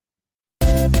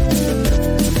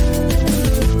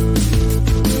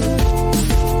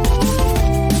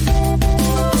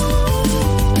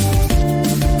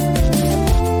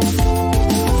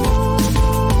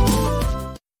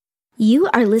You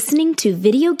are listening to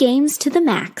Video Games to the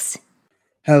Max.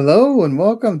 Hello and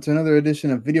welcome to another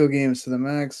edition of Video Games to the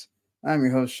Max. I'm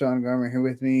your host, Sean Garmer, here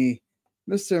with me,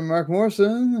 Mr. Mark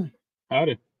Morrison.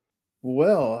 Howdy.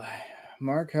 Well,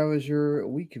 Mark, how has your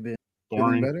week been?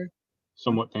 Boring. Feeling better?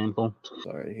 Somewhat painful.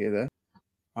 Sorry to hear that.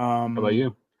 How about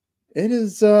you? It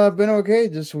has been okay,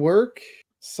 just work.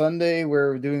 Sunday,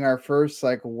 we're doing our first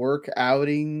work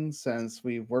outing since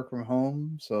we work from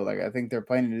home. So I think they're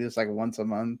planning to do this once a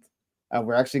month.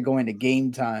 We're actually going to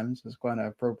Game Time, so it's quite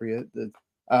appropriate.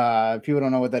 People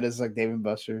don't know what that is, like Dave and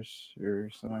Buster's or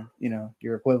something,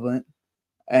 your equivalent.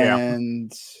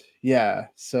 And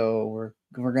so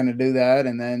we're gonna do that,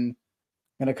 and then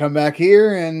gonna come back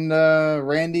here, and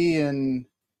Randy and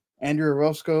Andrew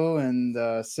Roscoe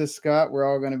and Sis Scott, we're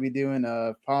all gonna be doing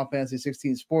a Final Fantasy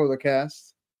 16 spoiler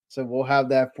cast. So we'll have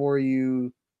that for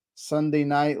you Sunday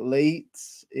night late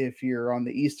if you're on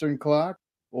the Eastern clock,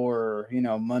 or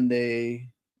Monday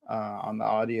on the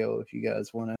audio if you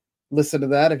guys want to listen to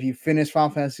that. If you finish Final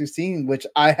Fantasy 16, which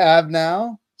I have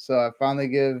now, so I finally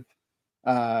give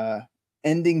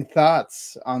ending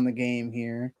thoughts on the game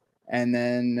here, and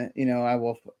then I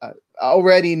will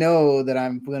already know that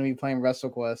I'm going to be playing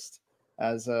WrestleQuest,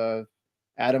 as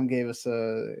Adam gave us he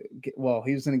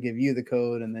was going to give you the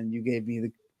code, and then you gave me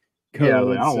the code. Yeah,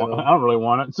 I don't really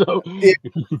want it. So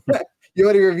you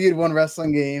already reviewed one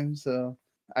wrestling game, so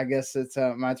I guess it's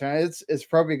my turn. It's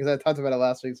probably because I talked about it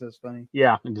last week, so it's funny.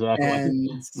 Yeah, exactly.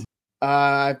 And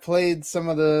I played some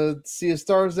of the Sea of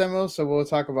Stars demos, so we'll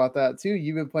talk about that too.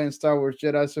 You've been playing Star Wars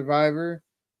Jedi Survivor.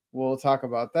 We'll talk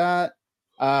about that.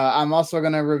 I'm also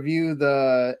going to review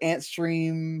the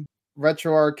Antstream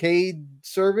Retro Arcade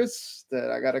service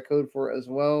that I got a code for as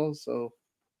well. So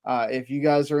if you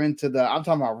guys are into I'm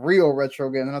talking about real retro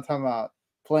games, I'm not talking about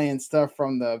playing stuff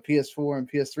from the PS4 and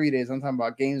PS3 days. I'm talking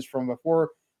about games from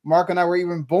before Mark and I were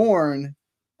even born.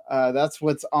 That's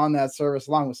what's on that service,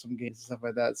 along with some games and stuff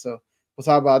like that. So we'll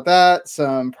talk about that.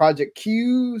 Some Project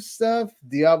Q stuff,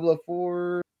 Diablo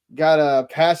 4, got a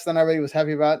patch that everybody was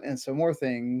happy about, and some more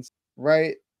things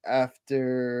right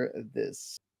after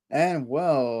this. And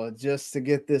just to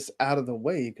get this out of the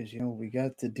way, because we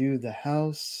got to do the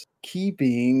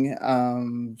housekeeping.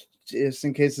 Just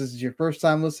in case this is your first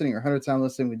time listening or 100th time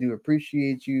listening, we do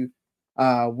appreciate you.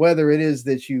 Whether it is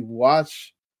that you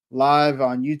watch live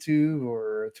on YouTube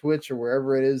or Twitch or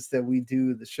wherever it is that we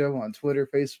do the show, on Twitter,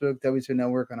 Facebook, W2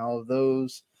 Network, and all of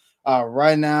those.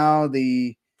 Right now,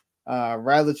 the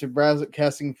Radlicher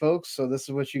Broadcasting folks. So this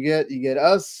is what you get. You get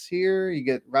us here. You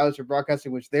get Radlicher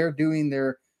Broadcasting, which they're doing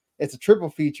it's a triple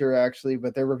feature actually,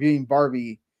 but they're reviewing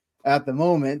Barbie at the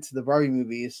moment, the Barbie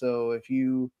movie. So if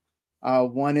you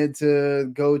wanted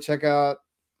to go check out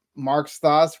Mark's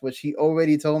thoughts, which he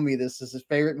already told me this is his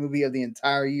favorite movie of the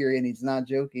entire year, and he's not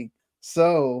joking.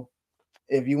 So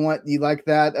if you like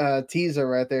that teaser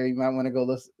right there, you might want to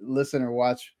go listen or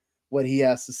watch what he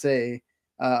has to say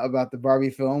about the Barbie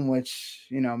film, which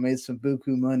made some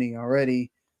buku money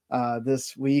already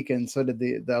this week, and so did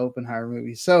the Oppenheimer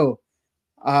movie. So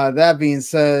that being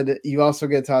said, you also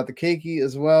get Todd the Keiki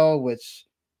as well, which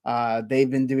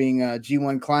they've been doing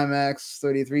G1 Climax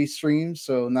 33 streams.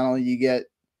 So not only you get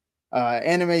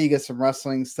anime, you get some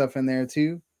wrestling stuff in there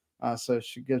too. So you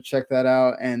should go check that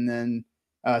out. And then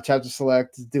Chapter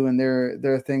Select is doing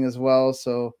their thing as well.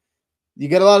 So you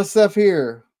get a lot of stuff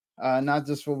here, not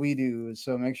just what we do.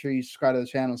 So make sure you subscribe to the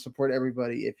channel and support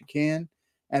everybody if you can.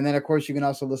 And then of course you can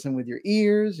also listen with your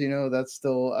ears. That's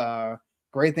still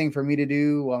great thing for me to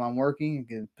do while I'm working. You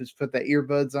can just put the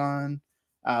earbuds on,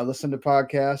 listen to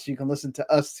podcasts. You can listen to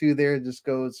us too there. Just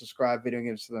go and subscribe, Video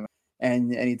Games to them.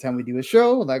 And anytime we do a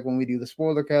show, like when we do the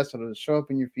spoiler cast, it'll just show up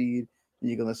in your feed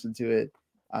and you can listen to it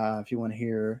if you want to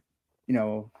hear,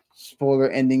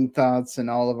 spoiler ending thoughts and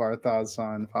all of our thoughts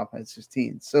on Final Fantasy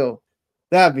 16. So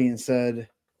that being said,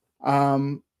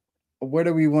 where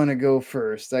do we want to go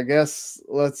first? I guess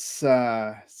let's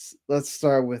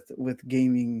start with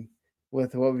gaming,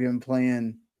 with what we've been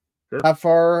playing. Sure. How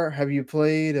far have you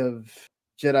played of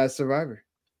Jedi Survivor?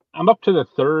 I'm up to the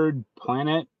third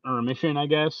planet or mission, I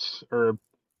guess. Or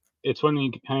it's when you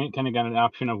kind of got an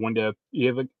option of when to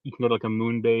you can go to a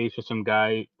moon base or some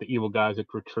guy, the evil guys that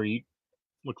retreat,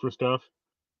 look for stuff.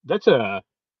 That's a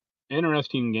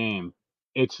interesting game.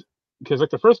 It's because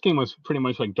the first game was pretty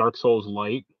much like Dark Souls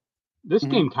light. This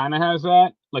game kind of has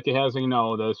that. It has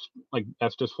those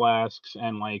Estus flasks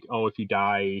and if you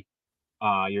die,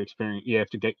 your experience, you have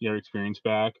to get your experience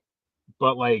back.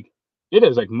 But it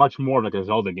is much more like a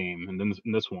Zelda game, and then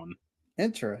in this one.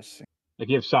 Interesting.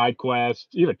 You have side quests.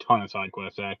 You have a ton of side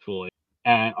quests actually,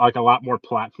 and a lot more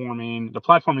platforming. The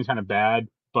platforming is kind of bad,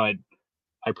 but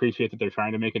I appreciate that they're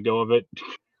trying to make a go of it.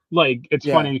 Like, it's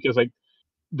Yeah. funny because like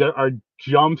there are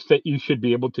jumps that you should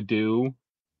be able to do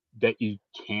that you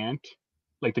can't.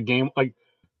 Like the game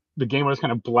will just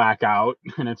kind of black out,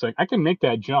 and it's like I can make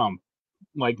that jump,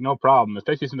 like no problem,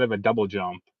 especially since I have a double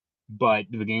jump. But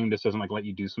the game just doesn't like let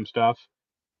you do some stuff.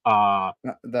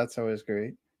 That's always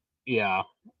great. Yeah,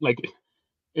 like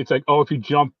it's like, oh, if you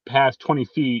jump past 20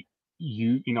 feet,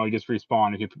 you just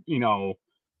respawn. If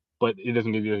but it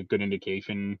doesn't give you a good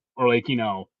indication, or like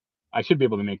I should be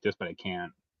able to make this, but I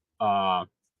can't.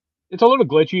 It's a little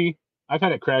glitchy. I've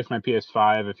had it crash my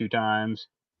PS5 a few times.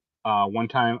 One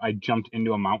time I jumped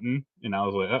into a mountain and I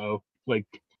was like, uh-oh, like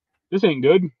this ain't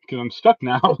good because I'm stuck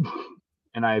now.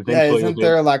 And I Yeah, eventually was isn't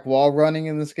there like wall running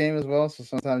in this game as well? So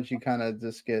sometimes you kind of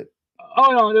just get.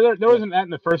 Oh no, there wasn't that in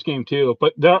the first game too,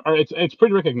 but it's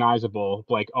pretty recognizable.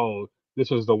 Like, oh,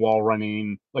 this is the wall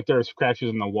running. Like there's crashes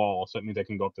in the wall, so that means I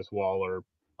can go up this wall or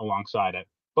alongside it.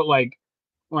 But like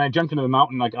when I jumped into the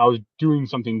mountain, like I was doing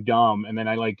something dumb, and then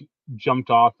I like jumped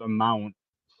off a mount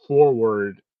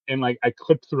forward, and like I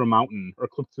clipped through a mountain or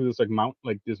clipped through this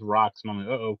like these rocks, and I'm like,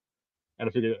 uh-oh,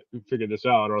 gotta figure this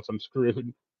out, or else I'm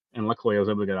screwed. And luckily, I was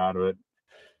able to get out of it.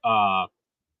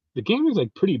 The game is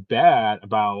like pretty bad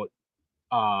about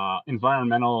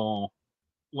environmental,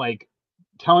 like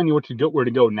telling you where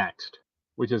to go next,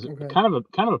 which is Okay. kind of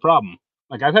a problem.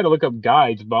 Like I've had to look up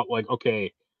guides about like,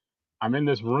 okay, I'm in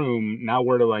this room now,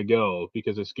 where do I go?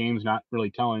 Because this game's not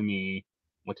really telling me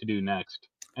what to do next.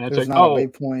 And it's There's like, not a oh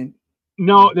waypoint.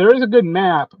 no, there is a good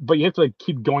map, but you have to like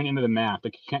keep going into the map.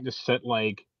 Like you can't just set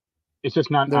like it's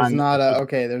just not There's on. not It's a just,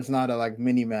 okay. There's not a like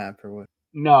mini map or what.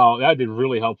 no, that'd be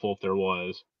really helpful if there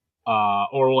was.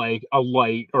 Or like a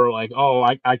light, or like, oh,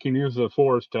 I can use the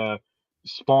force to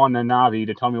spawn a Navi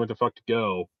to tell me what the fuck to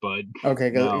go, but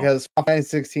Okay, no. because Final Fantasy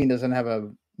 16 doesn't have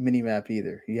a mini map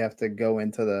either. You have to go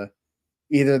into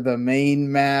either the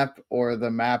main map or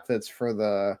the map that's for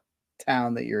the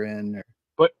town that you're in.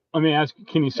 But let me ask,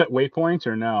 can you set waypoints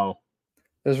or no?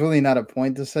 There's really not a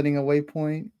point to setting a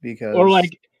waypoint Or because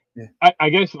like, yeah. I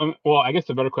guess, well, I guess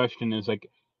the better question is like,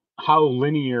 how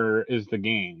linear is the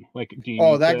game? Like, do you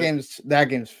Oh, need that to? game's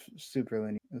super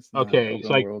linear. It's not Okay, it's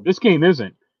open like world. this game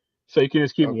isn't. So you can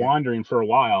just keep Okay, wandering for a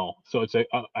while. So it's like,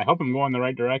 I hope I'm going the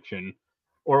right direction.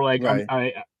 Or like, right.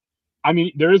 I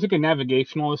mean, there is like a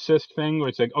navigational assist thing where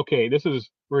it's like, okay, this is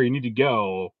where you need to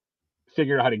go.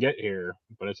 Figure out how to get here.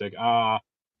 But it's like,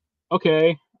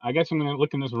 okay, I guess I'm gonna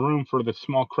look in this room for the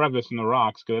small crevice in the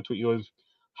rocks because that's what you always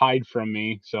hide from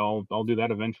me. So I'll do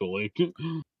that eventually.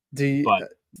 Do you But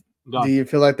do gone. you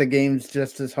feel like the game's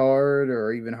just as hard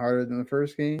or even harder than the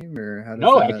first game, or how does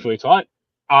No, that? actually, it's a lot.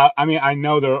 I mean, I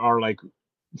know there are like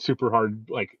super hard,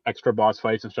 like extra boss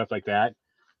fights and stuff like that.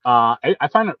 I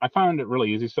found it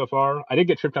really easy so far. I did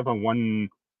get tripped up on one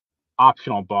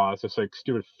optional boss. This like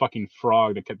stupid fucking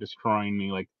frog that kept destroying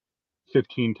me like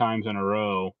 15 times in a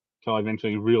row till I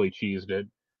eventually really cheesed it.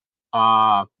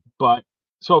 Uh, but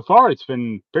so far it's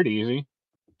been pretty easy.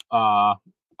 Uh,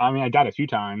 I mean, I died a few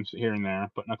times here and there,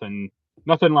 but nothing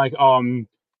like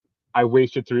I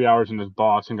wasted 3 hours in this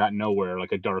boss and got nowhere,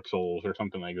 like a Dark Souls or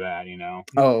something like that, you know.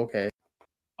 Oh, okay.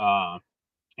 Uh,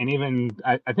 and even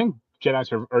I think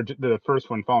the first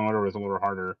one, Fallen Order, was a little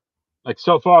harder. Like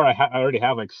so far, I already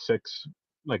have like 6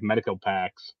 like medical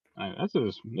packs. This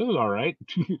is all right.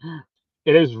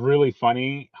 It is really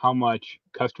funny how much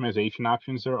customization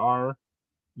options there are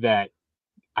that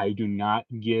I do not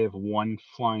give one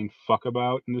flying fuck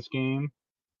about in this game.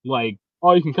 Like,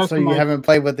 oh, you can So you customize. haven't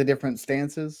played with the different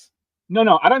stances?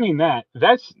 No, I don't mean that.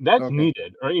 That's Okay.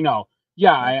 needed, or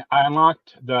yeah, Right.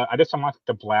 I just unlocked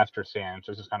the blaster sands,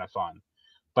 which is kind of fun.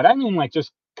 But I mean like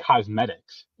just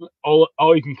cosmetics. Oh,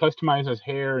 you can customize his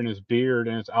hair and his beard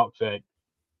and his outfit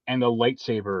and the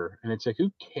lightsaber, and it's like,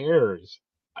 who cares?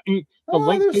 I mean, the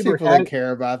Oh, there's lightsaber people that has,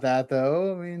 care about that,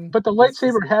 though. I mean, but the it's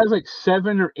just lightsaber has like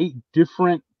 7 or 8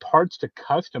 different parts to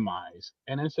customize,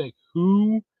 and it's like,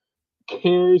 who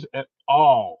cares at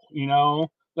all?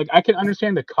 Like I can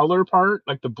understand the color part,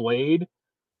 like the blade,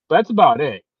 but that's about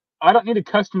it. I don't need to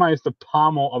customize the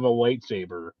pommel of a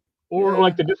lightsaber or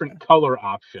like yeah. the different color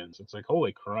options. It's like,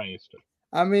 holy Christ.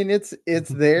 I mean, it's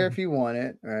there if you want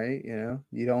it, right?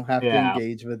 You don't have to Yeah,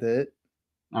 engage with it.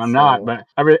 I'm not, So, but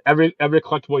every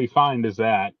collectible you find is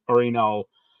that, or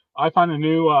I found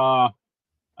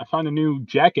a new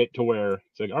jacket to wear.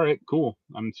 It's like, all right, cool.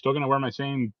 I'm still gonna wear my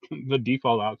same the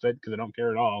default outfit because I don't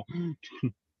care at all.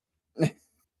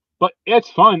 But it's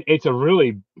fun.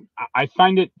 I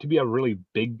find it to be a really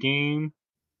big game,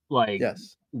 like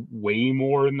yes. way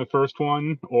more than the first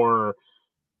one, or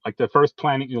like the first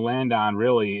planet you land on.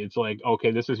 Really, it's like,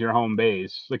 okay, this is your home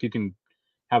base. Like you can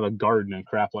have a garden and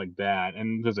crap like that.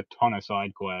 And there's a ton of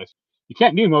side quests. You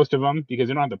can't do most of them because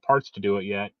you don't have the parts to do it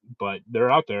yet, but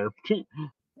they're out there.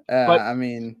 But I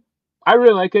mean, I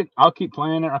really like it. I'll keep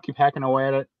playing it. I'll keep hacking away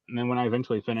at it, and then when I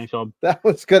eventually finish, I'll. that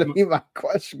was going to be my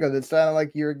question because it sounded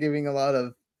like you were giving a lot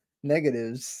of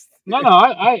negatives. No,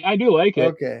 I do like it.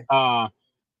 Okay.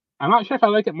 I'm not sure if I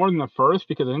like it more than the first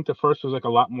because I think the first was like a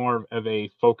lot more of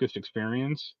a focused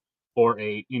experience or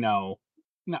a,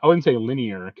 I wouldn't say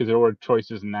linear because there were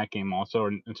choices in that game also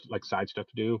and like side stuff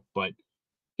to do, but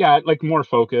yeah, like more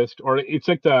focused. Or it's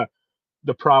like the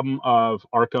problem of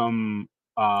Arkham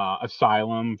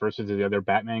Asylum versus the other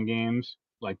Batman games.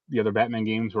 Like the other Batman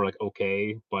games were like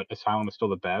okay, but Asylum is still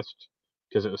the best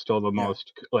because it was still the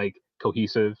most like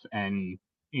cohesive and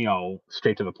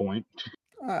straight to the point.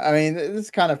 I mean, this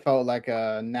kind of felt like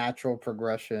a natural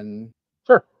progression.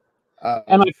 Sure. Of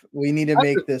And like, we need to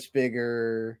make this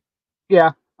bigger.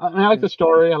 yeah, I like the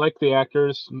story. I like the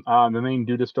actors. The main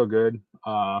dude is still good.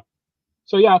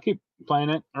 So yeah, I'll keep playing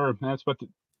it. Or that's what the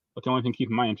only thing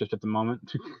keeping my interest at the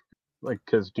moment. Like,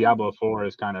 because Diablo 4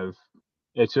 is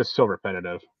it's just so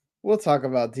repetitive. We'll talk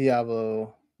about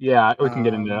Diablo. Yeah, we can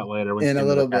get into that later. In a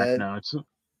little bit. Notes.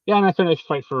 Yeah, and I finished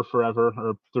Fight for Forever,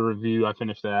 or the review. I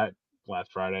finished that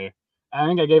last Friday. I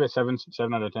think I gave it 7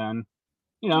 out of 10.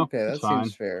 Okay, it's that fine.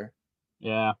 seems fair.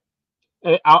 Yeah.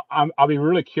 I'll be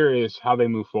really curious how they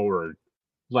move forward.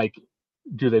 Like,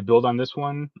 do they build on this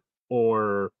one,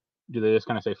 or do they just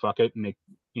kind of say fuck it and make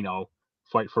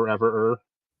Fight Forever?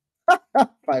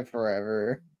 Fight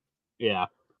Forever. Yeah.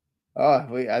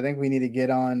 Oh, I think we need to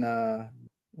get on.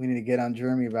 We need to get on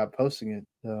Jeremy about posting it.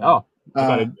 So, Oh,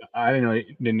 I didn't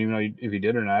even know if he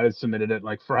did or not. I submitted it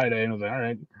like Friday, and I was like, all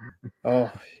right.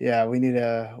 Oh yeah, we need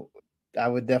to. I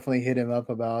would definitely hit him up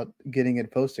about getting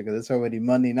it posted because it's already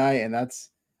Monday night, and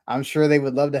I'm sure they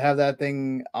would love to have that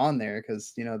thing on there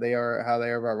because they are how they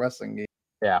are about wrestling games.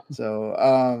 Yeah.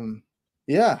 So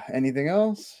yeah. Anything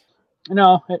else?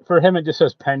 No, for him it just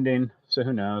says pending, so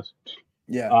who knows?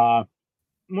 Yeah.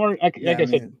 More like I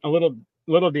said, a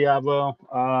little Diablo.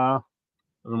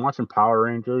 I've been watching Power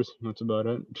Rangers. That's about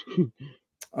it.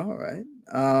 All right.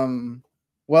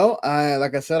 Well,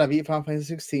 like I said, I beat Final Fantasy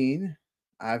 16.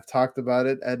 I've talked about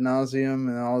it ad nauseum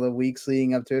and all the weeks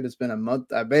leading up to it. It's been a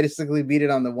month. I basically beat it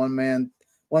on the 1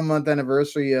 month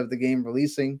anniversary of the game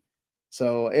releasing.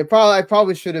 So I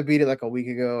probably should have beat it like a week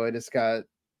ago. I just got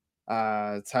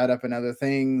tied up in other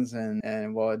things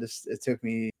and well, it took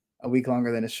me a week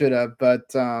longer than it should have. But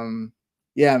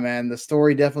yeah, man, the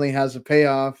story definitely has a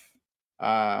payoff.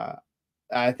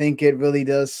 I think it really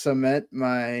does cement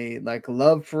my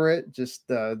love for it. Just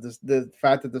the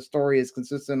fact that the story is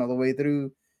consistent all the way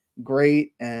through,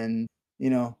 great, and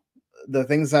the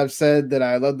things I've said that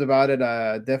I loved about it,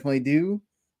 I definitely do.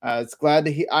 It's glad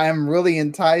to hear. I am really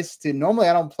enticed to. Normally,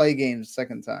 I don't play games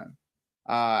second time,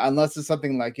 unless it's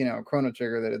something like Chrono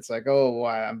Trigger that it's like, oh,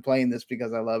 well, I'm playing this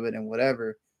because I love it and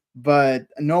whatever. But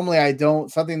normally, I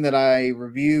don't. Something that I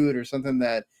reviewed or something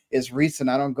that is recent,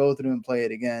 I don't go through and play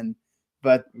it again.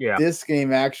 But this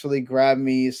game actually grabbed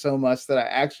me so much that I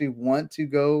actually want to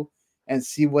go and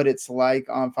see what it's like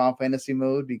on Final Fantasy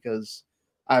mode because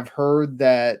I've heard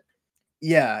that,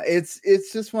 yeah, it's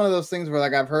just one of those things where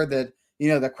I've heard that,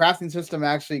 the crafting system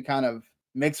actually kind of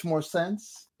makes more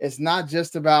sense. It's not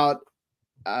just about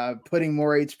putting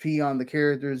more HP on the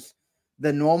characters.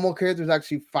 The normal characters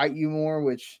actually fight you more,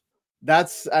 which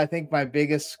that's I think my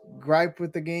biggest gripe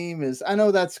with the game is I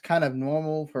know that's kind of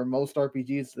normal for most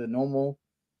RPGs. The normal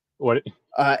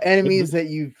enemies that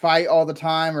you fight all the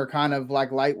time are kind of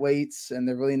like lightweights and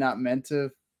they're really not meant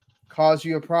to cause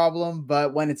you a problem.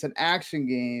 But when it's an action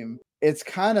game, it's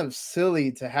kind of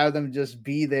silly to have them just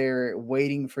be there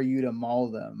waiting for you to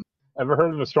maul them. Ever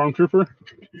heard of a stormtrooper?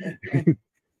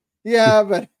 Yeah,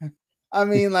 but I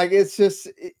mean, it's just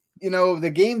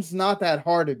the game's not that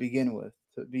hard to begin with,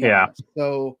 to be honest.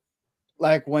 So,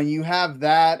 when you have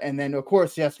that, and then of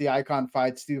course, yes, the icon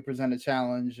fights do present a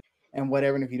challenge and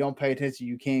whatever. And if you don't pay attention,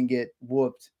 you can get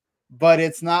whooped. But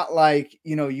it's not like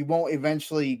you won't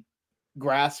eventually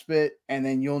grasp it, and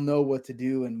then you'll know what to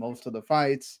do in most of the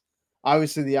fights.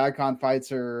 Obviously, the icon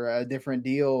fights are a different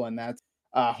deal, and that's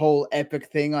a whole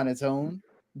epic thing on its own.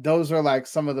 Those are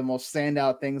some of the most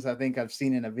standout things I think I've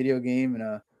seen in a video game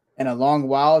in a long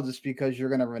while, just because you're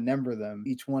gonna remember them,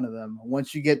 each one of them.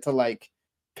 Once you get to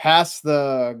past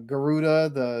the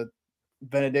Garuda, the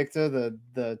Benedicta,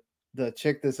 the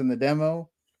chick that's in the demo,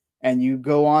 and you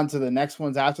go on to the next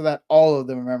ones after that, all of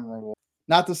them are memorable.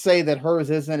 Not to say that hers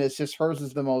isn't, it's just hers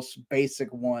is the most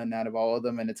basic one out of all of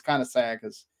them, and it's kind of sad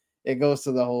because it goes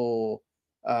to the whole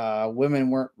women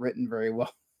weren't written very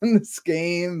well in this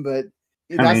game, but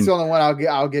That's the only one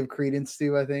I'll give credence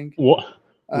to, I think.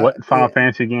 What Final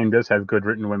Fantasy game does have good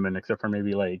written women, except for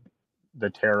maybe like the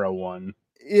Terra one?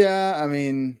 Yeah, I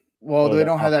mean, well, they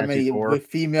don't have that many with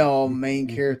female main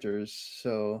characters,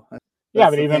 so yeah,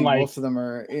 but even like most of them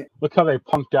are. Look how they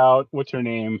punked out what's her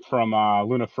name from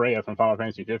Luna Freya from Final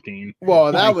Fantasy 15.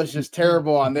 Well, that was just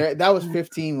terrible on there. That was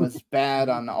 15 was bad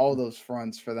on all those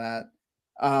fronts for that.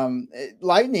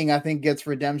 Lightning, I think, gets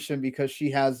redemption because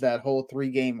she has that whole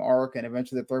 3-game arc, and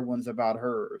eventually the third one's about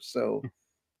her. So,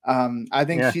 I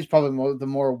think she's probably one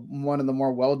of the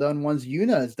more well done ones.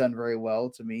 Yuna has done very well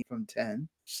to me from 10,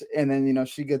 and then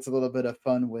she gets a little bit of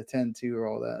fun with 10 too, or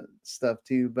all that stuff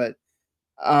too. But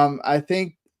I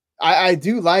think I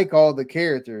do like all the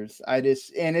characters. And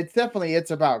it's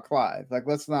about Clive. Like,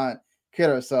 let's not kid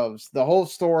ourselves. The whole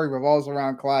story revolves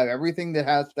around Clive. Everything that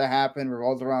has to happen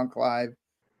revolves around Clive.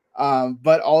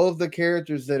 But all of the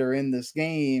characters that are in this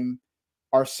game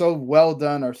are so well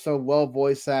done, are so well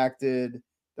voice acted.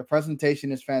 The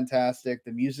presentation is fantastic.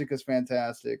 The music is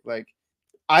fantastic. Like,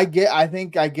 I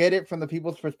think I get it from the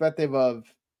people's perspective of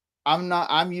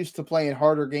I'm used to playing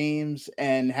harder games,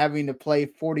 and having to play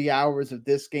 40 hours of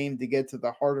this game to get to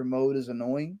the harder mode is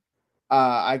annoying.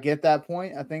 I get that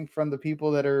point, I think, from the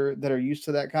people that are used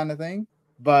to that kind of thing.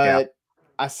 But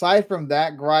aside from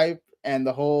that gripe and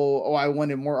the whole, I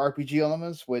wanted more RPG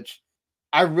elements, which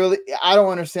I don't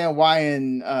understand why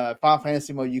in Final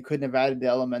Fantasy mode you couldn't have added the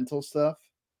elemental stuff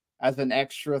as an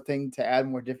extra thing to add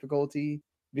more difficulty,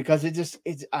 because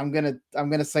I'm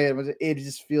gonna say it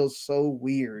just feels so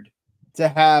weird to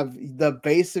have the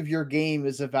base of your game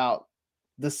is about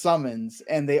the summons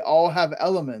and they all have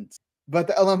elements, but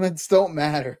the elements don't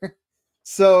matter.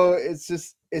 So it's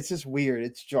just weird.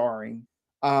 It's jarring.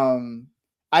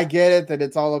 I get it that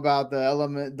it's all about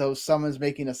those summons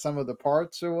making a sum of the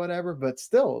parts or whatever, but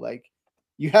still, like,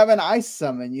 you have an ice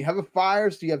summon, you have a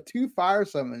fire, so you have 2 fire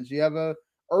summons, you have a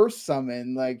earth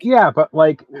summon, like, but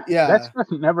like that stuff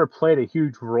never played a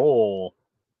huge role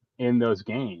in those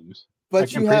games. But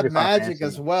like you have magic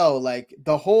as well. Like,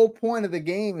 the whole point of the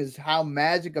game is how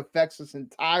magic affects this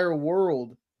entire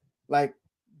world. Like,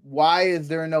 why is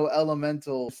there no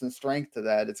elemental and strength to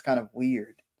that? It's kind of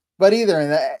weird. But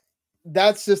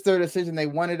that's just their decision. They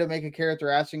wanted to make a character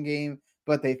action game,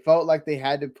 but they felt like they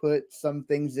had to put some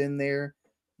things in there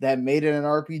that made it an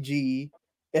RPG.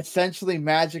 Essentially,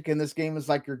 magic in this game is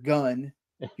like your gun.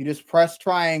 You just press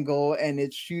triangle and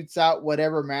it shoots out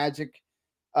whatever magic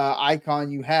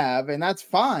icon you have, and that's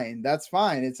fine.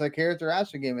 It's a character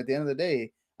action game at the end of the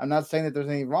day. I'm not saying that there's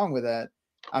anything wrong with that.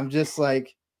 I'm just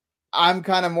like, I'm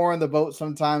kind of more in the boat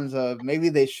sometimes of maybe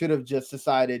they should have just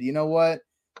decided, you know what,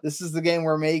 this is the game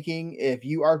we're making. If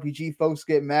you RPG folks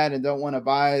get mad and don't want to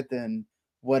buy it, then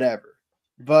whatever.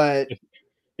 But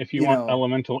if you want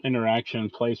elemental interaction,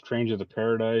 play Stranger of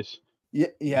Paradise.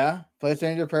 Yeah, play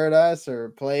Stranger of Paradise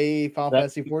or play Final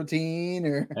Fantasy 14,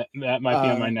 or that might be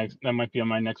on my next. That might be on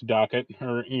my next docket,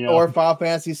 or Final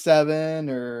Fantasy 7,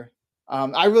 or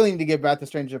I really need to get back to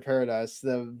Stranger of Paradise.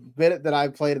 The bit that I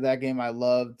played of that game, I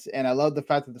loved, and I love the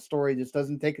fact that the story just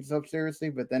doesn't take itself seriously,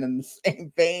 but then in the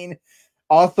same vein,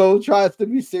 also tries to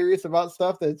be serious about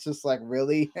stuff that's just like,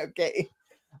 really okay.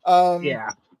 So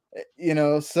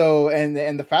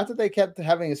and the fact that they kept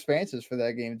having expansions for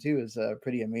that game too is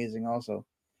pretty amazing also.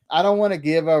 I don't want to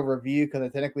give a review because I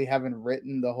technically haven't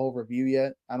written the whole review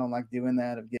yet. I don't like doing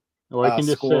that. Well, you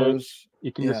can scores.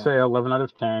 Just say 11 out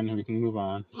of 10 and we can move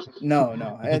on. No,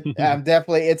 I'm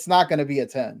definitely, it's not going to be a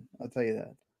 10. I'll tell you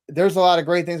that. There's a lot of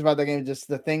great things about the game, just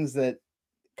the things that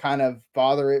kind of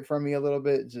bother it from me a little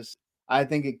bit. Just, I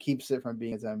think it keeps it from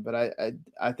being a 10, but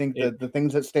I think that the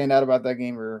things that stand out about that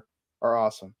game are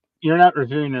awesome. You're not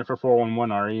reviewing it for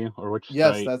 411, are you? Or which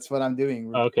Yes, site? that's what I'm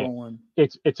doing. Okay. 411.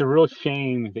 It's a real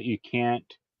shame that you can't.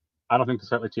 I don't think the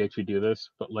site lets you actually do this,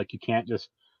 but like, you can't just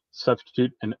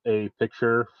substitute a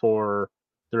picture for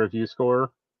the review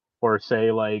score, or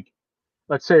say, like,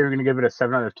 let's say you're going to give it a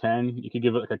 7 out of 10. You could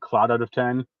give it like a cloud out of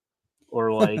 10,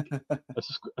 or like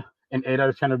an 8 out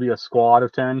of 10 would be a squall out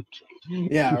of 10.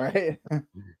 Yeah, right.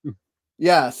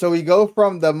 Yeah, so we go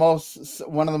from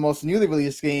one of the most newly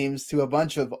released games to a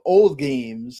bunch of old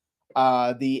games.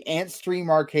 The Antstream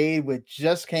arcade, which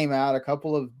just came out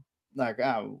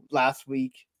last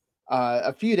week,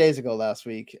 a few days ago last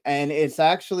week, and it's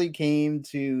actually came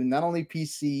to not only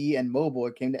PC and mobile,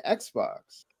 it came to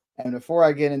Xbox. And before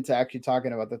I get into actually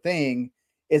talking about the thing,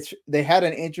 they had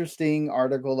an interesting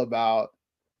article about,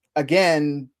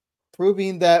 again,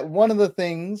 proving that one of the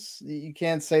things you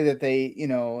can't say that there's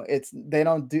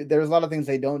a lot of things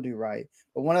they don't do right,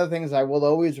 but one of the things I will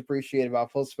always appreciate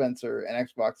about Phil Spencer and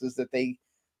Xbox is that they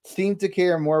seem to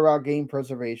care more about game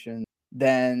preservation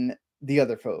than the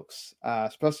other folks,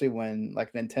 especially when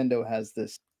like Nintendo has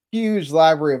this huge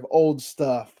library of old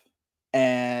stuff.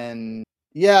 And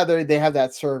yeah, they have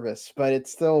that service, but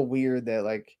it's still weird that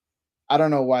like I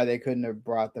don't know why they couldn't have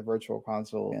brought the virtual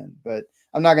console in, but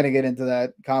I'm not gonna get into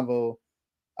that combo.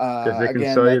 Because they can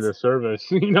Again, sell you that's the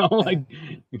service, like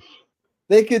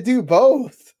they could do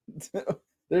both.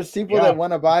 There's people yeah. that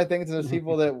want to buy things, and there's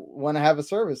people that want to have a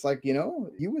service, like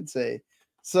you would say.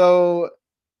 So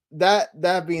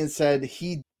that being said,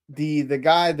 the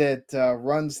guy that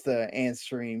runs the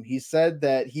Antstream, he said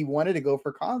that he wanted to go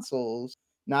for consoles,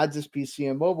 not just PC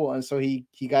and mobile, and so he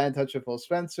got in touch with Phil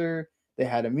Spencer. They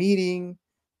had a meeting,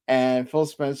 and Phil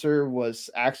Spencer was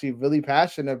actually really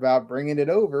passionate about bringing it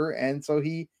over, and so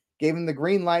he gave him the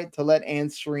green light to let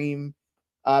Antstream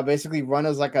basically run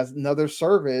as like another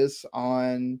service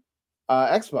on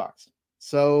Xbox.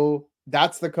 So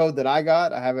that's the code that I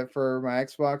got. I have it for my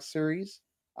Xbox Series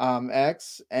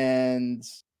X, and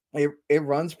it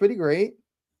runs pretty great.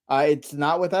 It's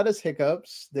not without its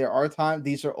hiccups. There are times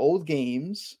these are old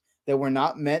games that were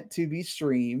not meant to be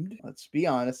streamed. Let's be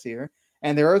honest here.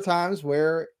 And there are times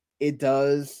where it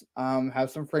does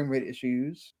have some frame rate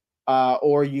issues,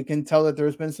 or you can tell that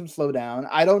there's been some slowdown.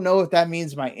 I don't know if that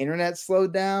means my internet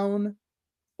slowed down,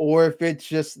 or if it's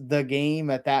just the game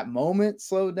at that moment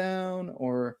slowed down,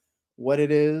 or what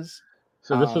it is.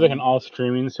 So this is like an all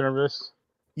streaming service.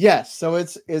 Yes, so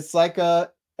it's like a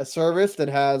service that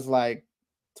has like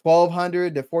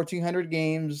 1,200 to 1,400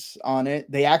 games on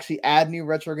it. They actually add new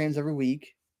retro games every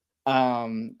week. You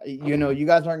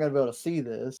guys aren't gonna be able to see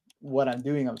this. What I'm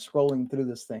doing, I'm scrolling through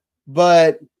this thing,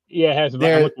 but Yeah, it has. I'm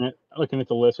there looking at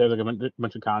the list. It has like a bunch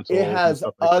of it consoles and has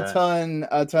stuff like that.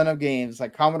 a ton of games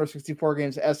like Commodore 64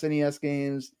 games, SNES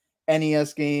games,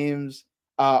 NES games,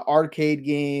 arcade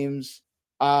games.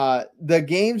 The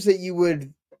games that you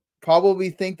would probably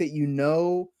think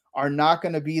that are not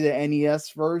going to be the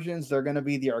NES versions. They're going to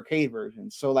be the arcade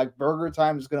versions. So like Burger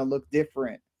Time is going to look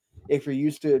different. If you're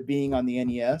used to it being on the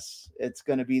NES, it's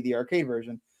going to be the arcade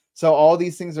version. So all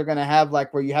these things are going to have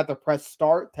like where you have to press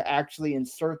start to actually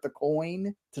insert the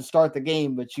coin to start the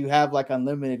game, but you have like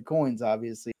unlimited coins,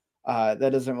 obviously. That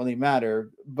doesn't really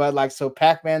matter. But like so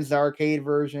Pac-Man's the arcade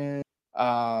version.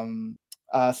 Smash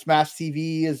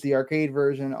TV is the arcade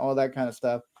version, all that kind of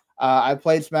stuff. I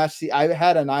played I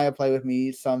had Anaya play with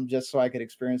me some just so I could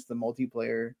experience the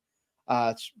multiplayer.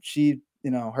 She,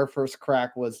 her first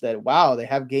crack was that, wow, they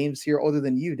have games here older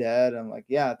than you, Dad. I'm like,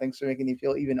 yeah, thanks for making me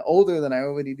feel even older than I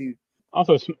already do.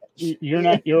 Also,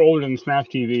 you're older than Smash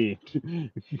TV.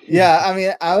 Yeah, I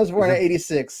mean, I was born in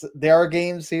 '86. There are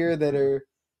games here that are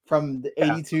from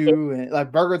 '82, and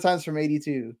like Burger Time's from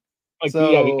 '82. Like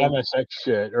the So MSX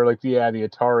shit, or like the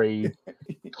Atari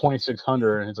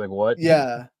 2600, and it's like what?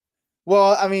 yeah.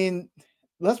 Well, I mean,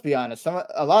 let's be honest.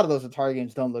 A lot of those Atari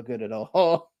games don't look good at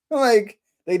all. Like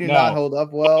they do not No, hold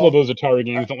up all of well. those Atari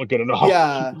games don't look good at all.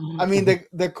 Yeah, I mean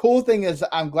the cool thing is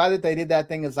I'm glad that they did that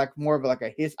thing is like more of like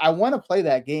a I want to play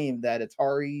that game, that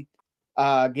Atari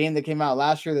game that came out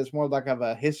last year. That's more like of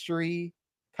a history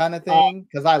kind of thing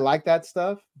because I like that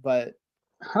stuff. But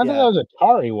I don't think yeah, that was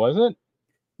Atari, was it?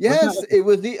 yes, it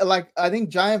was the like I think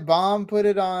Giant Bomb put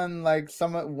it on like a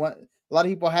lot of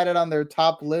people had it on their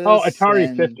top list. Oh,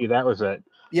 Atari 50, that was it.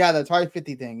 Yeah, the Atari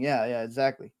 50 thing. Yeah,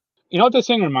 exactly. You know what this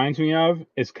thing reminds me of?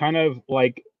 It's kind of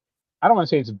like, I don't want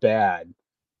to say it's bad,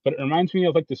 but it reminds me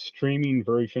of like the streaming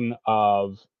version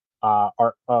of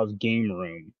Game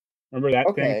Room. Remember that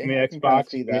thing from Okay, the I can kind of Xbox,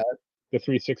 see that. the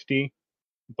 360?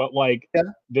 But like Yeah.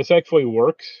 this actually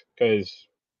works because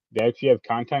they actually have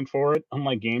content for it,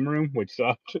 unlike Game Room, which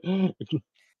sucked.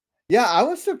 Yeah, I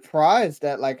was surprised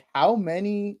at like how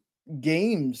many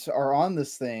games are on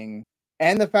this thing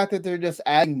and the fact that they're just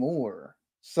adding more.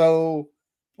 So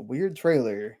weird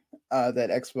trailer that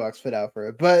Xbox put out for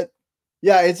it. But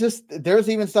yeah, it's just there's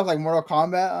even stuff like Mortal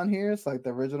Kombat on here. It's like the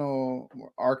original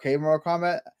arcade Mortal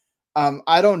Kombat.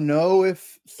 I don't know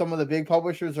if some of the big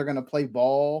publishers are gonna play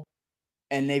ball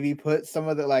and maybe put some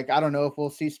of the like I don't know if we'll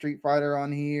see Street Fighter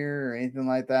on here or anything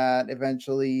like that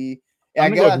eventually.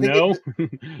 I'm gonna go with no.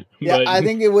 Yeah, But I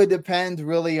think it would depend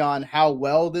really on how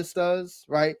well this does,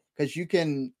 right? Because you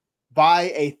can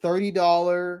buy a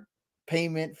 $30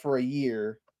 payment for a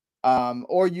year,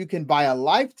 or you can buy a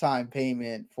lifetime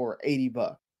payment for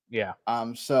 $80. yeah,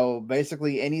 So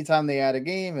basically, anytime they add a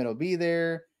game, it'll be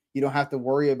there. You don't have to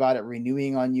worry about it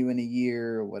renewing on you in a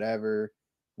year or whatever,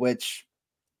 which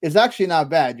is actually not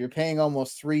bad. You're paying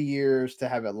almost 3 years to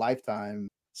have it lifetime.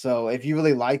 So if you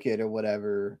really like it or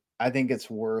whatever, I think it's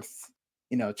worth,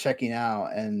 checking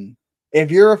out. And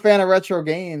if you're a fan of retro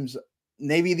games,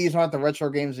 maybe these aren't the retro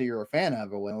games that you're a fan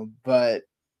of, but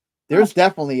there's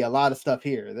definitely a lot of stuff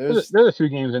here. There's a few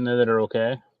games in there that are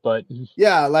okay, but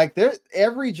yeah, like there's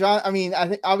every genre. I mean, I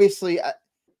think obviously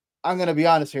I'm gonna be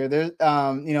honest here. There's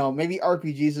maybe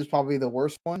RPGs is probably the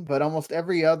worst one, but almost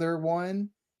every other one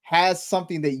has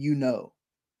something that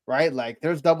right? Like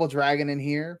there's Double Dragon in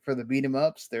here for the beat 'em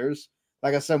ups. There's,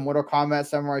 like I said, Mortal Kombat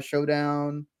Samurai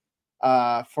Showdown.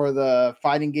 For the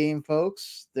fighting game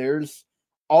folks, there's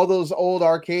all those old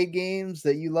arcade games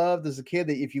that you loved as a kid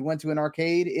that if you went to an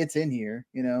arcade, it's in here,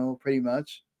 pretty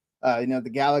much.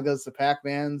 The Galagas, the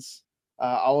Pac-Mans,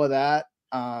 all of that.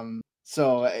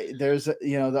 So there's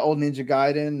the old Ninja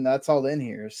Gaiden, that's all in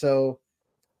here. So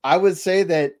I would say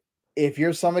that if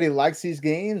you're somebody who likes these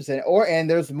games and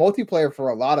there's multiplayer for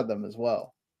a lot of them as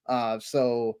well.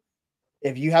 So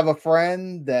if you have a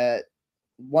friend that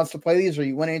wants to play these or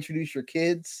you want to introduce your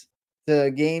kids to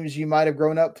games you might have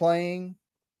grown up playing,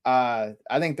 I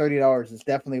think $30 is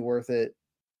definitely worth it.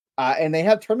 And they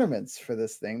have tournaments for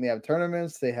this thing. They have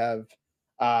tournaments, they have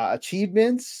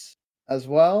achievements as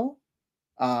well.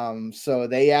 So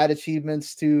they add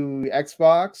achievements to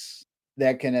Xbox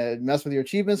that can mess with your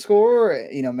achievement score,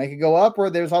 make it go up,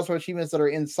 or there's also achievements that are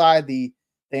inside the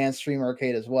Antstream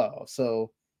arcade as well.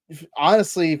 So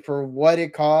honestly, for what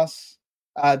it costs,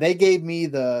 they gave me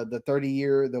the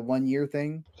 1 year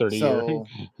thing. 30 So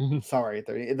year. sorry,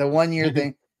 30 the 1 year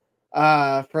thing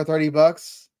for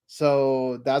 $30.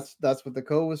 So that's what the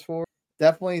code was for.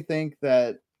 Definitely think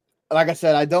that, like I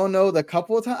said, I don't know, the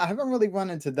couple of times I haven't really run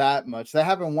into that much. That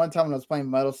happened one time when I was playing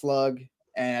Metal Slug,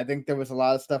 and I think there was a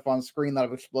lot of stuff on screen, a lot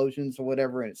of explosions or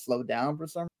whatever, and it slowed down for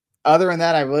some. Other than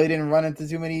that, I really didn't run into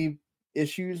too many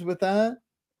issues with that.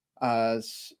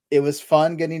 It was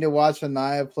fun getting to watch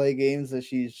Anaya play games that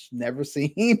she's never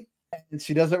seen, and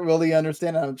she doesn't really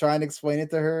understand. I'm trying to explain it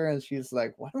to her, and she's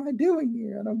like, "What am I doing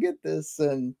here? I don't get this."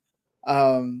 And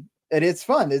it's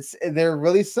fun. They're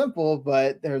really simple,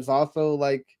 but there's also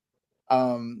like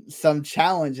some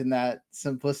challenge in that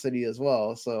simplicity as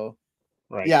well. So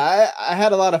right. yeah, I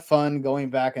had a lot of fun going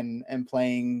back and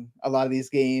playing a lot of these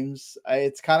games.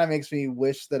 It kind of makes me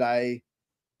wish that I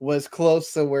was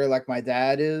close to where like my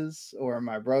dad is or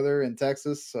my brother in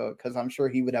Texas. So because I'm sure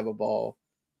he would have a ball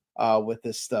with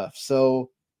this stuff. So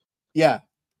yeah,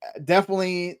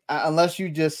 definitely unless you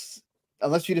just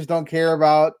don't care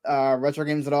about retro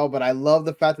games at all. But I love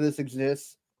the fact that this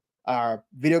exists.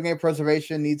 Video game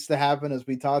preservation needs to happen, as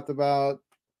we talked about.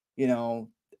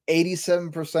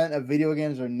 87% of video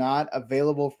games are not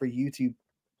available for you to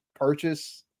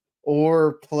purchase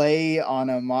or play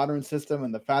on a modern system,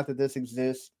 and the fact that this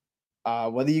exists,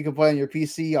 whether you can play on your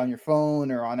PC, on your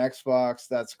phone, or on Xbox,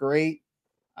 that's great.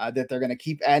 That they're going to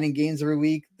keep adding games every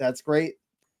week, that's great.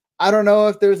 I don't know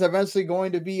if there's eventually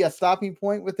going to be a stopping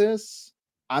point with this.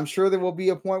 I'm sure there will be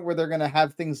a point where they're going to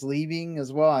have things leaving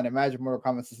as well. I'd imagine Mortal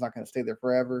Kombat is not going to stay there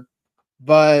forever,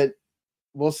 but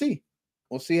we'll see.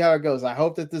 We'll see how it goes. I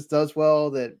hope that this does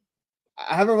well. That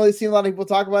I haven't really seen a lot of people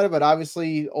talk about it, but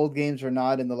obviously old games are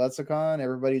not in the lexicon.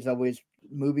 Everybody's always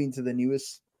moving to the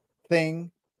newest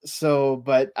thing. So,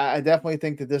 but I definitely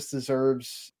think that this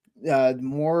deserves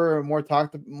more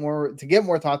talked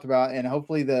about, and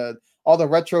hopefully all the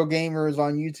retro gamers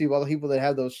on YouTube, all the people that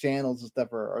have those channels and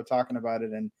stuff are talking about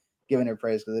it and giving it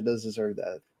praise, because it does deserve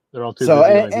that. They're all too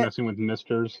busy messing with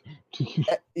misters.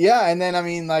 Yeah, and then I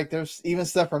mean, like, there's even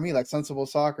stuff for me, like Sensible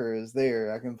Soccer is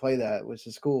there. I can play that, which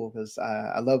is cool because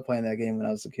I love playing that game when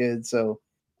I was a kid. So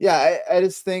yeah, I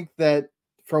just think that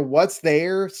for what's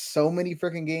there, so many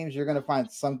freaking games, you're gonna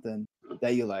find something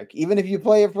that you like, even if you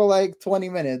play it for like 20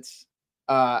 minutes.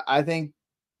 I think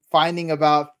finding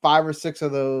about 5 or 6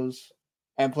 of those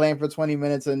and playing for 20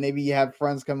 minutes, and maybe you have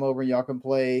friends come over and y'all can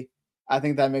play, I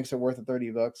think that makes it worth the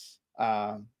 $30.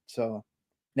 So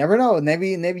never know.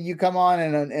 Maybe you come on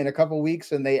in a couple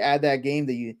weeks and they add that game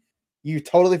that you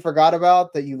totally forgot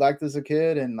about that you liked as a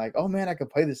kid, and like, oh man, I could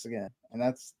play this again. And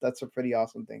that's a pretty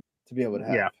awesome thing to be able to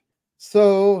have. Yeah.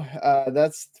 So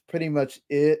that's pretty much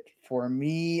it for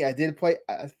me. I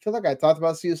feel like I talked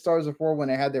about Sea of Stars before when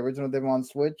I had the original demo on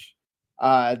Switch.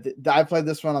 I played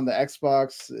this one on the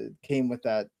Xbox. It came with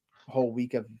that whole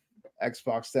week of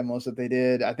Xbox demos that they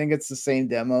did. I think it's the same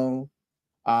demo.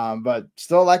 But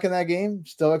still liking that game.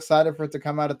 Still excited for it to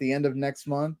come out at the end of next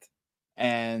month.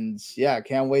 And yeah,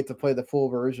 can't wait to play the full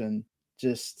version.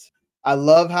 I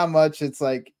love how much it's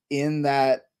like in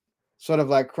that sort of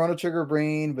like Chrono Trigger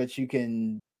brain, but you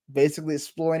can basically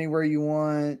explore anywhere you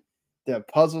want. The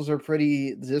puzzles are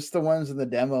just the ones in the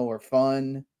demo are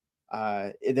fun.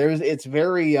 It's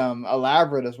very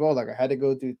elaborate as well. Like I had to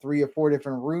go through 3 or 4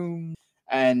 different rooms,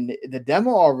 and the demo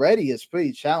already is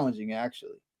pretty challenging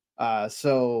actually.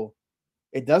 So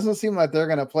it doesn't seem like they're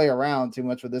gonna play around too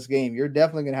much with this game. You're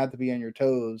definitely gonna have to be on your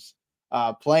toes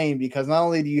playing, because not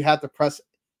only do you have to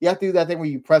do that thing where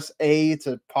you press A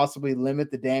to possibly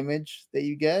limit the damage that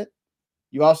you get.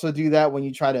 You also do that when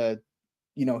you try to,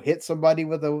 hit somebody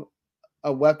with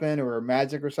a weapon or a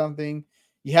magic or something.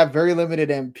 You have very limited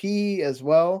MP as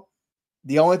well.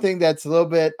 The only thing that's a little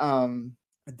bit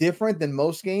different than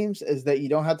most games is that you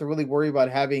don't have to really worry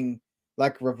about having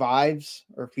like revives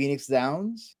or Phoenix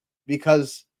Downs,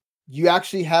 because you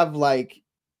actually have like,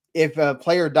 if a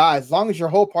player dies, as long as your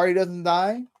whole party doesn't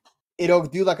die, it'll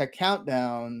do like a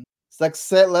countdown. It's like,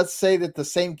 let's say that the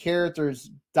same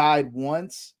characters died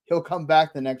once, he'll come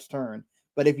back the next turn.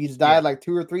 But if he's died like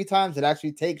 2 or 3 times, it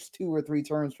actually takes 2 or 3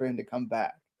 turns for him to come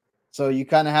back. So you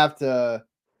kind of have to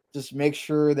just make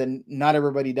sure that not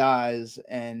everybody dies,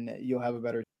 and you'll have a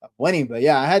better winning. But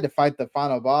yeah, I had to fight the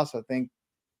final boss, I think,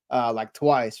 like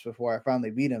twice before I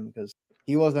finally beat him, because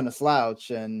he wasn't a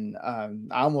slouch, and I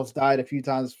almost died a few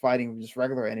times fighting just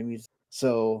regular enemies.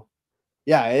 So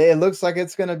yeah, it looks like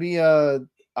it's going to be a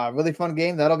really fun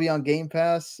game. That'll be on Game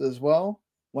Pass as well.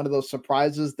 One of those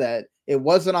surprises that it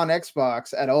wasn't on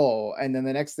Xbox at all, and then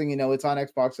the next thing you know, it's on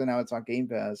Xbox, and now it's on Game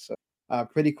Pass. So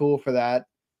pretty cool for that.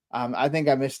 I think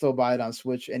I may still buy it on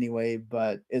Switch anyway,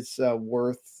 but it's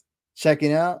worth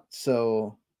checking out.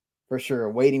 So for sure,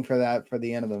 waiting for that for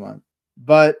the end of the month.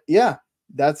 But yeah,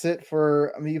 that's it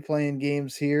for me playing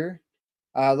games here.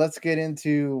 Let's get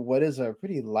into what is a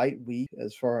pretty light week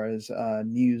as far as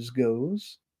news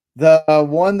goes. The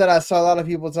one that I saw a lot of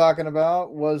people talking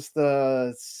about was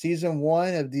the season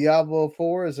 1 of Diablo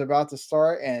 4 is about to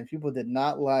start, and people did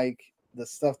not like the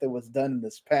stuff that was done in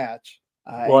this patch,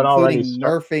 including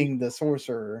nerfing the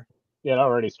sorcerer. Yeah, it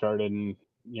already started, and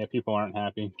yeah, people aren't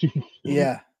happy.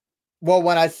 Yeah. Well,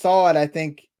 when I saw it, I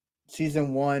think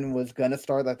season 1 was gonna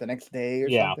start like the next day or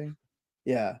something.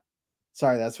 Yeah.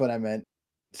 Sorry, that's what I meant.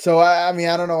 So I mean,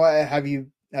 I don't know. Have you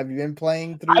been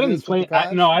playing through? I didn't play.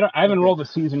 No, I don't. I haven't rolled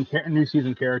a new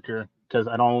season character because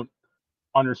I don't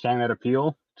understand that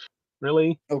appeal.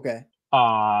 Really. Okay.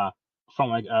 From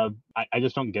like I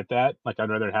just don't get that. Like, I'd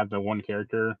rather have the one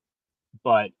character.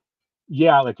 But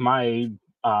yeah, like my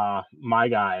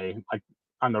guy, like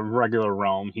on the regular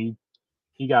realm, he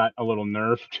got a little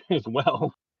nerfed as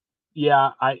well. Yeah,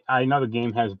 I know the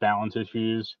game has balance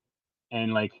issues,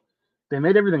 and like they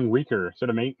made everything weaker instead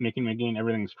of making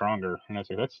everything stronger. And I was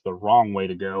like, that's the wrong way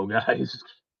to go, guys.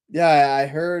 Yeah, I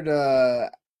heard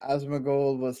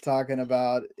Asmongold was talking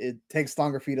about it takes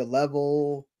longer for you to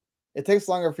level. It takes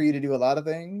longer for you to do a lot of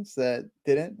things that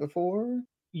didn't before.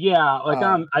 Yeah, like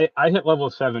I hit level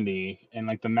 70, and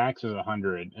like the max is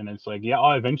 100, and it's like, yeah,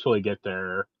 I'll eventually get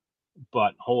there,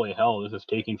 but holy hell, this is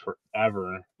taking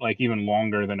forever, like even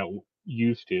longer than it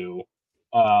used to.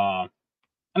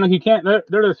 And like, you can't.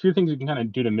 There are a few things you can kind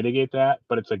of do to mitigate that,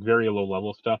 but it's like very low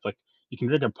level stuff. Like, you can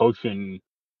drink a potion,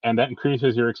 and that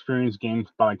increases your experience gained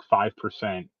by like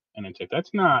 5%, and it's like,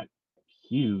 that's not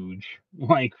huge.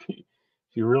 Like, if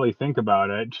you really think about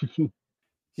it.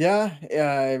 Yeah,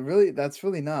 that's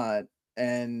really not.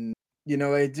 And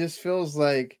it just feels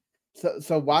like,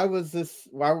 so why was this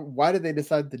why did they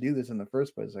decide to do this in the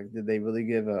first place? Like, did they really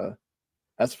give a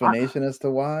explanation as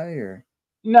to why? Or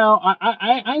No,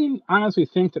 I honestly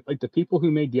think that like the people who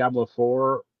made Diablo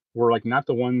 4 were like not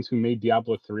the ones who made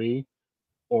Diablo 3,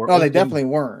 or no, they definitely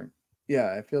weren't.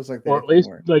 Yeah, it feels like they or at definitely least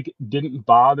weren't. like didn't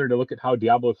bother to look at how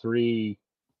Diablo 3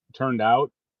 turned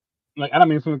out. Like, I don't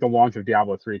mean from like the launch of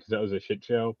Diablo 3 because that was a shit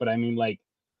show, but I mean like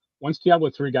once Diablo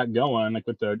 3 got going, like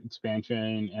with the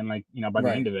expansion and like, by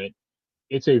the end of it,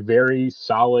 it's a very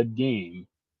solid game.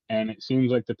 And it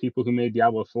seems like the people who made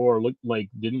Diablo 4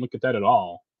 didn't look at that at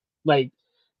all. Like,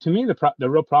 to me, the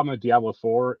real problem with Diablo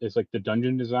 4 is like the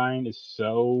dungeon design is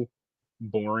so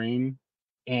boring,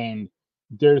 and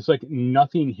there's like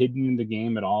nothing hidden in the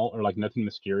game at all, or like nothing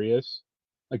mysterious.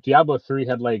 Like, Diablo 3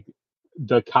 had like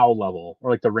the cow level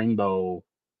or like the rainbow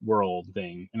world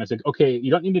thing, and it's like, okay,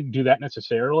 you don't need to do that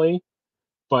necessarily,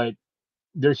 but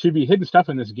there should be hidden stuff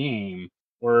in this game,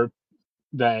 or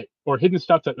hidden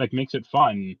stuff that like makes it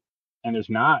fun, and there's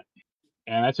not,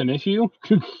 and that's an issue.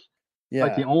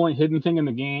 Like, the only hidden thing in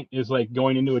the game is like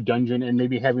going into a dungeon and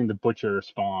maybe having the butcher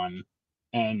spawn,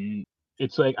 and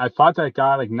it's like, I fought that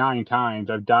guy like 9 times,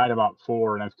 I've died about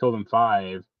 4, and I've killed him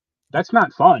 5. That's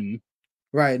not fun.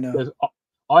 Right. No. Because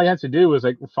all you have to do is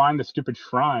like find the stupid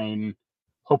shrine,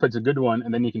 hope it's a good one,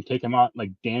 and then you can take him out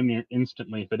like damn near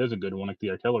instantly if it is a good one, like the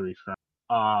artillery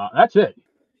shrine. That's it.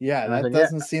 Yeah, that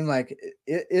doesn't seem like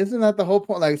it. Isn't that the whole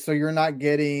point? Like, so you're not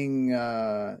getting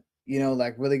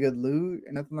like really good loot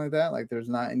or nothing like that? Like there's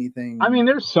not anything. I mean,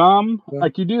 there's some Yeah.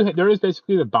 like there is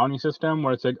basically the bounty system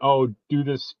where it's like, oh, do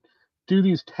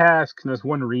these tasks in this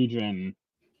one region,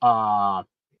 and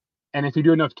if you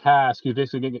do enough tasks, you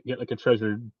basically get like a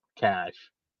treasure cache.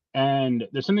 And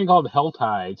there's something called hell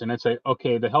tides, and it's like,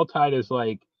 okay, the hell tide is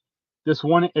like this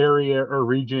one area or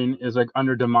region is like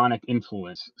under demonic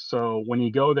influence. So when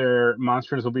you go there,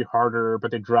 monsters will be harder,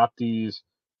 but they drop these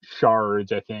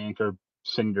shards, I think, or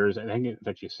cinders. I think it's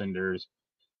actually cinders.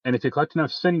 And if you collect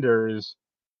enough cinders,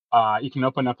 you can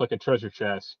open up like a treasure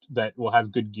chest that will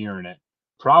have good gear in it.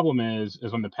 Problem is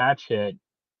when the patch hit,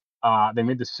 they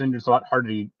made the cinders a lot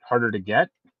harder to get.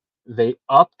 They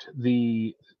upped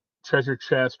the treasure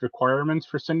chest requirements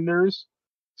for cinders.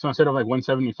 So instead of like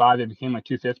 175, it became like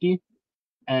 250.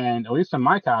 And at least on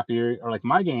my copy or like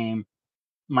my game,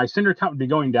 my cinder count would be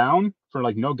going down for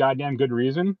like no goddamn good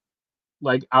reason.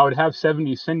 Like I would have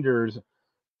 70 cinders,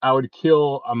 I would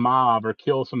kill a mob or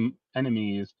kill some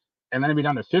enemies, and then it'd be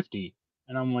down to 50.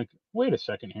 And I'm like, wait a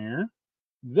second here,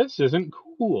 this isn't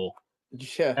cool.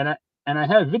 Yeah. And I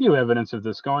have video evidence of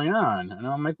this going on, and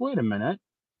I'm like, wait a minute,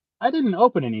 I didn't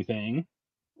open anything.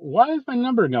 Why is my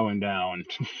number going down?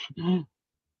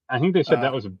 I think they said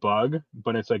that was a bug,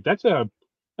 but it's like that's a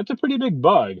pretty big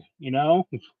bug, you know?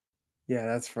 Yeah,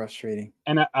 that's frustrating.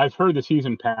 And I've heard the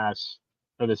season pass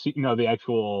or the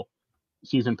actual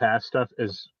season pass stuff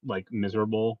is like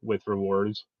miserable with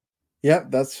rewards. Yep,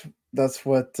 that's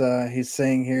what he's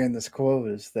saying here in this quote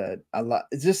is that a lot.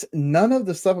 It's just none of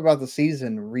the stuff about the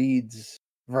season reads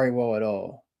very well at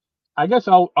all. I guess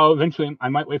I'll eventually. I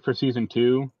might wait for season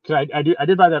 2 because I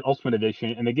did buy that Ultimate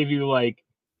Edition, and they give you like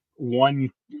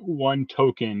one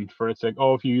token for it's like,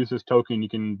 oh, if you use this token, you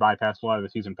can bypass a lot of the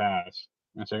season pass.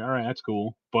 And it's like, all right, that's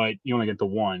cool, but you only get the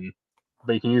one,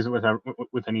 but you can use it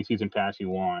with any season pass you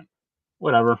want.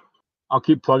 Whatever. I'll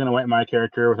keep plugging away at my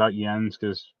character without Jens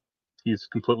because he's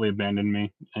completely abandoned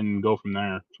me, and go from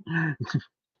there.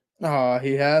 Oh,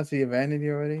 he abandoned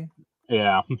you already?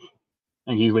 Yeah.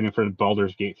 And he's waiting for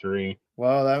Baldur's Gate 3.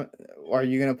 Well, are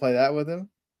you gonna play that with him?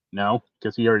 No,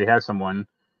 because he already has someone.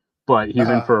 But he's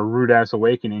in for a rude ass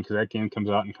awakening because that game comes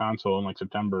out in console in like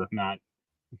September, not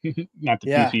the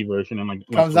PC version. And like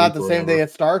comes out the same day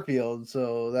as Starfield,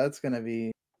 so that's gonna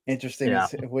be interesting. Yeah. To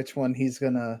see which one he's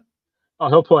gonna. Oh,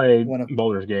 he'll play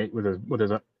Baldur's Gate with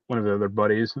one of his other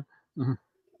buddies.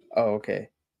 Oh, okay.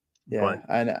 Yeah,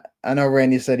 but I know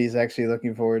Randy said he's actually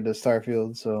looking forward to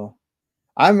Starfield, so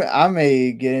I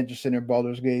may get interested in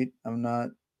Baldur's Gate. I'm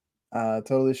not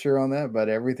totally sure on that, but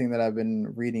everything that I've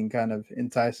been reading kind of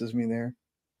entices me there.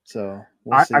 So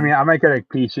we'll see. I mean, I might get a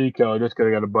PC code just because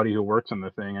I got a buddy who works on the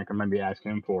thing. I can maybe ask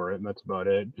him for it. That's about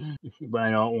it. But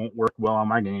I know it won't work well on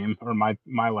my game or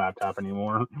my laptop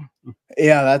anymore.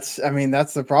 Yeah, that's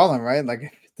the problem, right? Like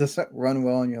if it doesn't run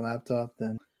well on your laptop,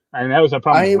 then I mean that was a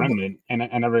problem with Remnant, and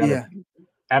I never got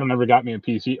Adam never got me a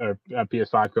PC or a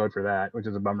PS5 code for that, which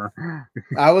is a bummer.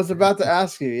 I was about to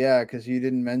ask you, because you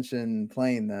didn't mention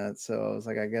playing that, so I was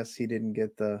like, I guess he didn't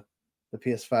get the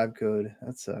PS5 code.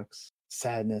 That sucks.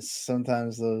 Sadness.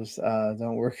 Sometimes those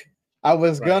don't work. I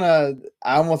was I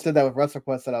almost did that with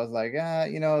WrestleQuest. That I was like,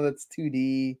 that's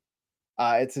 2D.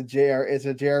 It's a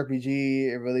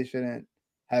JRPG. It really shouldn't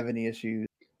have any issues.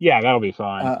 Yeah, that'll be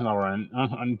fine. I'll run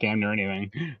on damn near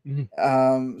anything.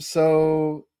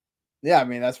 So yeah, I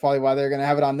mean that's probably why they're gonna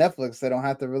have it on Netflix. They don't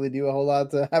have to really do a whole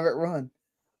lot to have it run.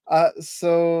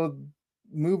 So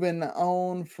moving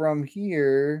on from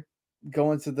here,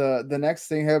 going to the next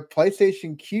thing here,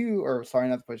 PlayStation Q, or sorry,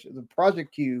 not the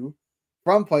Project Q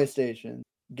from PlayStation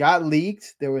got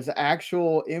leaked. There was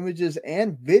actual images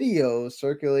and videos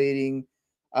circulating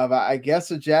of, I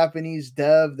guess, a Japanese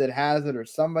dev that has it or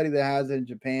somebody that has it in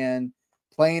Japan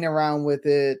playing around with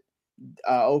it,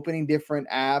 opening different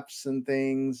apps and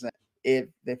things.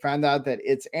 They found out that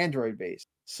it's Android based,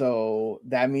 so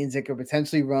that means it could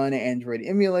potentially run Android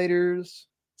emulators.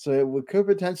 So it could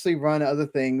potentially run other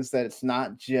things that it's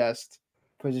not just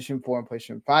PlayStation 4 and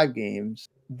PlayStation 5 games.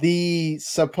 The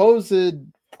supposed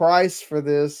price for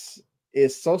this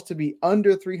is supposed to be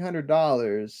under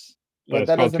 $300, but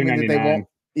that doesn't mean that they won't.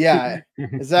 Yeah,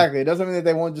 exactly. It doesn't mean that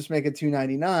they won't just make it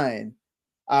 $299.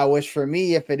 Which for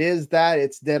me, if it is that,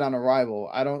 it's dead on arrival.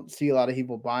 I don't see a lot of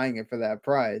people buying it for that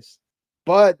price.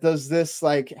 But does this,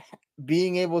 like,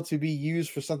 being able to be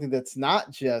used for something that's not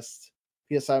just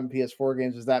PS5 and PS4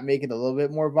 games, does that make it a little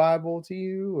bit more viable to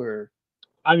you? Or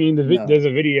I mean, there's a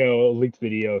leaked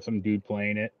video of some dude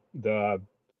playing it. The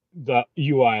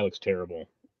UI looks terrible.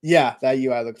 Yeah, that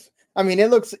UI looks. I mean,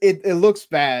 it looks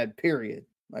bad. Period.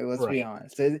 Like, let's be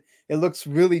honest. It looks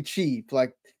really cheap.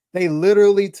 Like they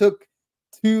literally took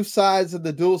two sides of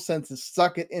the DualSense and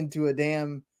suck it into a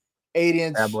damn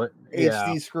 8-inch tablet.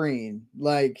 HD screen.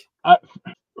 Like,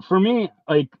 for me,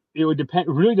 like it would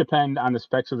really depend on the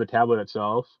specs of the tablet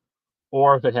itself,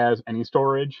 or if it has any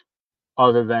storage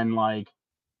other than like,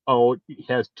 oh, it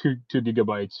has 2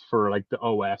 gigabytes for like the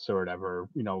OS or whatever,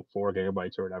 4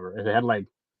 gigabytes or whatever. If it had like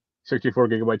 64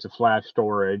 gigabytes of flash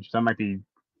storage, that might be,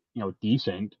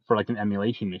 decent for like an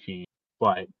emulation machine.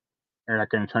 But you're not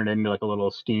going to turn it into like a little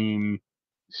not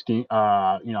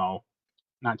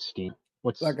Steam.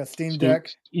 What's a Steam Deck?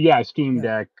 Yeah, Steam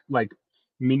Deck, like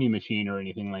mini machine or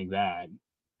anything like that.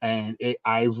 And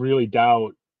I really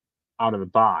doubt out of the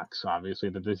box, obviously,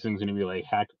 that this thing's going to be like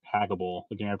hackable.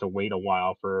 You're going to have to wait a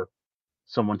while for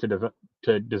someone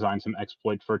to design some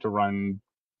exploit for it to run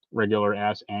regular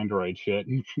ass Android shit.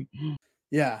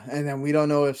 Yeah, and then we don't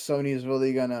know if Sony is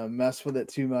really gonna mess with it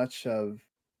too much.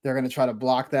 They're gonna try to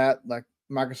block that, like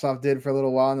Microsoft did for a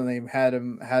little while, and then they had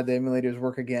the emulators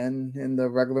work again in the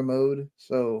regular mode.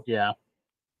 So yeah,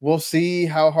 we'll see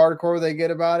how hardcore they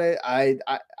get about it. I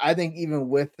think even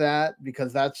with that,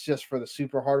 because that's just for the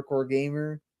super hardcore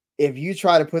gamer. If you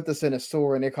try to put this in a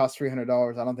store and it costs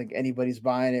 $300, I don't think anybody's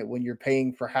buying it when you're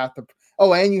paying for half the.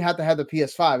 Oh, and you have to have the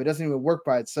PS5. It doesn't even work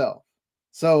by itself.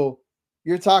 So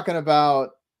you're talking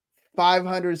about $500,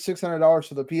 $600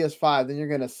 for the PS5. Then you're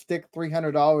going to stick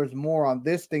 $300 more on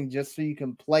this thing just so you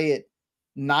can play it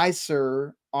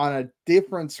nicer on a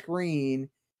different screen,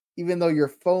 even though your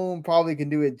phone probably can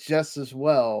do it just as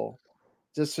well,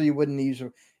 just so you wouldn't use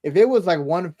it. If it was like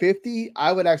 $150,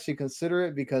 I would actually consider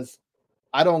it because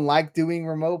I don't like doing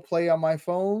remote play on my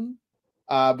phone.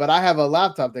 But I have a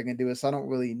laptop that can do it, so I don't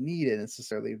really need it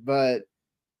necessarily. But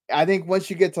I think once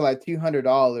you get to like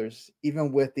 $200,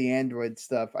 even with the Android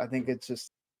stuff, I think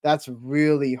that's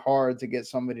really hard to get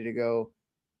somebody to go,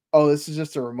 oh, this is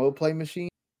just a remote play machine.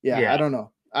 Yeah. I don't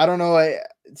know.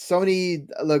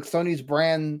 Sony's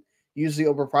brand usually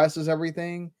overprices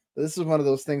everything. But this is one of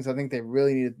those things I think they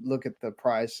really need to look at the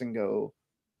price and go,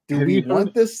 do we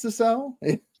want this to sell?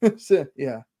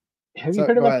 Yeah. Have you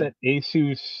heard about that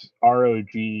Asus ROG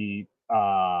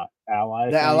Ally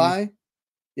The thing? Ally?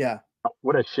 Yeah.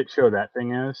 What a shit show that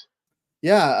thing is.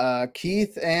 Yeah,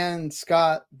 Keith and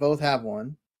Scott both have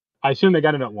one. I assume they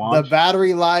got it at launch. The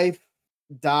battery life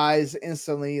dies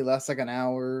instantly, less like an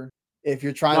hour. If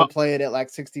you're trying to play it at like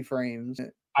 60 frames.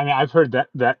 I mean, I've heard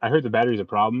that I heard the battery's a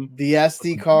problem. The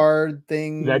SD card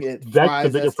thing, that's the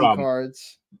bigger SD problem.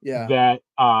 Cards. Yeah. That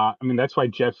I mean, that's why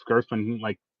Jeff Gerstmann,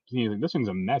 like, he's like, this thing's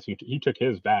a mess. He took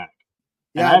his back.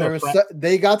 Yeah,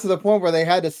 they got to the point where they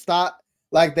had to stop.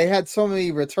 Like, they had so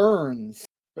many returns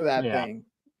for that thing.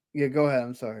 Yeah, go ahead.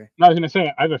 I'm sorry. No, I was gonna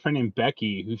say, I have a friend named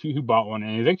Becky who bought one,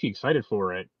 and he's actually excited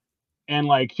for it. And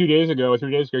like 3 days ago, she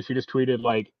just tweeted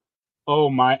like, "Oh,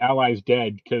 my Ally's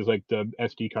dead because like the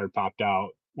SD card popped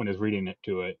out when I was reading it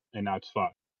to it, and now it's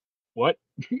fucked." What?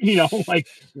 Like,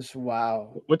 just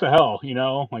wow. What the hell?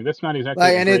 Like, that's not exactly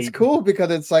like, and it's cool because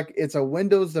it's a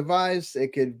Windows device.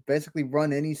 It could basically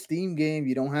run any Steam game.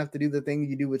 You don't have to do the thing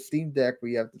you do with Steam Deck where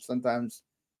you have to sometimes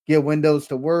get Windows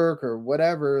to work or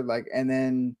whatever. Like, and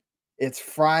then it's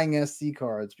frying SD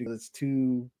cards because it's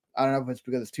too. I don't know if it's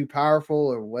because it's too powerful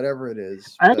or whatever it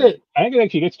is. I think it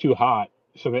actually gets too hot,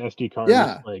 so the SD card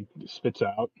just, like, spits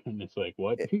out, and it's like,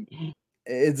 what?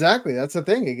 Exactly. That's the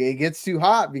thing. It gets too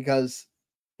hot because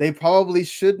they probably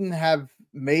shouldn't have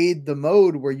made the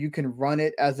mode where you can run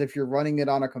it as if you're running it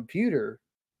on a computer.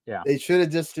 Yeah. They should have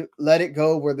just let it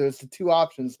go where there's the two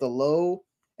options, the low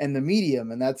and the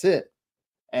medium, and that's it.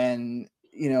 And,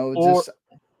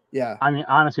 I mean,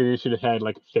 honestly, they should have had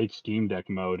like a fake Steam Deck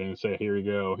mode and say, here you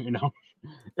go.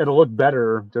 It'll look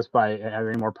better just by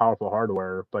having more powerful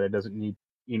hardware, but it doesn't need,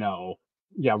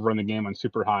 run the game on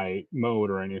super high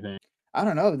mode or anything. I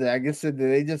don't know. I guess did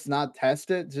they just not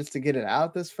test it just to get it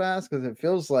out this fast? Because it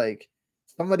feels like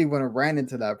somebody would have ran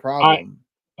into that problem.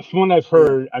 From what I've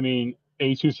heard, I mean,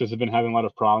 Asus has been having a lot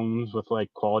of problems with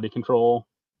like quality control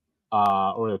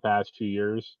over the past 2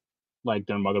 years. Like,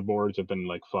 their motherboards have been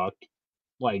like fucked,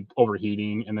 like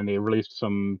overheating, and then they released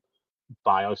some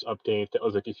BIOS update that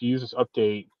was like, if you use this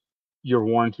update, your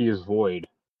warranty is void.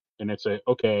 And it's like,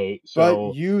 okay, so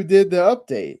but you did the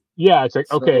update. Yeah, it's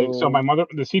like, okay, so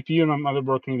the CPU and my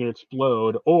motherboard can either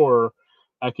explode, or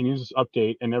I can use this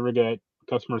update and never get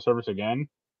customer service again.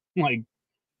 Like,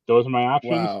 those are my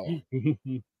options.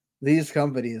 Wow. These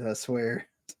companies, I swear.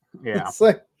 Yeah. It's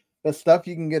like the stuff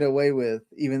you can get away with,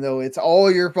 even though it's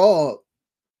all your fault.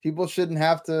 People shouldn't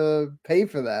have to pay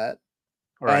for that.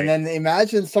 Right. And then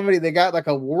imagine they got like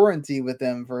a warranty with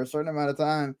them for a certain amount of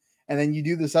time, and then you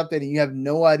do this update and you have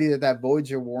no idea that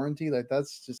voids your warranty. Like,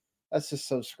 that's just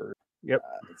so screwed. Yep.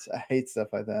 I hate stuff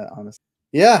like that, honestly.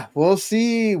 Yeah, we'll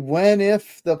see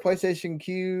if the PlayStation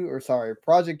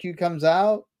Project Q comes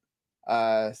out.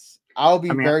 I'll be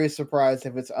very surprised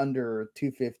if it's under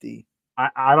 $250.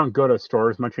 I don't go to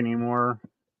stores much anymore.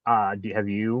 Have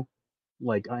you,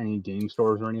 like, any game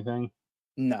stores or anything?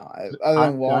 No,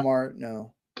 other than Walmart,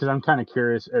 no. Because I'm kind of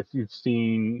curious if you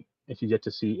get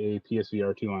to see a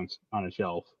PSVR 2 on a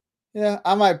shelf. Yeah,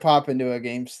 I might pop into a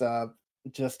GameStop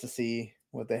just to see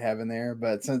what they have in there.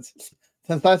 But since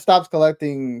I stopped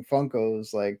collecting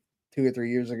Funkos like 2 or 3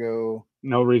 years ago,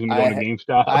 no reason to go into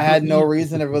GameStop. I had no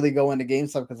reason to really go into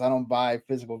GameStop because I don't buy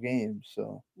physical games.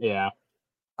 So yeah.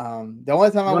 The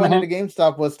only time I went into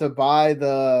GameStop was to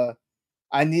buy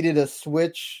I needed a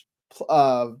Switch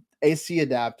AC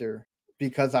adapter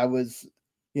because I was,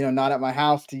 not at my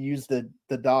house to use the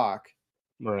dock.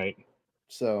 Right.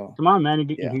 So come on, man,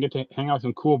 you can get to hang out with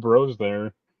some cool bros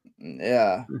there.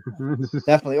 Yeah,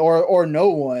 definitely. Or no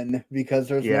one, because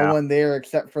there's no one there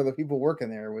except for the people working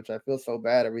there, which I feel so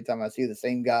bad every time I see the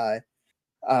same guy.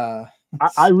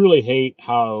 I really hate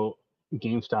how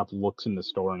GameStop looks in the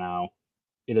store now.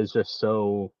 It is just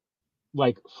so,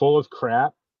 like, full of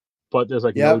crap, but there's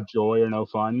like no joy or no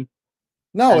fun.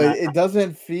 No, it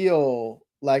doesn't feel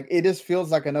like, it just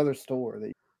feels like another store.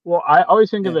 Well, I always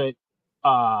think of it,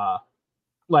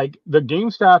 like the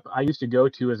GameStop I used to go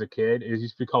to as a kid, it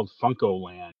used to be called Funko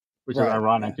Land, which is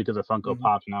ironic because of Funko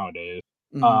Pops nowadays.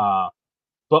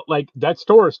 But like that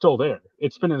store is still there.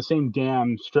 It's been in the same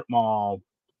damn strip mall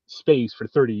space for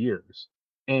 30 years.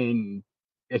 And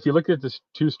if you look at the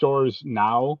two stores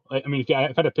now, I mean, if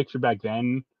I had a picture back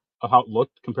then of how it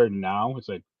looked compared to now, it's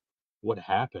like, what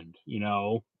happened?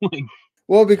 Like,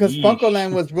 well, because Funko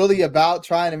Land was really about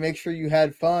trying to make sure you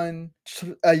had fun.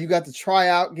 You got to try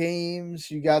out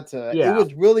games. You got to. It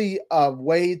was really a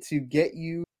way to get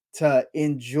you to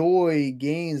enjoy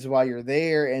games while you're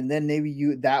there, and then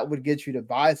maybe that would get you to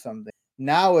buy something.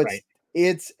 Now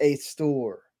it's a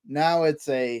store. Now it's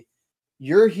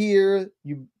you're here,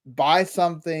 you buy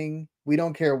something. We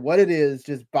don't care what it is,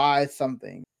 just buy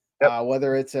something. Yep.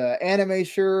 Whether it's an anime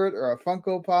shirt or a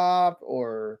Funko Pop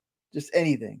or just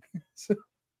anything.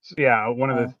 One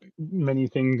of the many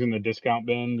things in the discount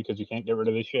bin because you can't get rid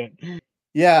of this shit.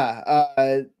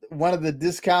 Yeah, one of the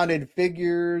discounted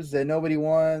figures that nobody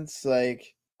wants.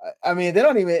 Like, I mean, they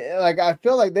don't even I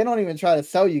feel like they don't even try to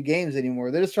sell you games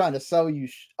anymore. They're just trying to sell you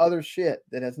other shit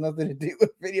that has nothing to do with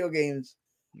video games.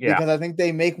 Yeah, because I think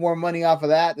they make more money off of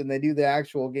that than they do the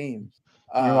actual games.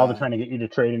 Meanwhile, they're trying to get you to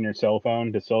trade in your cell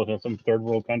phone to sell to some third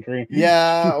world country.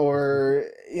 Yeah, or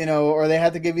or they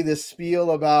have to give you this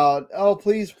spiel about, oh,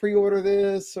 please pre-order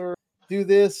this or do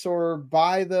this or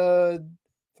buy the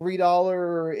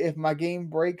 $3 if my game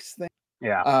breaks thing.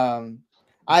 Yeah.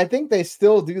 I think they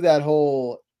still do that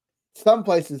whole. Some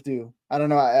places do. I don't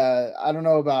know. I don't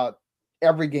know about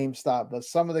every GameStop, but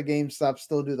some of the GameStops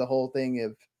still do the whole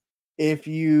thing. If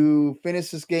you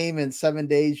finish this game in 7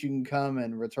 days, you can come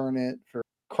and return it for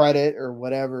credit or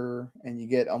whatever, and you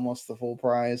get almost the full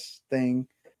price thing.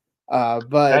 But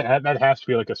that has to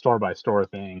be like a store by store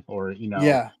thing, or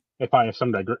they probably have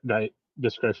some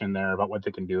discretion there about what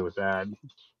they can do with that.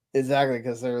 Exactly,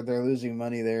 because they're losing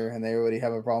money there, and they already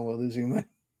have a problem with losing money.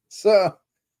 So,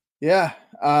 yeah,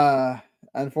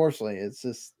 unfortunately, it's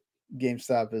just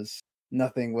GameStop is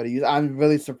nothing what it used. I'm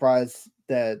really surprised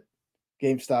that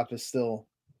GameStop is still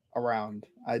around.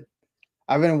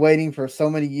 I've been waiting for so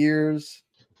many years.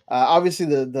 Obviously,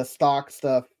 the stock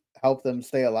stuff helped them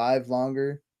stay alive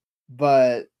longer,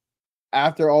 but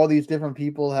after all these different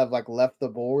people have left the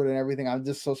board and everything, I'm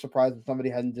just so surprised that somebody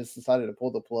hadn't just decided to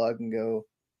pull the plug and go,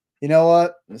 you know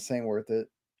what, this ain't worth it.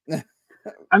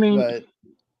 I mean,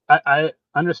 I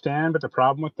understand, but the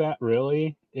problem with that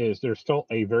really is there's still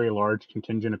a very large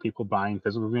contingent of people buying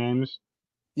physical games.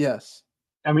 Yes.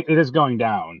 I mean, it is going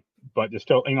down, but there's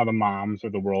still, the moms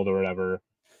of the world or whatever.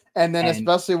 And then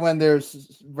especially when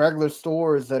there's regular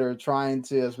stores that are trying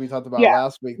to, as we talked about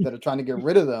last week, that are trying to get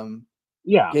rid of them.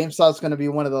 Yeah. GameStop's going to be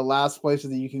one of the last places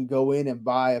that you can go in and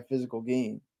buy a physical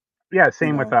game. Yeah,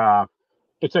 same with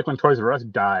it's like when Toys R Us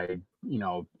died,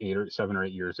 7 or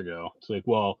 8 years ago. It's like,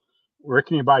 well, where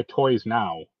can you buy toys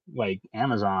now? Like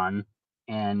Amazon,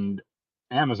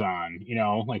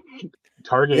 like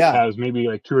Target has maybe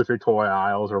like 2 or 3 toy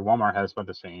aisles, or Walmart has about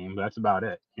the same, but that's about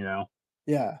it,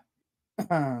 Yeah.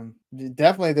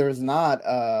 Definitely there's not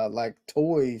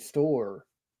toy store.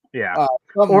 Yeah.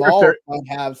 Some malls might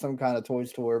have some kind of toy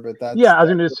store, but that's... Yeah, I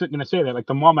was gonna say that. Like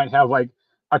the mall might have like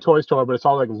a toy store, but it's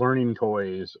all like learning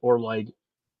toys or like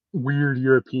weird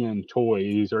European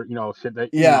toys or shit that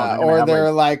Yeah, they're gonna or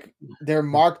have they're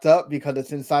marked up because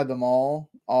it's inside the mall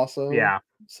also. yeah,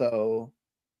 So,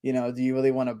 do you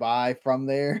really want to buy from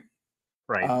there?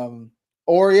 right.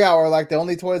 Or like the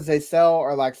only toys they sell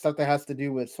are like stuff that has to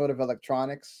do with sort of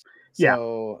electronics. Yeah.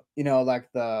 So, like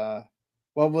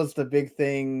what was the big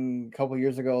thing a couple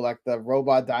years ago, like the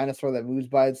robot dinosaur that moves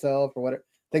by itself or whatever,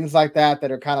 things like that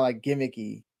are kind of like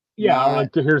gimmicky. Yeah, or Not,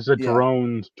 here's a yeah.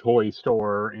 drone toy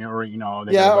store, or they got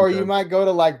a Yeah, or bunch you of might go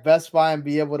to like Best Buy and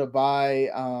be able to buy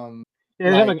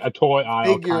they have like a toy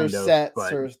aisle figure kind of, sets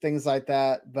but or things like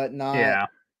that, but not yeah,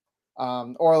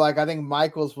 or like I think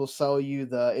Michaels will sell you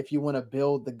if you want to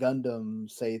build the Gundam,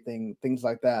 say things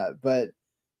like that. But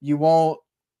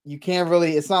you can't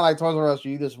really, it's not like Toys R Us,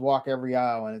 you just walk every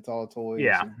aisle and it's all toys.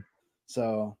 yeah,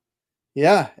 So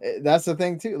yeah, that's the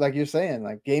thing too. Like you're saying,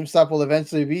 like GameStop will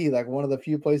eventually be like one of the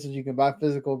few places you can buy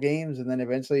physical games, and then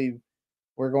eventually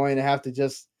we're going to have to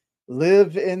just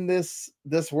live in this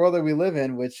world that we live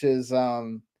in, which is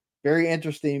very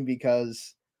interesting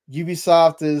because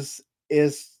Ubisoft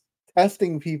is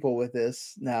testing people with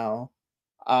this now.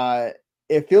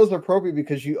 It feels appropriate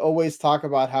because you always talk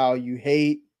about how you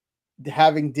hate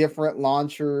having different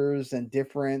launchers and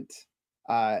different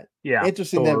yeah.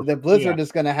 interesting Stores, that Blizzard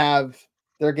is going to have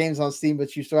their games on Steam,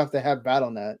 but you still have to have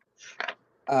BattleNet.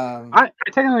 I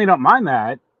technically don't mind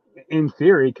that in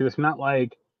theory because it's not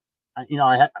like I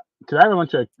had because I have a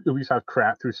bunch of Ubisoft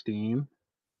crap through Steam.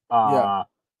 Yeah.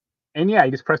 And yeah,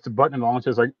 you just press the button and it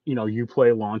launches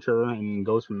Uplay launcher and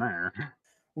goes from there.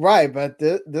 Right, but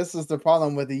this is the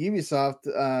problem with the Ubisoft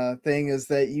thing is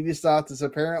that Ubisoft is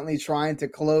apparently trying to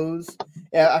close.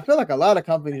 Yeah, I feel like a lot of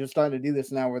companies are starting to do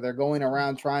this now, where they're going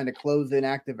around trying to close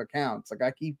inactive accounts. Like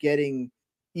I keep getting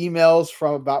emails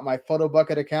from about my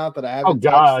PhotoBucket account that I Oh haven't touched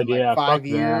in God, like yeah, fuck 5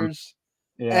 them. years,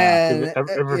 Yeah, because and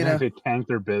ever since they tanked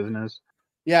their business,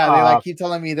 yeah, they like keep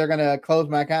telling me they're gonna close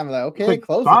my account. I'm like, it's okay, like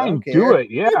close it. I don't fine, do care. it.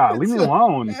 Yeah, leave me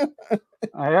alone.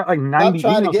 I got like Stop 90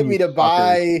 trying to emails get from me you to fuckers.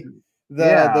 buy the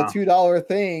Yeah, $2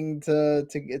 thing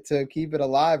to keep it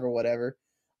alive or whatever.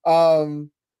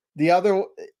 The other,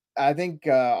 I think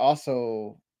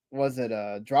also was it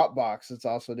Dropbox. It's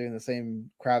also doing the same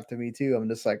crap to me too. I'm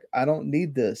just like, I don't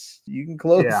need this. You can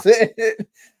close it.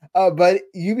 But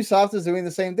Ubisoft is doing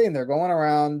the same thing. They're going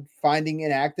around finding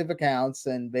inactive accounts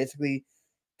and basically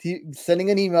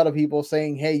sending an email to people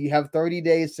saying, hey, you have 30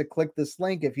 days to click this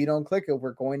link. If you don't click it,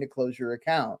 we're going to close your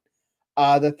account.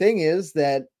 The thing is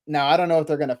that now I don't know if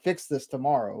they're going to fix this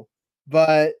tomorrow,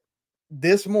 but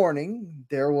this morning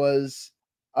there was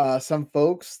some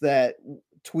folks that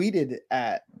tweeted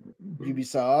at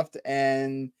Ubisoft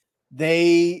and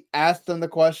they asked them the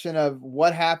question of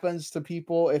what happens to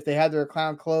people if they had their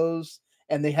account closed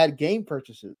and they had game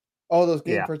purchases. Oh, those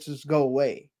game yeah, purchases go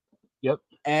away. yep,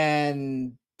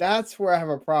 And that's where I have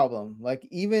a problem. Like,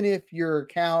 even if your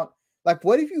account, like,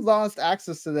 what if you lost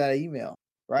access to that email,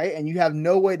 right? And you have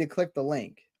no way to click the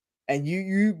link, and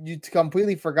you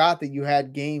completely forgot that you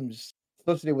had games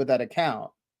associated with that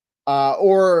account,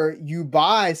 or you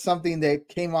buy something that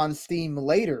came on Steam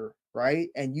later, right?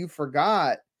 And you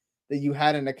forgot that you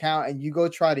had an account, and you go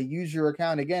try to use your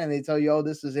account again, and they tell you, "Oh,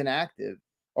 this is inactive,"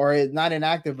 or it's not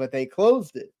inactive, but they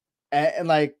closed it, and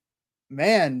like,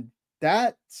 man,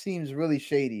 that seems really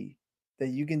shady that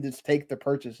you can just take the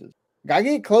purchases. I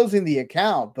get closing the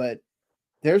account, but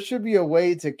there should be a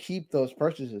way to keep those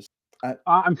purchases.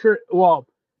 I'm sure. Well,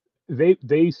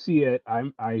 they see it.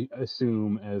 I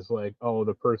assume as like, oh,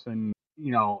 the person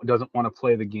doesn't want to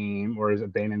play the game or is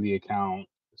abandoning the account,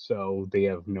 so they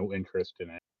have no interest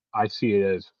in it. I see it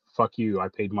as fuck you. I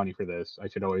paid money for this. I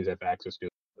should always have access to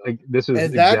it. Like this is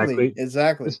Exactly.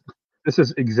 this, this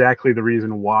is exactly the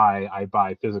reason why I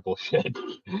buy physical shit.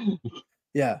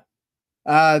 Yeah.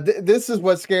 This is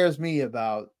what scares me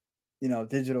about,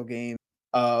 digital games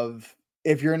of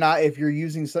if you're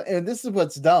using and this is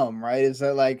what's dumb, right? Is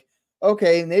that like,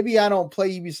 okay, maybe I don't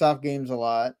play Ubisoft games a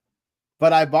lot,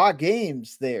 but I bought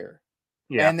games there.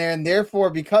 Yeah, And then therefore,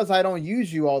 because I don't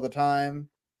use you all the time,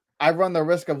 I run the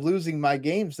risk of losing my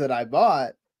games that I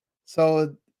bought.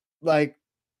 So like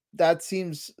that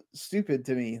seems stupid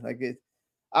to me. Like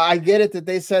I get it that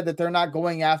they said that they're not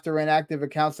going after inactive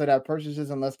accounts that have purchases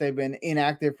unless they've been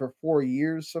inactive for 4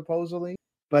 years, supposedly.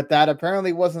 But that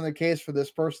apparently wasn't the case for this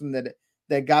person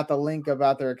that got the link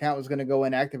about their account was going to go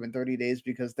inactive in 30 days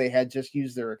because they had just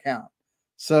used their account.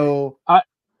 So I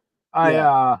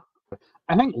yeah.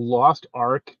 I think Lost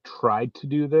Ark tried to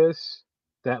do this.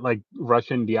 That like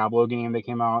Russian Diablo game that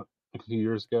came out like a few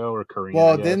years ago, or Korean, I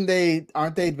Well, then guess.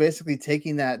 aren't they basically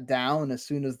taking that down as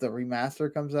soon as the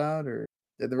remaster comes out, or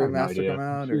did the I have no remaster come idea.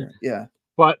 out, or yeah?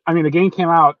 But I mean, the game came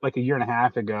out like a year and a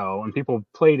half ago, and people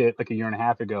played it like a year and a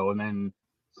half ago, and then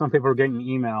some people are getting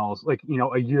emails like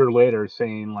a year later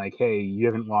saying like, "Hey, you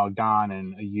haven't logged on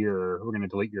in a year. We're gonna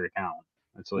delete your account."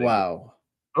 It's like, Wow.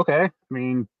 okay, I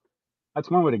mean, that's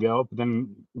one way to go, but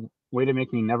then way to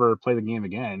make me never play the game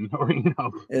again, or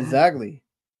Exactly.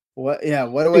 What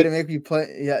a way to make me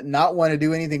not want to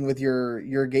do anything with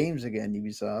your games again,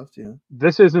 Ubisoft,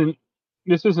 this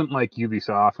isn't like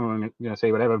Ubisoft. I'm gonna say,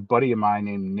 but I have a buddy of mine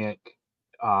named Nick,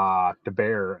 the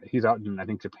Bear. He's out in I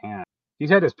think Japan.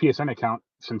 He's had his PSN account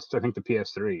since I think the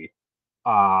PS3.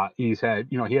 He's had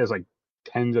he has like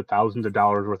tens of thousands of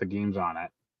dollars worth of games on it.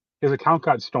 His account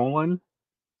got stolen,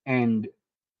 and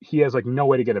he has like no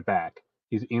way to get it back.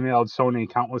 He's emailed Sony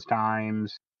countless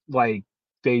times. Like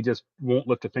they just won't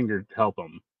lift a finger to help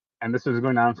him. And this is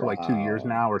going on for like 2 years Wow.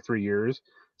 now or 3 years.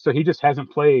 So he just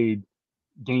hasn't played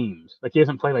games. Like he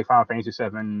hasn't played like Final Fantasy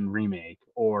VII Remake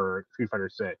or Street Fighter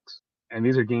 6. And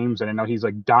these are games that I know he's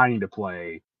like dying to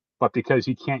play, but because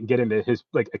he can't get into his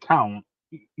like account,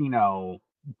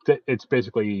 it's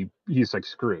basically he's like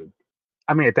screwed.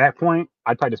 I mean, at that point,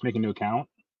 I'd probably just make a new account.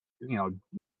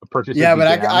 Purchase. Yeah, but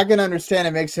I can understand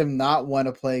it makes him not want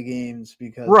to play games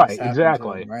because right, this happened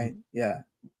exactly, to him, right? Yeah.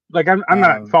 Like I'm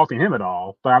not faulting him at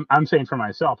all, but I'm saying for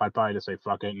myself, I'd probably just say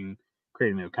fuck it and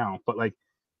create a new account. But like,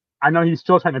 I know he's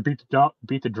still trying to beat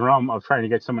the drum of trying to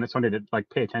get somebody to like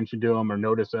pay attention to him or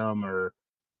notice him or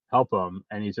help him,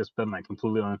 and he's just been like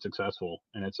completely unsuccessful.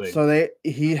 And it's like, so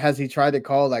has he tried to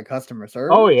call like customer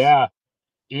service? Oh yeah,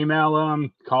 email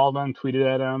him, call them, tweeted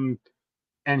at him,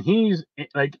 and he's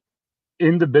like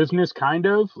in the business kind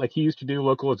of like he used to do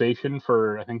localization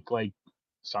for I think like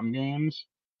some games.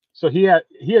 So he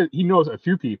knows a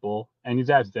few people, and he's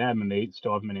asked them, and they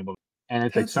still haven't been able. And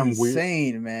it's That's like some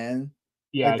insane, weird, man.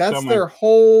 yeah. Like that's their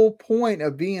whole point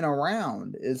of being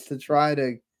around is to try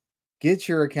to get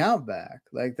your account back.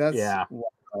 Like that's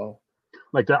wow.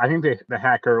 Like I think the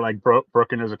hacker like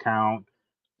broke into his account,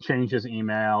 changed his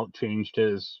email, changed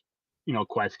his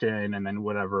question, and then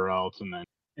whatever else,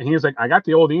 and he was like, I got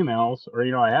the old emails, or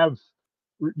I have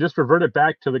just reverted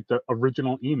back to like the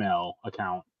original email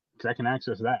account because I can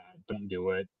access that. Don't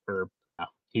do it, or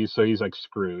he's like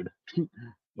screwed.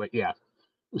 But yeah,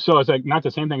 so it's like not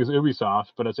the same thing as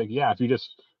Ubisoft, but it's like if you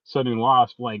just suddenly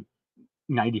lost like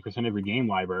 90% of your game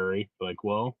library, like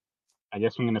well, I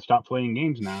guess I'm gonna stop playing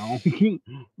games now.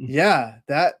 Yeah,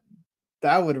 that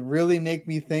would really make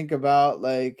me think about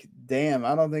like, damn,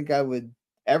 I don't think I would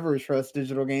ever trust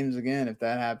digital games again if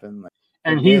that happened. Like,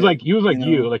 and he was like you,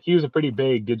 like he was a pretty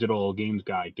big digital games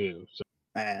guy too. So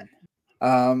man,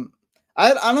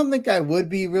 I don't think I would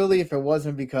be really if it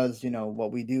wasn't because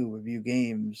what we do, review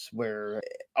games where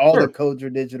all the codes are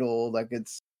digital. Like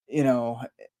it's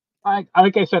like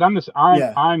I said,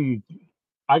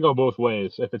 I go both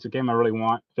ways. If it's a game I really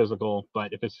want, physical.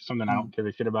 But if it's something I don't give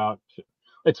a shit about,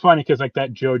 it's funny because like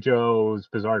that JoJo's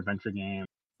Bizarre Adventure game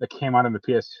that came out on the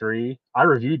PS3, I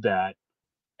reviewed that,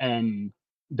 and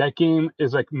that game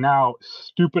is like now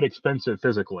stupid expensive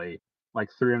physically, like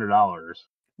 $300.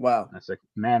 Wow. That's like,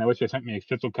 man, I wish they sent me a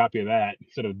physical copy of that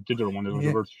instead of digital one that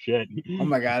was worth shit. Oh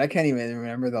my god, I can't even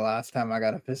remember the last time I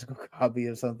got a physical copy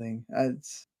of something.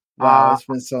 It's wow, it's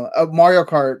been so. Mario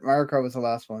Kart. Mario Kart was the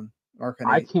last one.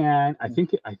 I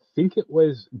think it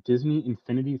was Disney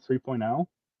Infinity 3.0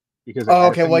 because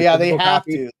okay, well yeah, they have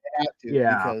to.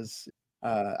 Yeah, because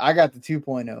I got the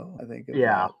 2.0. I think.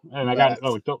 And I got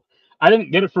it. I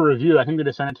didn't get it for review. I think they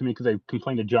just sent it to me because they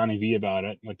complained to Johnny V about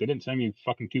it. Like they didn't send me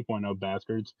fucking 2.0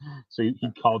 bastards. So he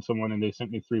called someone and they sent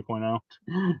me 3.0.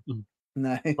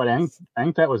 Nice. But I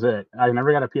think that was it. I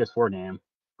never got a PS4 game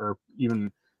or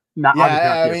even not.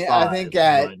 Yeah, I mean, I think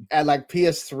at like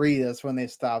PS3, that's when they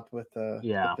stopped with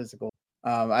the physical.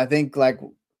 I think like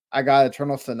I got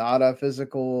Eternal Sonata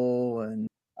physical and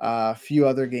a few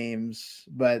other games,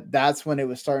 but that's when it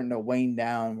was starting to wane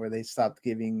down where they stopped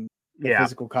giving the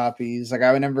physical copies. Like I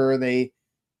remember I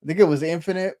think it was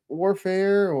Infinite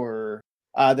Warfare or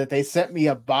that they sent me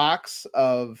a box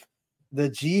of the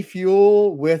G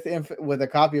Fuel with a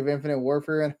copy of Infinite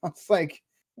Warfare, and I was like,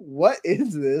 what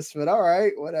is this? But all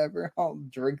right, whatever. I'll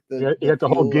drink the you get the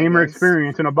whole gamer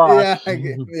experience in a box.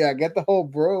 Yeah, get the whole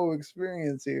bro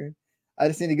experience here. I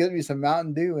just need to get me some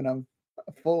Mountain Dew, and I'm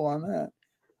full on that.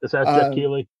 Just ask Jeff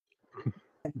Keighley.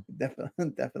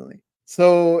 Definitely.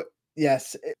 So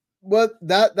yes,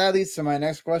 that leads to my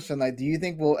next question. Like, do you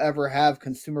think we'll ever have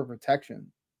consumer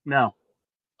protection? No,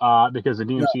 because the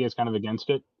DMC is kind of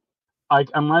against it. Like,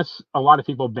 unless a lot of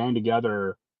people band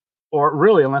together, or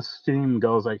really, unless Steam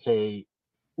goes like, "Hey,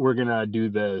 we're gonna do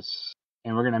this,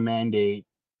 and we're gonna mandate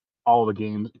all the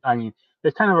games." I mean,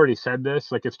 they've kind of already said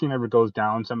this. Like if Steam ever goes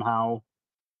down somehow,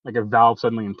 like if Valve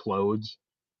suddenly implodes,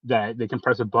 that they can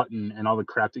press a button and all the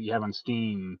crap that you have on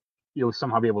Steam, you'll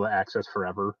somehow be able to access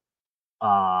forever.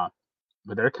 But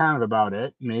they're kind of about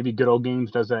it. Maybe Good Old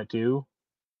Games does that too,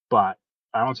 but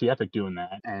I don't see Epic doing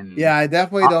that. And Yeah, I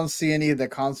definitely don't see any of the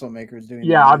console makers doing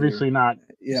that. Obviously not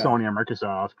Yeah. Sony or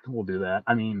Microsoft will do that.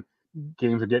 I mean,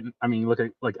 games are getting. I mean, look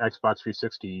at like Xbox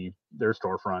 360. Their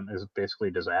storefront is basically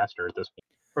a disaster at this point.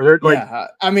 Or they're like,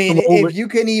 I mean, if you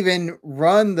can even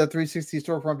run the 360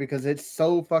 storefront because it's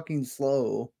so fucking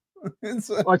slow.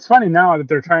 Well, it's funny now that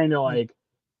they're trying to like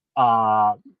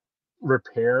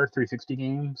repair 360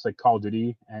 games like Call of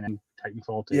Duty and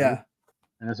Titanfall 2. Yeah.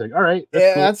 And it's like, all right,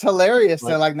 that's cool. That's hilarious.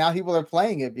 Like, like now people are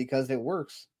playing it because it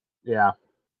works. Yeah.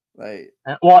 Like,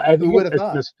 well, I think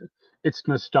it's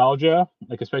nostalgia,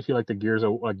 like especially like the Gears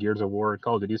of War,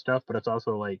 Call of Duty stuff. But it's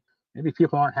also like maybe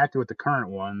people aren't happy with the current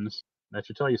ones. That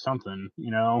should tell you something,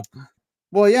 you know.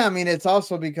 Well, yeah, I mean, it's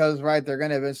also because they're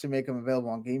going to eventually make them available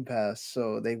on Game Pass,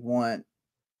 so they want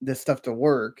this stuff to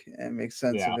work. It makes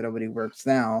sense if nobody works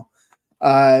now.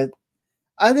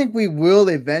 I think we will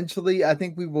eventually. I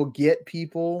think we will get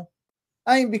people.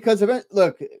 I mean, because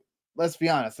look, let's be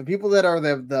honest. The people that are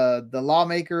the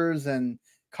lawmakers and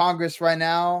Congress right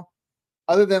now,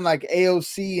 other than like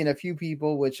AOC and a few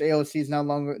people, which AOC is no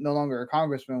longer a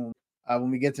congressman. When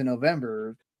we get to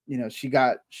November, you know, she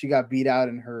got beat out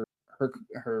in her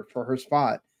for her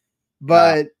spot.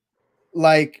 But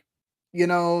like, you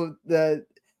know,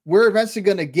 we're eventually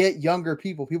going to get younger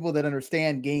people that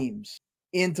understand games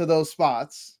into those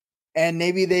spots, and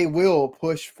maybe they will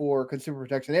push for consumer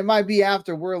protection. It might be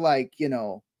after we're like, you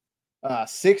know,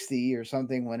 60 or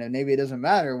something, when maybe it doesn't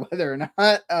matter whether or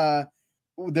not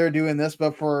they're doing this,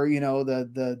 but for, you know,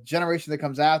 the generation that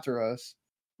comes after us,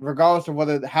 regardless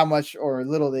of how much or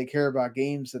little they care about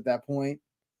games at that point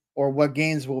or what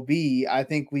games will be, I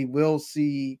think we will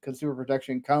see consumer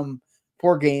protection come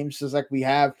for games, just like we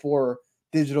have for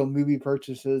digital movie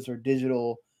purchases or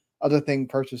digital other thing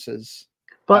purchases.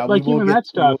 But like even that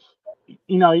stuff,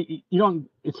 you know, you don't.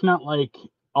 It's not like,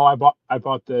 oh, I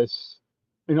bought this.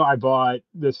 You know, I bought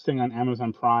this thing on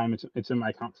Amazon Prime. It's in my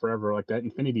account forever. Like that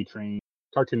Infinity Train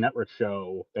Cartoon Network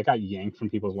show that got yanked from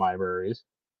people's libraries,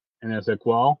 and it's like,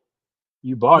 well,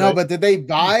 you bought it. No, but did they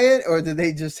buy it or did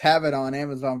they just have it on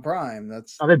Amazon Prime?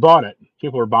 They bought it.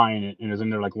 People were buying it, and it was in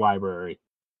their like library,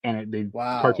 and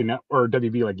Cartoon Network or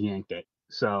WB like yanked it.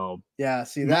 So yeah,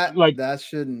 see that like that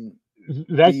shouldn't.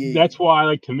 That's why,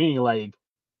 like, to me, like,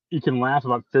 you can laugh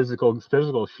about physical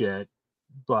shit,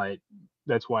 but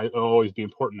that's why it'll always be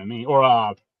important to me.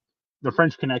 Or the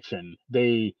French Connection.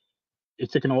 It's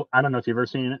like an old. I don't know if you've ever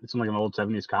seen it. It's like an old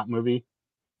 70s cop movie.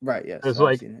 Right. Yes. It's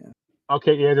like,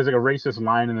 okay, yeah, there's like a racist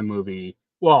line in the movie.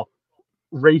 Well,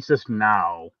 racist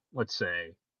now, let's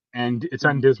say, and it's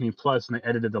on Disney Plus, and they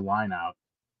edited the line out,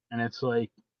 and it's like,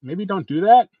 maybe don't do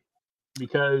that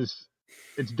because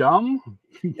it's dumb.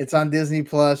 It's on Disney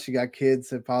Plus. You got kids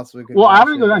that possibly could. Well, I don't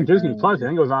think it was on Disney Plus. I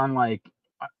think it was on like,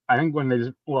 I think when they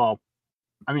just, well,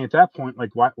 I mean, at that point, like,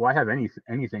 why have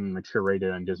anything mature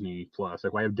rated on Disney Plus?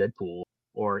 Like, why have Deadpool?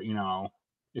 Or, you know,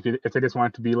 if they just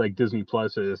want it to be like Disney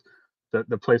Plus is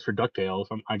the place for DuckTales,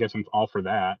 I guess I'm all for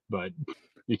that. But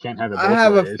you can't have it both ways.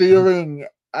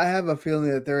 I have a feeling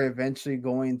that they're eventually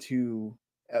going to.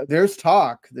 There's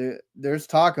talk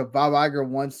of Bob Iger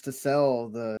wants to sell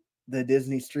the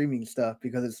Disney streaming stuff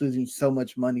because it's losing so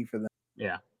much money for them.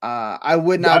 Yeah. I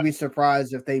would not be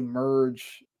surprised if they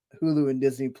merge Hulu and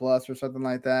Disney Plus or something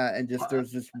like that, and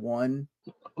there's just one.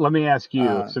 Let me ask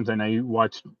you, since I know you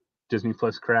watch Disney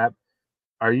Plus crap,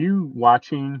 are you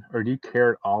watching or do you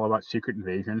care at all about Secret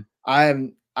Invasion? I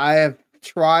have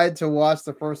tried to watch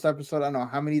the first episode. I don't know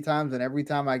how many times, and every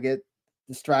time I get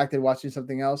distracted watching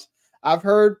something else. I've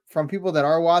heard from people that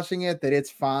are watching it that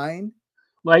it's fine,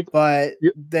 but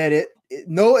that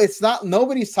it's not.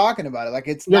 Nobody's talking about it. Like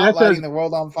it's not lighting the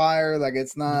world on fire. Like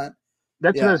it's not.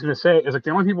 That's what I was gonna say. Is like the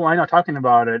only people I know talking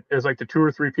about it is like the 2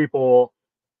 or 3 people,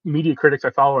 media critics I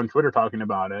follow on Twitter talking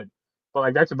about it. But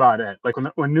like that's about it. Like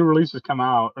when new releases come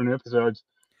out or new episodes,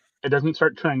 it doesn't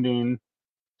start trending.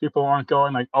 People aren't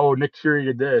going like, "Oh, Nick Fury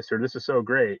did this" or "This is so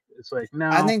great." It's like, no.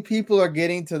 I think people are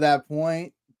getting to that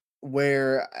point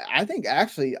where I think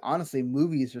actually, honestly,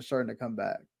 movies are starting to come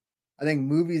back. I think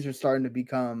movies are starting to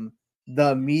become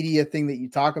the media thing that you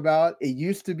talk about. It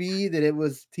used to be that it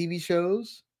was TV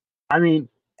shows. I mean,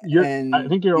 I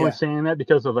think you're only saying that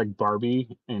because of like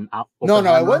Barbie and No,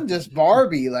 it wasn't just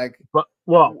Barbie. Like, but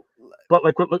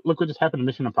like look what just happened to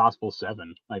Mission Impossible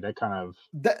 7. Like that kind of.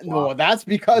 No, that's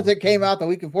because it came out the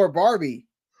week before Barbie.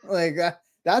 Like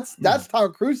that's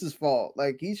Tom Cruise's fault.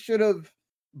 Like he should have.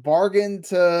 bargained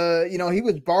to, he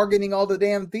was bargaining all the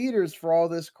damn theaters for all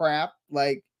this crap.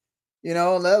 Like,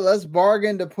 let's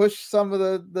bargain to push some of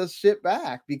the shit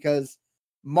back, because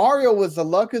Mario was the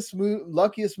luckiest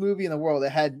movie in the world.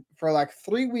 It had, for like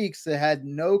 3 weeks, it had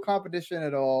no competition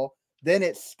at all. Then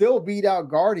it still beat out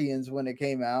Guardians when it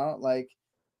came out. Like,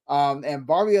 and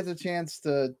Barbie has a chance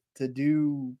to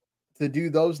do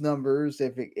those numbers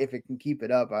if it can keep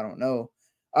it up. I don't know.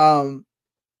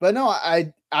 But no,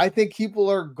 I think people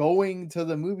are going to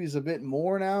the movies a bit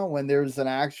more now when there's an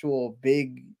actual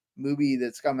big movie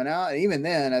that's coming out. And even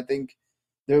then, I think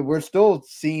we're still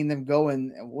seeing them go.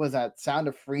 And was that Sound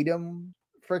of Freedom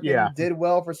freaking did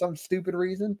well for some stupid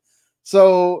reason.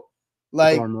 So,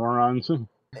 like, people are morons.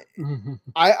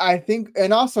 I think,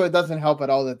 and also it doesn't help at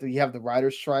all that you have the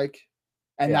writer's strike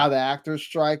and now the actors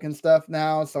strike and stuff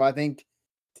now. So I think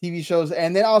TV shows,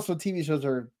 and then also TV shows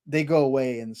they go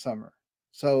away in the summer.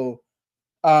 So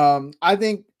I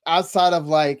think outside of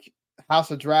like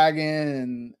House of Dragon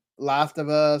and Last of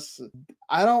Us,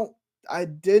 I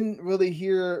didn't really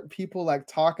hear people like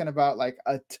talking about like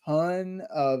a ton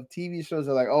of TV shows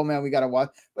that are like, oh man, we gotta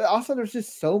watch. But also there's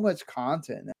just so much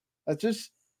content. It's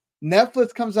just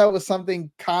Netflix comes out with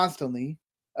something constantly.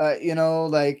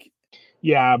 Like,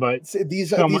 yeah, but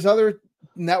these other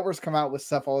networks come out with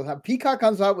stuff all the time. Peacock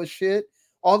comes out with shit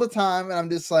all the time, and I'm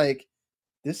just like,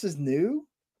 this is new.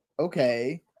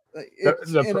 Okay,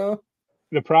 the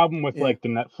problem with like the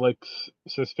Netflix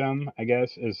system, I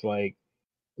guess, is like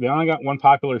they only got one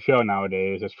popular show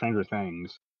nowadays. It's Stranger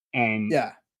Things, and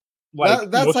like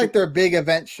that's like their big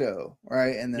event show,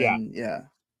 right? And then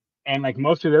and like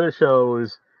most of the other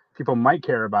shows people might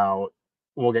care about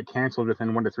will get canceled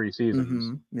within 1 to 3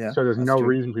 seasons. So there's no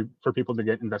reason for people to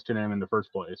get invested in them in the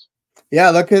first place. Yeah,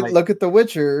 look at The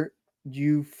Witcher.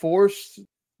 You forced.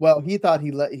 Well, he thought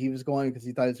he was going because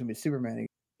he thought he was gonna be Superman again.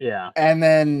 Yeah, and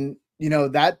then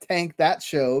that tanked that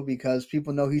show because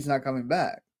people know he's not coming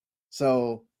back.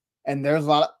 So, and there's a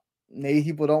lot of maybe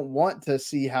people don't want to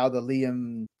see how the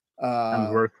Liam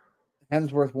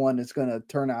Hemsworth one is gonna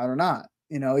turn out or not.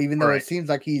 Even though it seems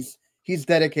like he's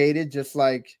dedicated, just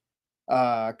like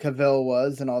Cavill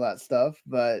was and all that stuff.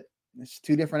 But it's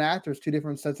two different actors, two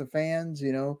different sets of fans.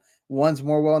 One's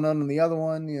more well known than the other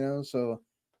one. So.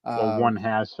 One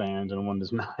has fans and one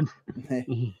does not.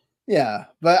 Yeah,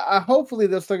 but hopefully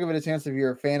they'll still give it a chance if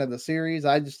you're a fan of the series.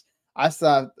 I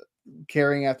stopped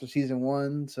caring after season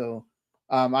 1, so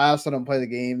I also don't play the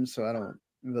game, so I don't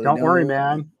really know. Worry,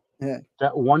 man.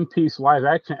 That One Piece live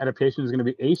action adaptation is going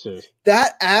to be aces.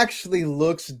 That actually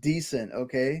looks decent.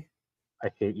 Okay, I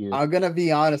hate you. I'm gonna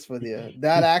be honest with you.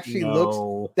 That actually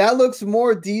looks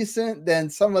more decent than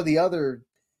some of the other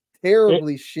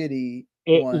terribly shitty.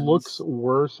 It looks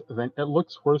worse than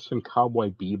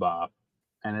Cowboy Bebop,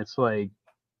 and it's like,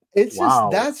 it's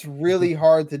just that's really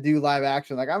hard to do live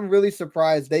action. Like, I'm really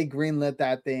surprised they greenlit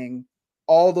that thing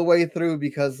all the way through,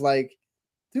 because like,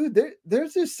 dude,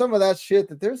 there's just some of that shit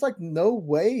that there's like no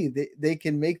way they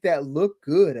can make that look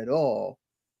good at all.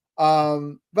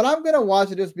 But I'm gonna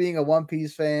watch it just being a One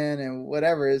Piece fan and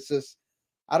whatever. It's just,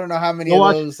 I don't know how many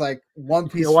of those like One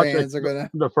Piece fans are gonna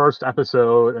the first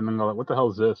episode and then go like, what the hell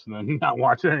is this? And then not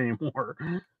watch it anymore.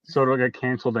 So it'll get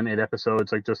canceled in 8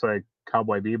 episodes, just like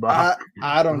Cowboy Bebop.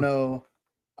 I don't know.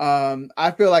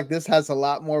 I feel like this has a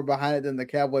lot more behind it than the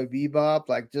Cowboy Bebop,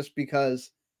 like, just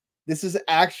because this is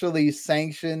actually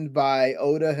sanctioned by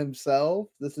Oda himself.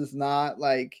 This is not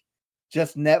like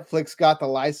just Netflix got the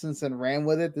license and ran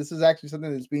with it. This is actually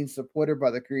something that's being supported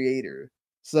by the creator.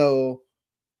 So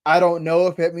I don't know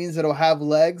if it means it'll have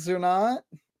legs or not.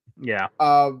 Yeah.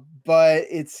 But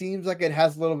it seems like it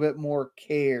has a little bit more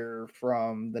care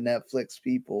from the Netflix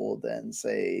people than,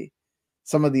 say,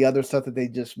 some of the other stuff that they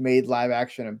just made live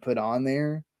action and put on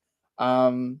there.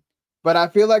 But I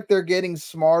feel like they're getting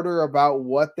smarter about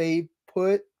what they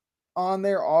put on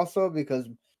there also, because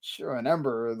sure,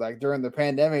 remember, like during the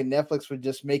pandemic, Netflix would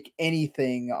just make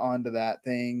anything onto that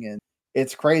thing, and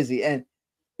it's crazy. And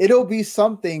it'll be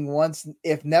something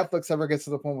if Netflix ever gets to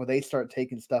the point where they start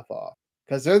taking stuff off,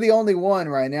 because they're the only one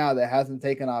right now that hasn't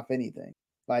taken off anything.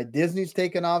 Like, Disney's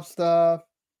taken off stuff,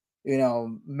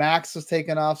 Max has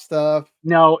taken off stuff.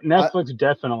 No, Netflix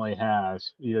definitely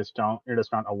has. You're just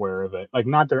not aware of it. Like,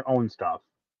 not their own stuff,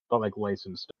 but like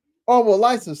licensed stuff. Oh, well,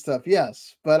 licensed stuff,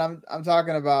 yes, but I'm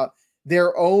talking about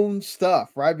their own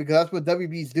stuff, right? Because that's what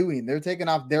WB's doing. They're taking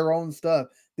off their own stuff.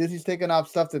 Disney's taking off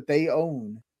stuff that they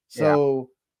own. So.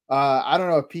 Yeah. I don't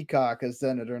know if Peacock has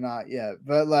done it or not yet,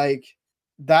 but like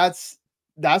that's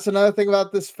another thing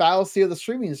about this fallacy of the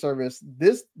streaming service.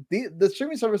 The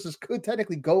streaming services could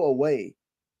technically go away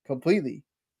completely.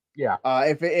 Yeah.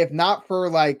 If not for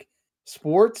like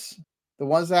sports, the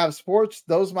ones that have sports,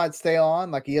 those might stay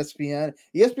on, like ESPN.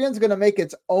 ESPN's going to make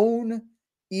its own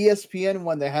ESPN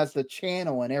one that has the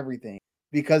channel and everything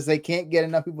because they can't get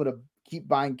enough people to keep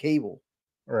buying cable.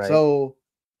 Right. So,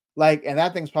 like, and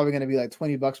that thing's probably going to be like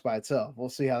 $20 by itself. We'll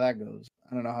see how that goes.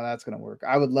 I don't know how that's going to work.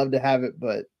 I would love to have it,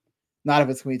 but not if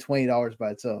it's going to be $20 by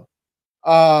itself.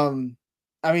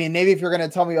 I mean, maybe if you're going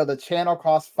to tell me, oh, the channel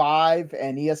costs $5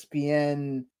 and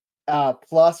ESPN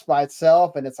Plus by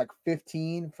itself, and it's like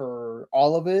 $15 for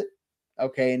all of it.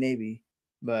 Okay, maybe,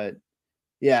 but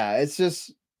yeah, it's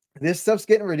just this stuff's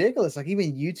getting ridiculous. Like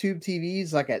even YouTube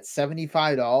TV's like at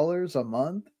 $75 a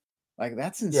month. Like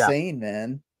that's insane,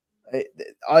 man.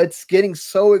 It's getting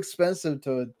so expensive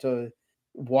to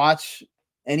watch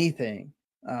anything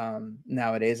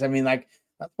nowadays. I mean, like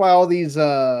that's why all these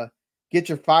get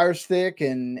your Fire Stick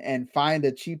and find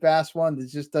a cheap ass one that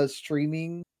just does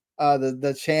streaming.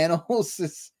 The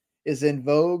channels is in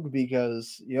vogue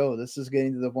because this is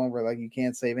getting to the point where like you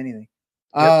can't save anything.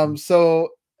 Yep. So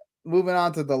moving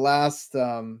on to the last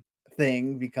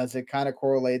thing because it kind of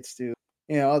correlates to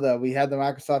that we had the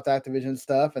Microsoft Activision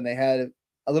stuff and they had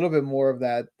a little bit more of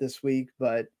that this week,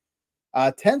 but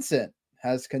Tencent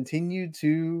has continued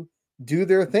to do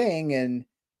their thing and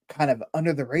kind of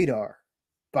under the radar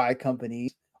buy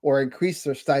companies or increase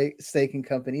their stake in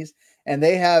companies, and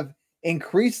they have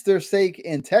increased their stake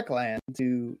in Techland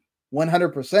to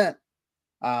 100%.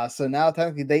 So now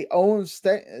technically they own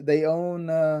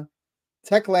Techland,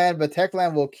 but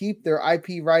Techland will keep their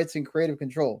IP rights and creative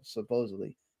control,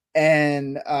 supposedly.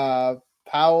 And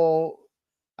Powell,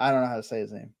 I don't know how to say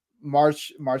his name,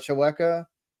 Marcheweka,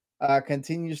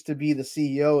 continues to be the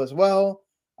CEO as well.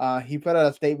 He put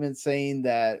out a statement saying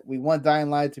that we want Dying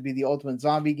Light to be the ultimate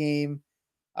zombie game.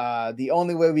 The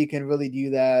only way we can really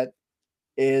do that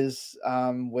is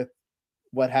with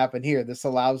what happened here. This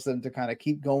allows them to kind of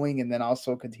keep going and then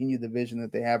also continue the vision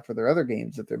that they have for their other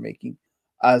games that they're making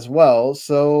as well.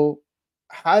 So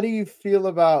how do you feel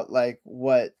about like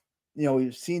what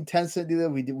we've seen Tencent do that?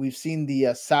 We've seen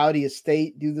the Saudi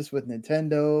estate do this with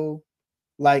Nintendo.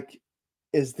 Like,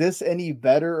 is this any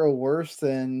better or worse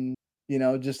than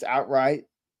just outright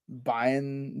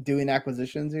doing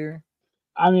acquisitions here?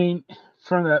 I mean,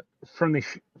 from the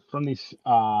surface,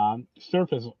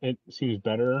 it seems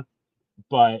better,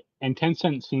 and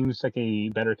Tencent seems like a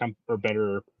better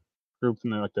better group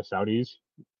than like the Saudis,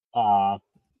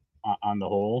 on the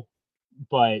whole.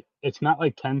 But it's not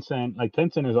like Tencent. Like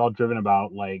Tencent is all driven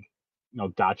about like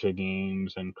gotcha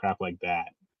games and crap like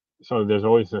that. So there's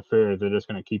always the fear they're just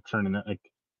gonna keep turning it,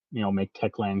 like make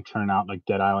Techland turn out like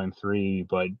Dead Island 3,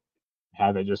 but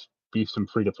have it just be some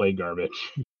free to play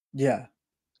garbage. Yeah.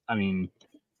 I mean,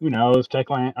 who knows?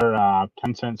 Techland or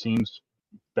Tencent seems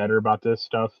better about this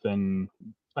stuff than,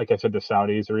 like I said, the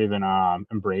Saudis or even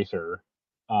Embracer.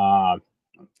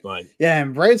 But yeah,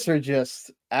 Embracer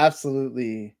just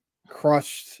absolutely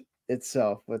crushed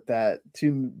itself with that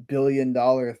 $2 billion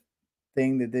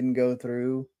thing that didn't go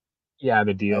through. Yeah,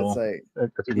 the deal. It's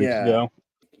like a few weeks ago.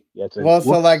 Yeah, it's well,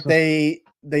 so like they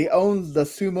own the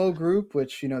Sumo Group,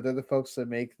 which they're the folks that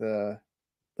make the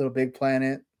Little Big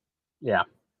Planet. Yeah.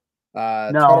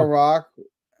 Turtle Rock.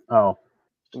 Oh.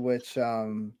 Which they're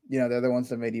the ones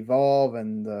that made Evolve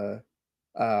and the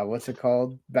what's it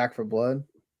called? Back for Blood.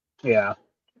 Yeah.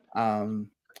 I mean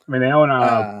they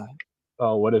own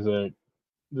what is it?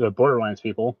 The Borderlands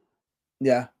people.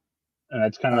 Yeah. And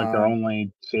that's kind of like their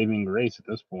only saving grace at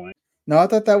this point. No, I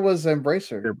thought that was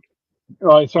Embracer.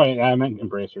 Oh, sorry, I meant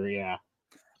Embracer, yeah.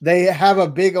 They have a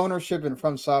big ownership in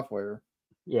From Software.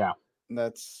 Yeah.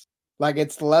 That's like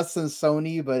it's less than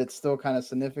Sony, but it's still kind of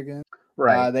significant.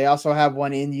 Right. They also have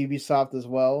one in Ubisoft as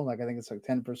well. Like I think it's like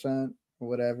 10% or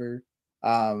whatever.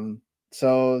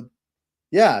 So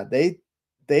yeah, they've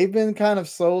been kind of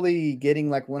slowly getting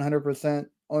like 100%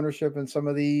 ownership in some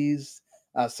of these.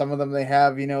 Some of them they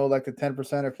have, like the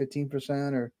 10% or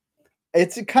 15%, or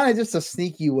it's kind of just a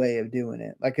sneaky way of doing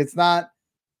it. Like it's not,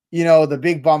 the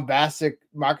big bombastic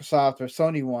Microsoft or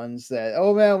Sony ones that,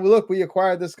 oh man, look, we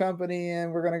acquired this company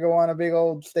and we're going to go on a big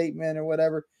old statement or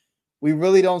whatever. We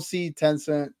really don't see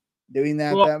Tencent doing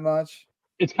that much.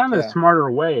 It's kind of a smarter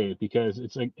way because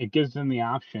it's like it gives them the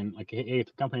option. Like, hey, if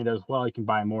the company does well, you can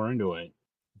buy more into it.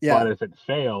 Yeah. But if it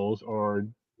fails or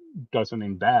does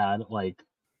something bad, like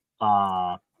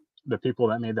the people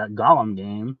that made that Gollum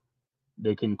game,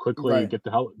 they can quickly get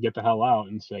the hell out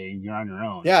and say you're on your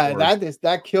own. Yeah,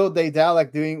 that killed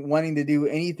Daedalic wanting to do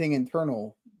anything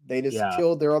internal. They just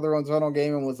killed their other internal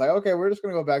game and was like, okay, we're just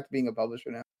gonna go back to being a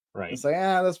publisher now. Right. It's like,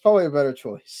 that's probably a better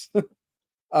choice.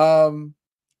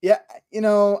 Yeah,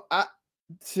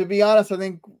 to be honest, I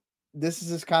think this is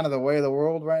just kind of the way of the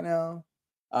world right now.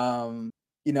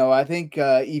 I think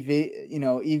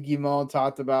Yves Guillemot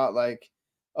talked about like,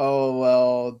 oh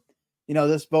well,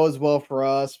 this bodes well for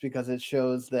us because it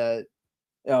shows that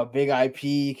big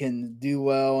IP can do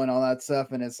well and all that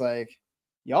stuff. And it's like,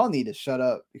 y'all need to shut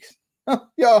up.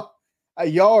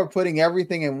 Y'all are putting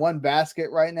everything in one basket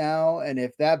right now. And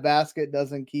if that basket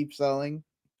doesn't keep selling,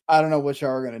 I don't know what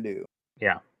y'all are going to do.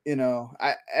 Yeah.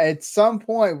 At some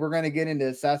point we're going to get into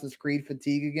Assassin's Creed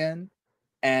fatigue again,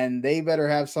 and they better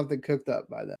have something cooked up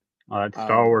by then. That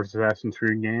Star Wars Assassin's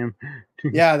Creed game.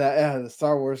 the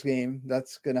Star Wars game,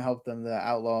 that's going to help them. The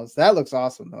Outlaws, that looks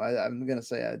awesome though. I'm going to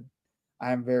say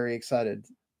I'm very excited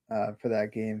for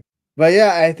that game. But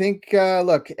yeah, I think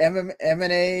look,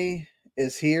 M&A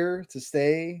is here to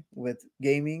stay with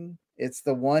gaming. It's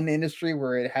the one industry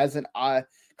where it hasn't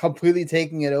completely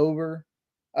taken it over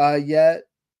yet,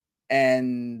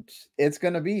 and it's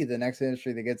going to be the next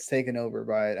industry that gets taken over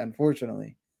by it,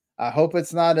 unfortunately. I hope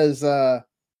it's not as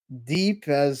deep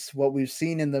as what we've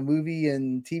seen in the movie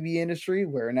and TV industry,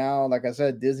 where now, like I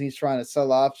said, Disney's trying to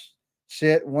sell off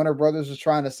shit. Warner Brothers is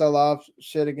trying to sell off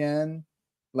shit again.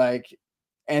 Like,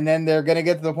 and then they're going to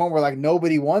get to the point where like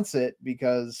nobody wants it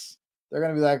because they're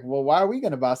going to be like, well, why are we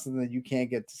going to buy something that you can't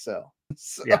get to sell?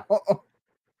 So, yeah.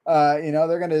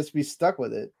 they're going to just be stuck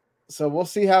with it. So we'll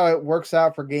see how it works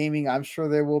out for gaming. I'm sure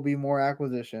there will be more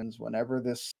acquisitions whenever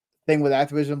this thing with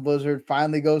Activision Blizzard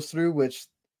finally goes through, which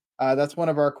that's one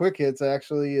of our quick hits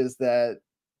actually, is that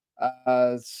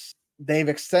they've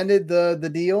extended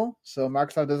the deal. So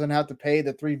Microsoft doesn't have to pay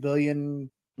the $3 billion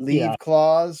leave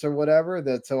clause or whatever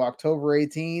that till October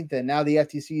 18th. And now the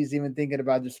FTC is even thinking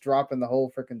about just dropping the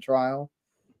whole freaking trial,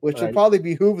 which would probably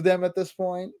behoove them at this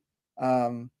point.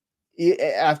 After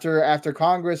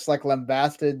Congress like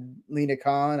lambasted Lena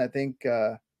Khan, I think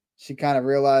she kind of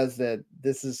realized that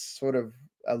this is sort of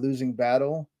a losing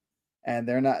battle, and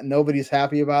nobody's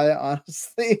happy about it,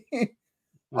 honestly.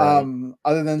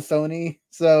 Other than Sony.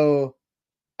 So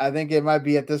I think it might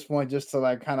be at this point just to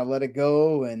like kind of let it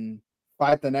go and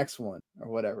fight the next one or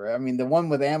whatever. I mean, the one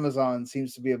with Amazon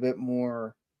seems to be a bit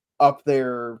more up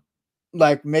there,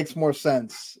 like makes more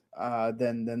sense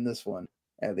than this one,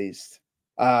 at least.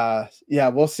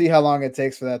 We'll see how long it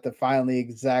takes for that to finally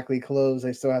exactly close.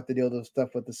 They still have to deal with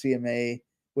stuff with the CMA,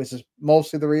 which is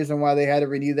mostly the reason why they had to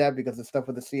renew that, because the stuff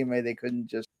with the CMA they couldn't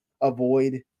just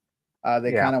avoid.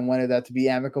 They kind of wanted that to be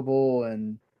amicable,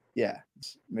 and it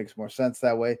makes more sense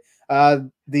that way.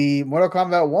 The Mortal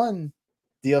Kombat 1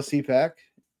 DLC pack,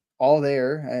 all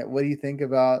there. What do you think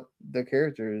about the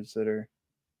characters that are?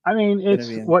 I mean, it's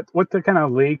what they kind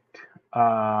of leaked.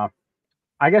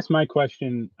 I guess my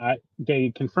question,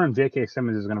 they confirmed J.K.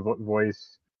 Simmons is going to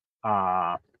voice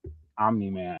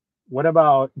Omni-Man. What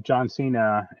about John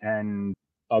Cena and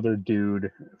other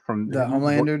dude from the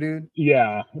Homelander dude?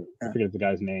 Yeah, I forget the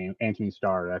guy's name. Anthony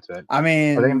Starr. That's it. I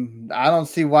mean, I don't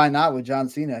see why not with John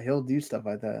Cena. He'll do stuff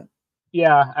like that.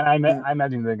 Yeah, and I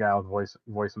imagine the guy will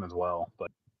voice him as well,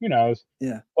 but who knows?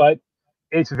 Yeah. But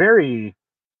it's very.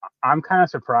 I'm kind of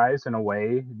surprised in a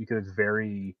way because it's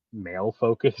very male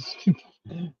focused.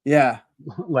 Yeah,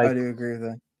 like I do agree with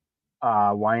that.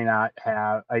 Why not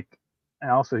have like? And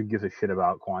also gives a shit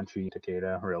about Quan Chi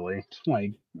Takeda, really.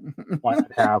 Like, why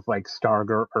not have like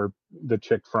Stargirl or the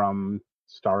chick from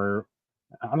Star?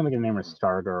 I don't think her name is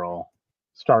Stargirl.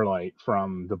 Starlight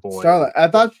from The Boys. Starlight. I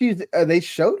thought they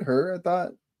showed her. I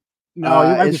thought.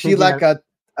 No, is she like a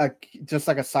just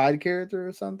like a side character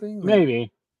or something?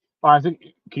 Maybe. I think.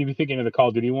 Can you be thinking of the Call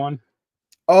of Duty one?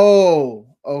 Oh,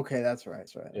 okay, that's right.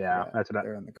 That's right. Yeah, that's what.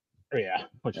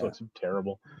 Which looks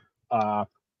terrible.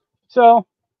 So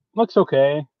looks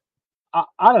okay. I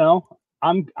don't know.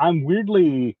 I'm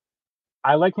weirdly.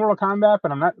 I like Mortal Kombat,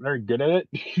 but I'm not very good at it.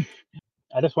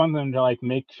 I just want them to like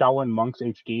make Shaolin Monks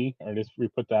HD or just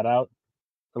re-put that out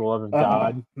for the love of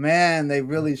God. Man, they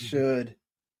really should.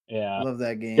 Yeah, love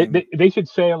that game. They should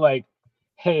say like,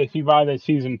 hey, if you buy the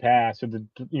season pass or the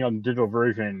digital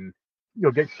version,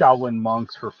 you'll get Shaolin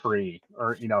Monks for free,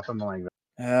 or something like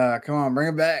that. Come on, bring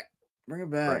it back. Bring it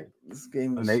back. Right. This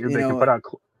game is, they can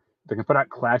put out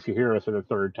Clash of Heroes for the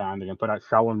third time. They can put out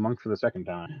Shaolin Monks for the second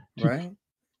time. Right.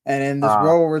 And in this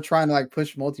world where we're trying to like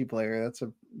push multiplayer, that's a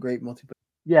great multiplayer.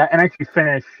 Yeah, and actually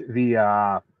finish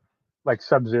the like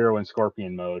Sub-Zero and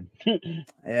Scorpion mode.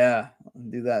 Yeah,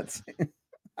 do that.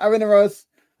 I was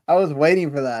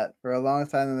waiting for that for a long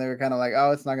time, and they were kind of like, "Oh,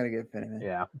 it's not going to get finished."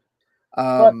 Yeah.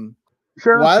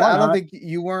 Sure. Well, I don't think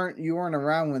you weren't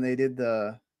around when they did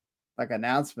the like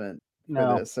announcement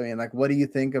for this. I mean, like, what do you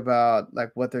think about like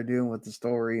what they're doing with the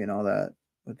story and all that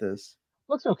with this?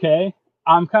 Looks okay.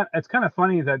 It's kind of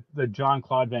funny that the John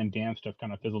Claude Van Damme stuff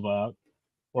kind of fizzled out,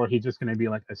 or he's just going to be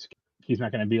like he's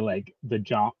not going to be like the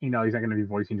John, he's not going to be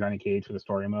voicing Johnny Cage for the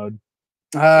story mode.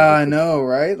 I know,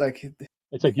 right? Like,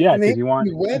 It's like, yeah, and because you want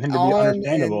he went him to be on, and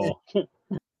understandable.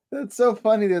 that's so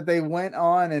funny that they went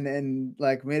on and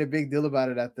like made a big deal about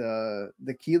it at the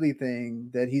Keeley thing,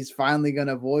 that he's finally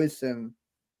gonna voice him,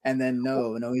 and then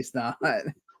no, he's not.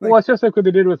 Well, it's just like what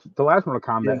they did with the last Mortal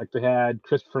Kombat. Yeah. Like they had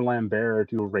Christopher Lambert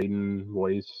do a Raiden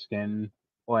voice skin,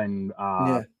 and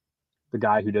the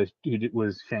guy who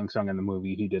was Shang Tsung in the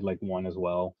movie, he did like one as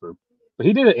well but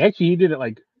he did it actually. He did it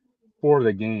like for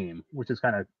the game, which is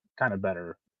kind of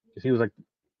better because he was like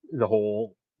the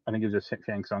whole. I think it was just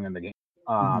Shang Tsung in the game.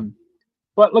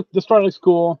 But look, the story looks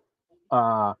cool.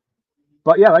 But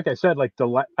yeah, like I said, like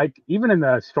even in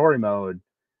the story mode,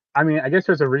 I mean, I guess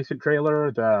there's a recent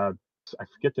trailer. I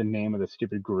forget the name of the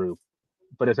stupid group,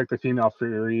 but it's like the female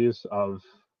Furies of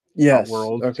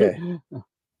Outworld. Okay.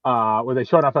 Where they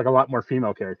showed off like a lot more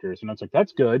female characters, and it's like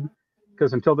that's good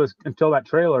because until that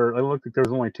trailer, it looked like there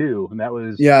was only two, and that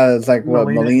was it's like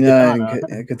Melina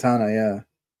and Katana, yeah.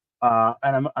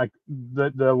 And I'm like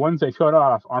the ones they showed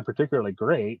off aren't particularly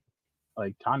great.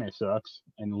 Like Tanya sucks,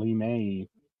 and Lee May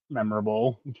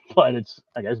memorable, but it's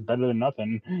I guess better than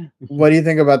nothing. What do you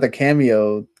think about the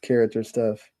cameo character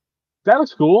stuff? That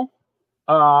looks cool.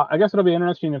 I guess it'll be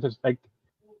interesting if it's like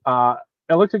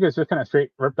it looks like it's just kind of straight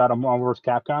ripped out of Marvel vs.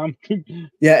 Capcom.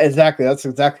 Yeah, exactly. That's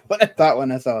exactly what I thought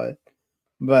when I saw it.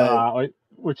 But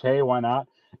which hey, why not?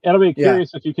 It'll be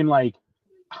curious if you can like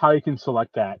how you can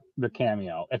select the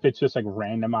cameo. If it's just like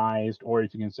randomized, or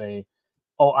if you can say,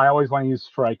 "Oh, I always want to use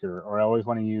Striker," or "I always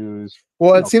want to use."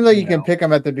 Well, it seems like you can pick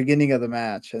them at the beginning of the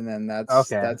match, and then that's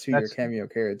who your cameo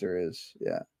character is.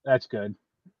 Yeah, that's good.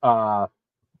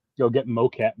 You'll get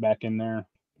Mocap back in there.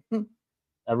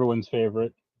 Everyone's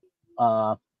favorite.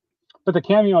 But the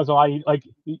cameos like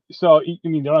so. I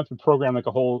mean, they don't have to program like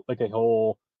a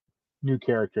whole new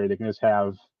character. They can just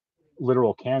have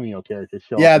literal cameo characers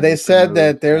show up. Yeah, they said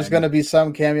that there's going to be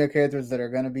some cameo characters that are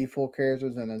going to be full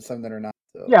characters, and then some that are not.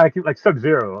 So. Yeah, like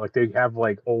Sub-Zero. Like they have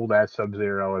like old ass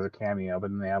Sub-Zero as a cameo, but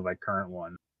then they have like current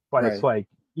one. But it's like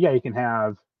you can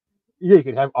have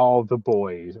all of the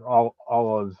boys, all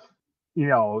of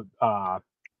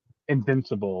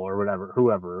Invincible or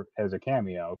whoever as a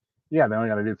cameo. Yeah, they only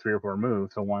got to do 3 or 4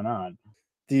 moves, so why not?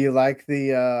 Do you like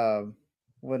the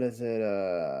what is it?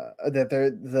 That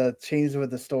they're the changes with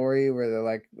the story where they're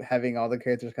like having all the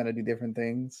characters kind of do different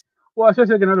things? Well, it's just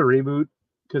like another reboot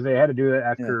because they had to do it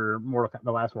after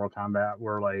the last Mortal Kombat,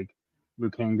 where like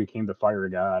Liu Kang became the fire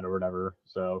god or whatever.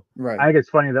 So I think it's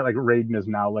funny that like Raiden is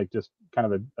now like just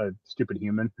kind of a stupid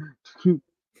human.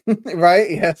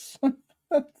 Right? Yes.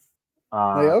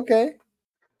 Okay.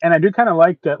 And I do kind of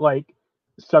like that like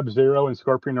Sub-Zero and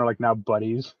Scorpion are like now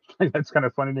buddies. Like that's kind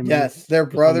of funny to me. Yes, they're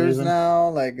brothers now.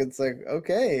 Like it's like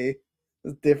okay,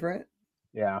 it's different.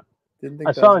 Yeah. Didn't think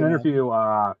I saw an interview.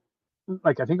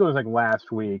 Like I think it was like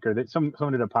last week, or that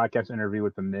someone did a podcast interview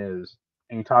with The Miz,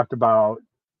 and he talked about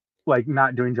like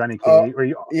not doing Johnny Cage.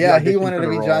 He wanted to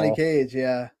be Johnny Cage.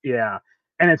 Yeah. Yeah,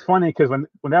 and it's funny because when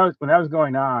that was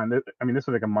going on, I mean, this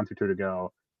was like a month or two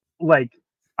ago. Like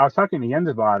I was talking to Jens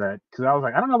about it because I was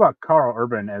like, I don't know about Carl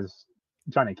Urban as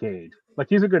Johnny Cage. Like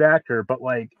he's a good actor, but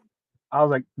like I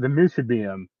was like, The Miz should be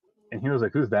him, and he was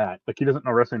like, who's that? Like he doesn't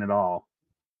know wrestling at all.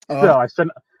 So I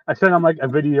sent him like a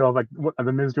video of like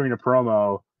The Miz doing a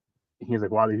promo. And he's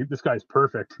like, wow, this guy's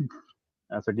perfect. And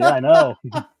I was like, yeah, I know.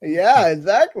 Yeah,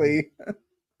 exactly.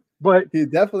 But he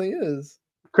definitely is.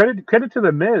 Credit to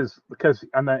The Miz, because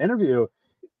on the interview,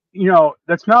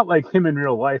 that's not like him in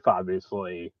real life,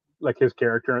 obviously. Like his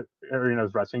character, or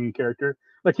his wrestling character.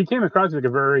 Like he came across as like a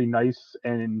very nice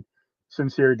and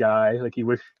sincere guy. Like he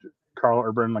wished Carl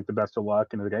Urban like the best of luck,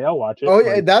 and was like, I'll watch it. Oh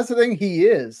yeah, that's the thing. He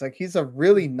is like he's a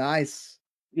really nice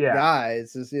guy.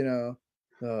 It's just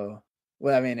so.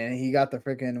 Well, I mean, and he got the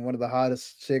freaking one of the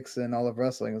hottest chicks in all of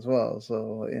wrestling as well.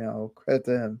 So credit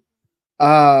to him.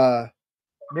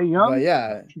 They young? But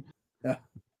yeah,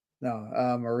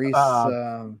 no,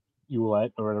 Maurice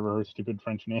Hewlett or whatever her stupid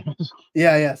French name is.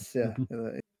 Yeah. Yes. Yeah.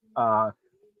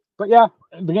 But yeah,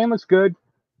 the game looks good.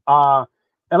 To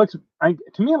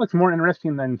me, it looks more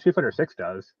interesting than Street Fighter 6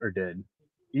 does or did.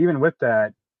 Even with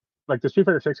that, like the Street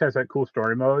Fighter 6 has that cool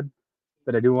story mode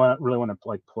that I do really want to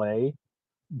like play,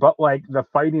 but like the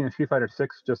fighting in Street Fighter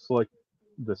 6 just look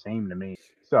the same to me.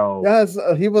 So yes,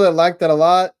 people that like that a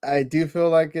lot. I do feel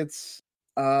like it's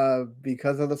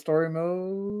because of the story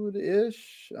mode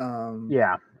ish.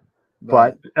 Yeah,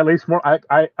 but at least more.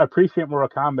 I appreciate Mortal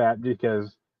Kombat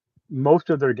because most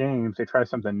of their games they try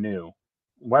something new.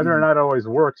 Whether or not it always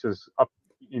works is up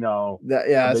a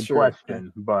that's big true.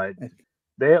 question, but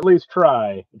they at least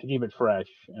try to keep it fresh.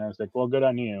 And I was like, well, good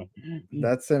on you.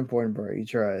 That's the important part. You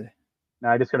tried.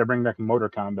 Now I just got to bring back motor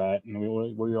combat, and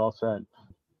we all set.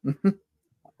 And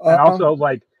Um, also,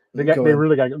 like, go they ahead.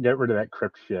 really got to get rid of that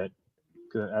crypt shit,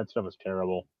 because that stuff was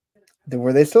terrible.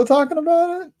 Were they still talking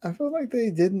about it? I feel like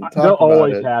they didn't They'll talk about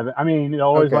always it. have it. I mean, they'll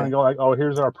always want Okay. to go like, "Oh,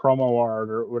 here's our promo art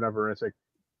or whatever." It's like,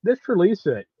 just release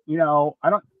it. I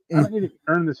don't need to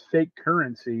earn this fake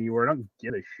currency where I don't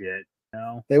give a shit.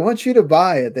 They want you to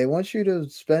buy it. They want you to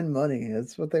spend money.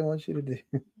 That's what they want you to do.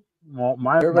 Well,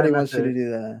 my Everybody wants you to method, do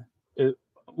that.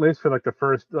 at least for like the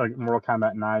first like Mortal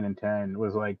Kombat 9 and 10,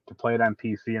 was like to play it on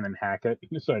PC and then hack it.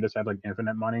 So I just had like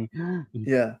infinite money,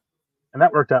 Yeah. and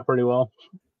that worked out pretty well.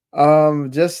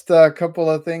 Just a couple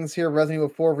of things here. Resident Evil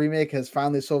 4 Remake has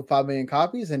finally sold 5 million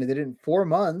copies, and it did it in 4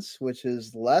 months, which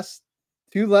is less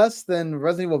than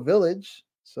Resident Evil Village.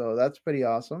 So that's pretty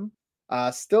awesome.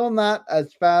 Still not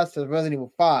as fast as Resident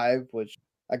Evil 5, which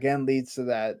again leads to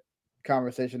that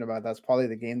conversation about that's probably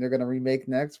the game they're going to remake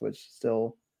next, which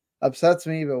still upsets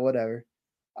me, but whatever.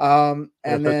 And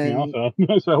then also.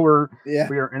 So yeah,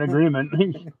 we are in agreement.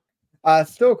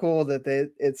 still cool that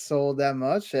it sold that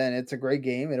much, and it's a great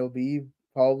game. It'll be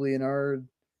probably in our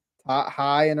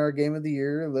high in our game of the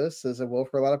year list, as it will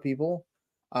for a lot of people.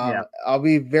 Yeah. I'll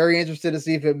be very interested to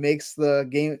see if it makes the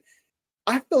game.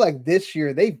 I feel like this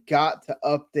year they've got to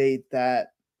update that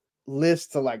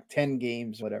list to like 10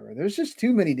 games, whatever. There's just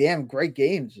too many damn great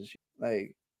games this year.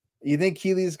 Like, you think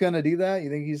Keely's gonna do that? You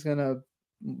think he's gonna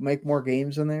make more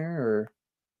games in there, or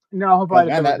No,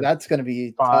 man, like that's gonna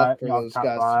be tough five, for those top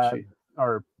guys to five, shoot.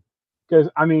 or because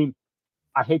I mean,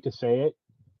 I hate to say it,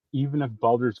 even if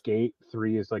Baldur's Gate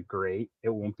 3 is like great, it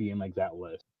won't be in like that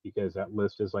list because that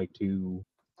list is like too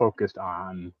focused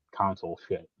on console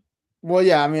shit. Well,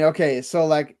 yeah, I mean, okay, so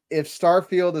like if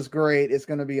Starfield is great, it's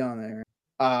gonna be on there.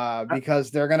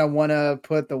 Because they're gonna wanna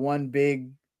put the one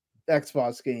big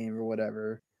Xbox game or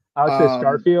whatever. I would say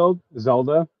Starfield,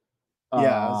 Zelda.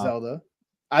 Yeah, Zelda.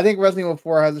 I think Resident Evil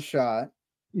 4 has a shot,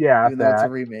 Yeah, even though it's a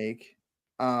remake.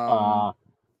 I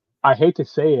hate to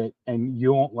say it, and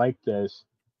you won't like this.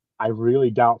 I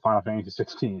really doubt Final Fantasy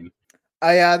 16.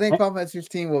 I think Final Fantasy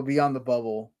 16 will be on the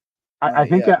bubble. I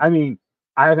think yeah. I mean,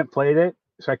 I haven't played it,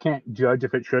 so I can't judge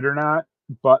if it should or not.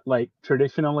 But like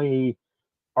traditionally,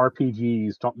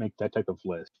 RPGs don't make that type of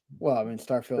list. Well, I mean,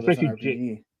 Starfield Especially is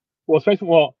an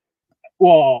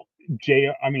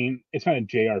RPG. I mean, it's not a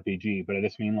JRPG, but I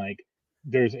just mean like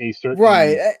there's a certain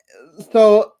Right.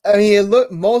 So I mean,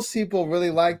 most people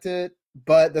really liked it,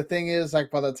 but the thing is,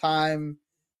 like, by the time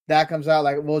that comes out,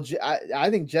 like, well, I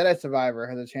think Jedi Survivor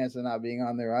has a chance of not being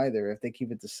on there either if they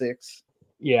keep it to 6.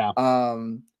 Yeah.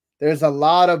 There's a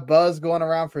lot of buzz going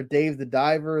around for Dave the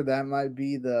Diver. That might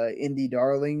be the indie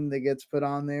darling that gets put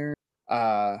on there.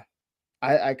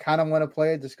 I kind of want to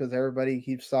play it just because everybody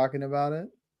keeps talking about it,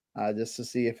 just to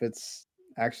see if it's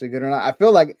actually good or not. I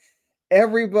feel like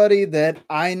everybody that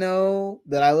I know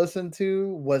that I listened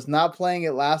to was not playing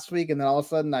it last week, and then all of a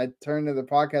sudden I turned to the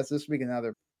podcast this week, and now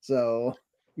they're so.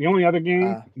 The only other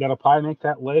game that'll probably make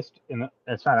that list, and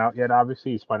it's not out yet,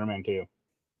 obviously, is Spider-Man 2.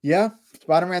 Yeah,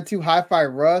 Spider-Man 2 Hi-Fi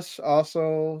Rush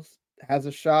also has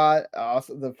a shot.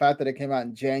 Also, the fact that it came out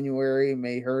in January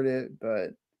may hurt it, but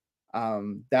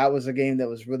that was a game that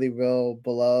was really real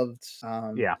beloved.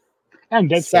 Yeah, and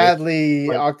Dead sadly,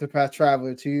 Space, Octopath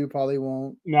Traveler 2 probably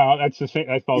won't. No, that's the same.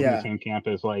 That falls in the same camp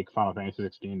as like Final Fantasy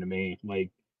 16 to me.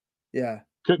 Like, yeah,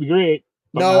 could be great.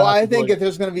 No, I think if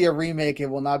there's going to be a remake, it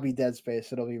will not be Dead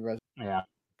Space. It'll be Resident. Yeah.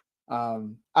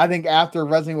 I think after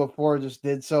Resident Evil 4 just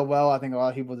did so well, I think a lot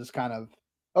of people just kind of,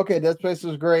 okay, Dead Space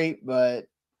was great, but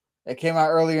it came out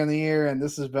earlier in the year, and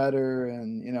this is better,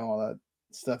 and all that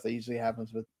stuff that usually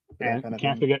happens with that kind of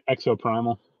can't forget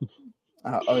Exoprimal.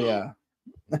 Oh yeah,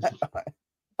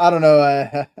 I don't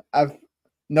know.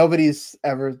 Nobody's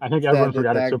ever. I think everyone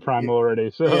forgot Exoprimal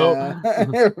already. So yeah,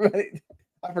 everybody.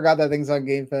 I forgot that thing's on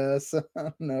Game Pass. So I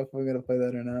don't know if we're gonna play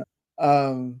that or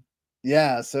not.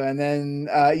 Yeah. So and then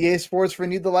EA Sports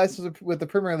renewed the license with the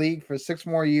Premier League for 6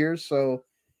 more years. So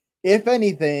if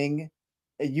anything,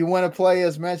 you want to play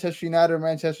as Manchester United or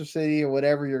Manchester City or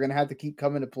whatever, you're gonna have to keep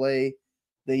coming to play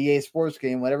the EA Sports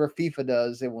game. Whatever FIFA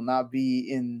does, it will not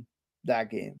be in that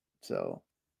game. So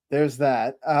there's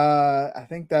that. I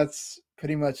think that's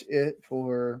pretty much it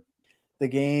for the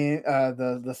game,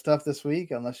 the stuff this week,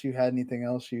 unless you had anything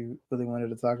else you really wanted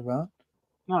to talk about.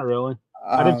 Not really.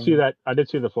 I did see that. I did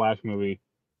see the Flash movie.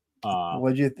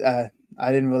 What'd you?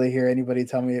 I didn't really hear anybody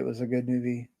tell me it was a good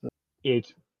movie. So.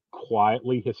 It's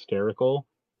quietly hysterical.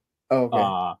 Oh,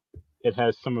 okay. It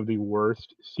has some of the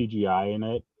worst CGI in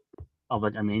it. of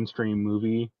like a mainstream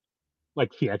movie,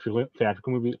 like theatrical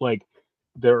movie. Like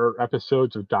there are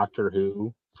episodes of Doctor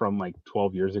Who from like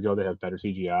 12 years ago that have better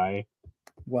CGI, and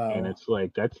Wow, it's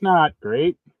like that's not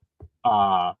great.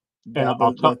 Uh, and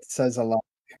I'll tell. that says a lot.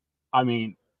 I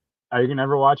mean, are you gonna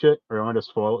ever watch it, or am I to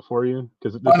spoil it for you?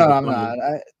 Because Oh this is no, like I'm one of not.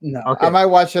 the I okay. might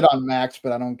watch it on Max,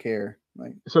 but I don't care.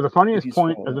 Like So the if funniest you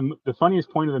point spoil of it. the funniest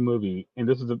point of the movie, and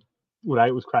this is what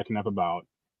I was cracking up about,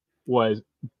 was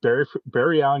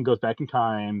Barry Allen goes back in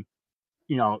time,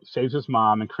 saves his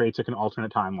mom and creates like an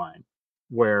alternate timeline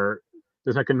where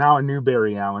there's like now a new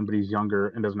Barry Allen, but he's younger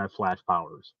and doesn't have flash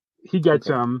powers. He gets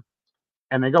Okay. him,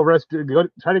 and they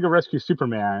try to go rescue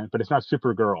Superman, but it's not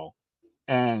Supergirl.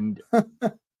 And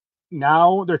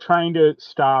now they're trying to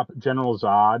stop General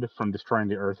Zod from destroying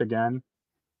the Earth again.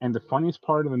 And the funniest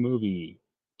part of the movie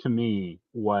to me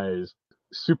was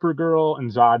Supergirl and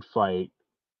Zod fight.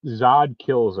 Zod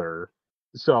kills her.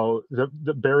 So the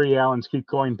Barry Allens keep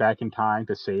going back in time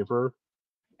to save her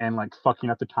and like fucking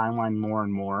up the timeline more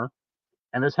and more.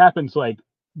 And this happens like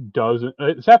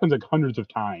hundreds of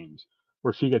times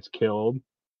where she gets killed.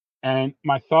 And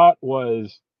my thought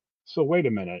was, so wait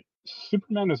a minute.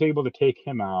 Superman is able to take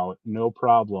him out, no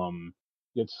problem.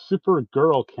 Yet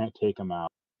Supergirl can't take him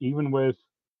out, even with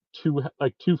two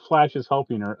Flashes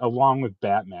helping her, along with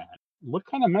Batman. What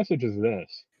kind of message is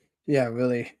this? Yeah,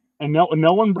 really. And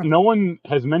no one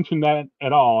has mentioned that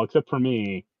at all except for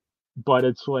me. But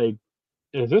it's like,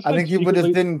 is this I like think people just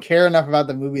secretly? didn't care enough about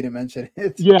the movie to mention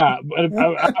it. Yeah, but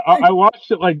I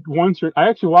watched it like once, or I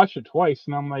actually watched it twice,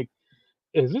 and I'm like,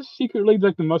 is this secretly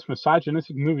like the most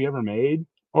misogynistic movie ever made?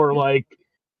 Or like,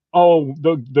 oh,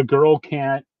 the girl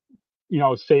can't,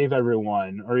 save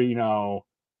everyone, or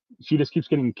she just keeps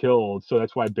getting killed, so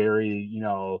that's why Barry,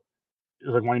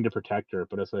 is like wanting to protect her.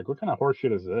 But it's like, what kind of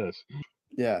horseshit is this?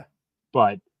 Yeah.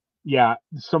 But yeah,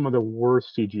 some of the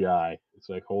worst CGI. It's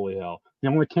like, holy hell. The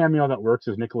only cameo that works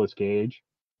is Nicolas Cage,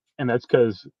 and that's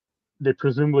because they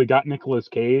presumably got Nicolas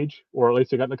Cage, or at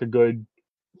least they got like a good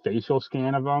facial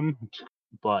scan of him,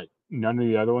 but none of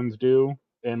the other ones do.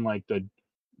 And like the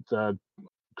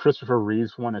Christopher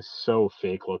Reeves one is so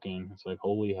fake looking. It's like,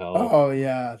 holy hell. Oh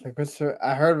yeah,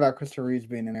 I heard about Christopher Reeves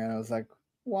being in there, and I was like,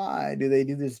 why do they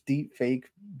do this deep fake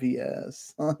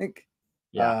BS? Like,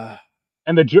 Yeah.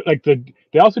 And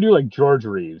they also do like George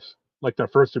Reeves, like the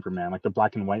first Superman, like the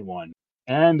black and white one.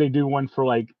 And they do one for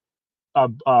like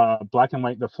black and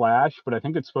white The Flash, but I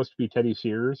think it's supposed to be Teddy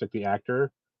Sears, like the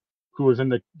actor who was in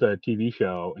the TV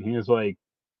show, and he was like,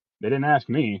 they didn't ask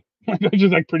me. Which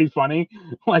is like pretty funny.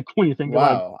 Like when you think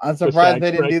about wow, I'm the surprised SAG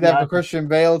they didn't strike do and that for that. Christian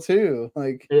Bale too.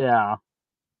 Like, Yeah.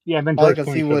 Yeah, and then probably George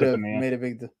because he Clooney shows would up in have the end. made a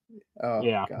big. Oh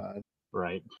Yeah, god.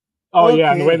 right. Oh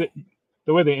yeah, and Okay.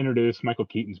 the way they introduced Michael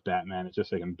Keaton's Batman is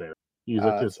just like embarrassing. He's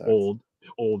like Oh, that this sucks.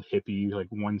 old hippie, like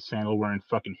one sandal wearing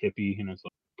fucking hippie, and it's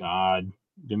like, God,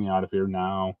 get me out of here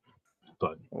now.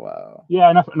 But Wow.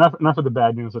 yeah, enough of the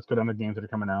bad news. Let's go down to games that are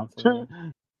coming out.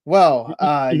 Well,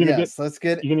 You gonna get yes. Let's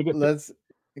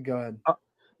go ahead. no,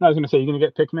 I was gonna say, you gonna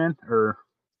get Pikmin or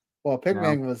Well, no?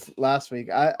 Pikmin was last week.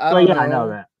 I Well, don't yeah, I know know.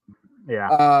 that. Yeah,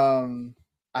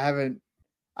 I haven't.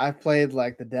 I've played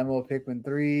like the demo of Pikmin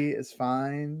 3. It's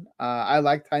fine. I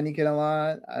like Tiny Kid a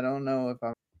lot. I don't know if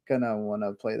I'm gonna want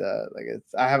to play that. Like,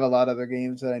 I have a lot of other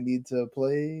games that I need to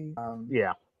play.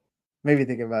 yeah, Maybe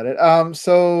think about it.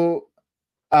 So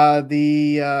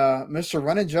the Mr.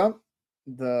 Run and Jump,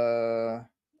 the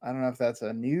I don't know if that's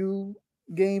a new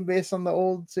game based on the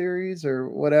old series or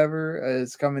whatever.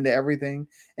 It's coming to everything,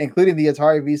 including the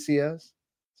Atari VCS.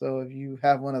 So if you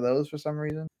have one of those for some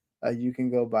reason, you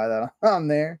can go buy that on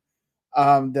there.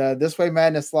 The This Way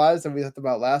Madness Slides that we talked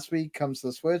about last week comes to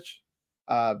the Switch.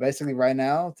 Basically, right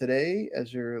now, today,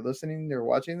 as you're listening or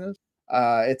watching this,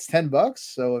 it's $10.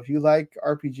 So if you like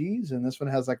RPGs and this one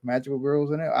has like magical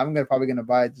girls in it, probably gonna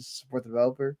buy it just to support the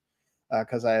developer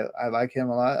because I like him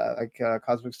a lot. I like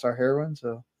Cosmic Star Heroine,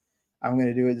 so I'm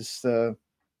gonna do it. Just I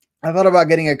thought about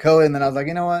getting a code, and then I was like,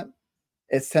 you know what?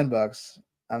 It's $10.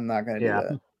 I'm not gonna do yeah,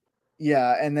 that.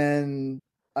 Yeah, and then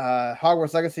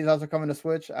Hogwarts Legacy is also coming to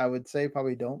Switch. I would say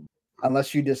probably don't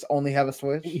unless you just only have a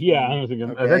Switch. yeah. I Then was thinking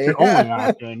that's okay. your only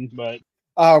option, but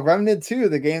Remnant 2,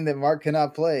 the game that Mark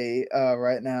cannot play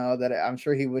right now, that I'm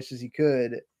sure he wishes he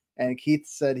could, and Keith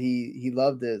said he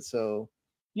loved it. So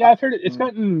yeah, I've heard it's um,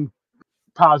 gotten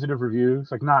positive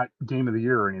reviews, like not game of the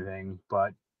year or anything,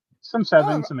 but some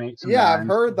sevens, some eights, some yeah, I've nines.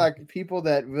 heard like people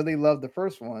that really love the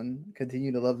first one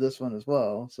continue to love this one as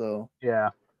well. So Yeah,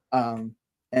 um,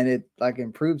 and it like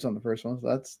improves on the first one.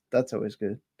 So that's always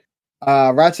good.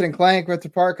 Ratchet and Clank Rift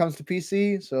Apart comes to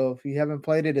PC. So if you haven't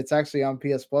played it, it's actually on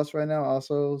PS Plus right now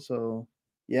also. So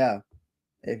yeah.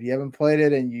 If you haven't played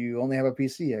it and you only have a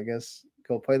PC, I guess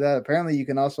go play that. Apparently, you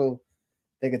can also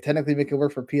they can technically make it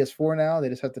work for PS4 now. They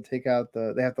just have to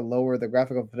they have to lower the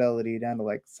graphical fidelity down to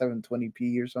like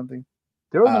 720p or something.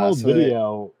 There was an old So that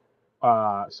video,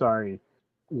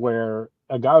 where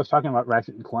a guy was talking about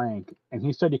Ratchet and Clank, and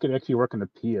he said he could actually work on the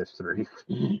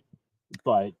PS3,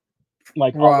 but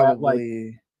like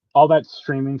probably all that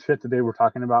streaming shit that they were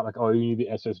talking about, like, oh, you need the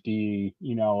SSD,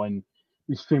 and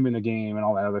you streaming the game and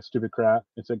all that other stupid crap.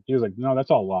 It's like he was like, no,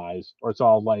 that's all lies, or it's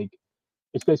all like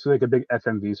it's basically like a big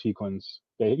FMV sequence.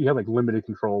 You have like limited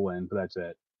control in, but that's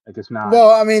it. Like it's not. Well,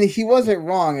 I mean, he wasn't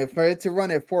wrong. If for it to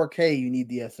run at 4K, you need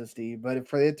the SSD. But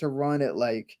for it to run at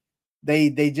like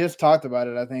they just talked about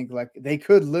it. I think like they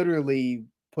could literally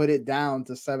put it down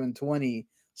to 720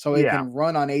 so it Yeah, can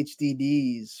run on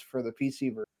HDDs for the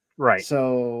PC version. right.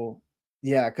 So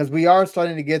yeah, because we are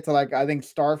starting to get to like I think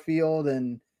Starfield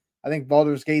and I think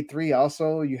Baldur's Gate 3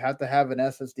 also you have to have an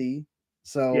SSD.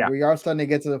 So Yeah, we are starting to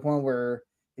get to the point where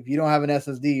if you don't have an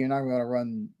SSD, you're not going to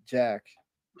run Jack.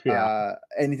 yeah.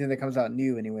 Anything that comes out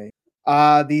new anyway.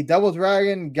 The Double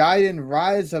Dragon Gaiden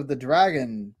Rise of the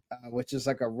Dragon, which is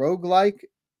like a roguelite,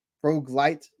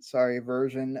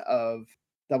 version of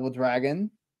Double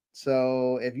Dragon.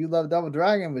 So if you love Double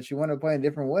Dragon, but you want to play a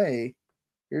different way,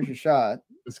 here's your shot.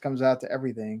 This comes out to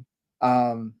everything.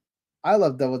 I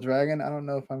love Double Dragon. I don't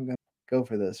know if I'm gonna go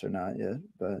for this or not yet,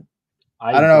 but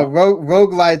I don't know.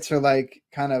 Roguelites are like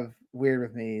kind of weird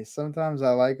with me. Sometimes I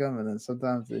like them, and then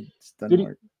sometimes it just doesn't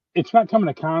work. It's not coming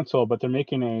to console, but they're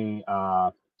making a.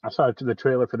 I saw the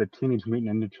trailer for the Teenage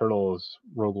Mutant Ninja Turtles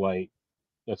roguelite.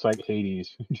 It's like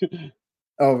Hades.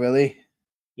 Oh, really?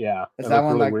 Yeah. Is that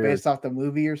one really like weird. based off the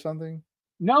movie or something?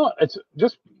 No, it's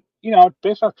just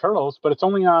based off Turtles, but it's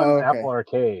only on Apple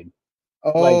Arcade.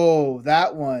 Oh,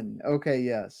 that one. Okay,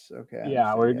 yes. Okay.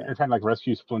 Yeah, where you're trying to like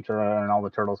rescue Splinter and all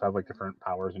the turtles have like different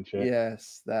powers and shit.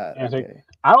 Yes, that. And okay. It's like,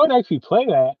 I would actually play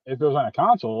that if it was on a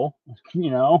console,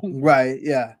 Right,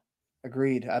 yeah.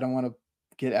 Agreed. I don't want to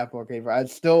get Apple Arcade. I'm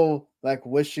still like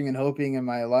wishing and hoping in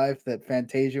my life that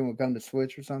Fantasia would come to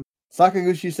Switch or something.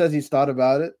 Sakaguchi says he's thought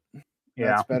about it. Yeah.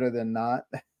 That's better than not.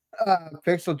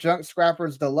 Pixel Junk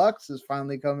Scrappers Deluxe is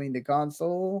finally coming to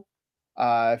console.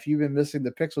 If you've been missing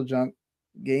the Pixel Junk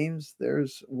games,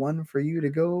 there's one for you to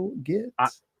go get. I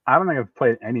don't think I've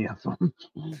played any of them.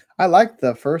 I like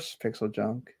the first Pixel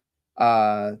Junk.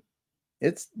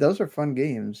 Those are fun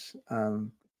games.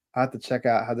 I have to check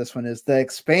out how this one is. The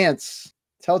Expanse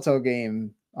Telltale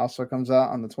game also comes out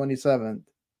on the 27th.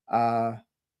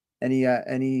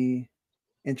 Any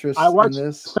interest I watched in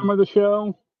this? some of the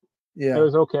show. Yeah, it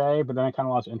was okay, but then I kind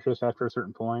of lost interest after a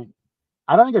certain point.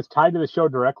 I don't think it's tied to the show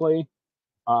directly.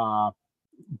 But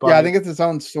yeah, I think it's its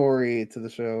own story to the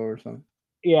show or something.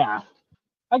 Yeah,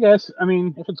 I guess. I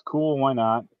mean, if it's cool, why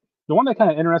not? The one that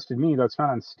kind of interested me, though, it's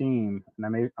found on Steam, and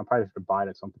I'll probably have to buy it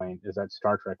at some point, is that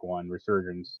Star Trek one,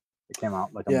 Resurgence. It came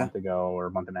out like a month ago or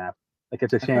a month and a half. Like,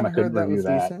 it's a shame I couldn't review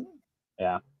that. Decent.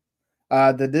 Yeah.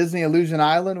 The Disney Illusion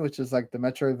Island, which is like the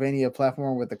Metroidvania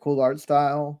platform with the cool art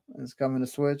style, is coming to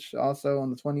Switch also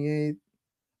on the 28th.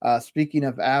 Speaking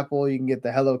of Apple, you can get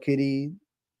the Hello Kitty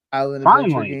Island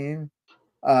Adventure game.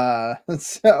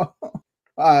 So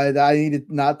I need to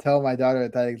not tell my daughter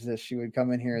that exists. She would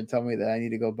come in here and tell me that I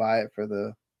need to go buy it for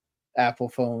the Apple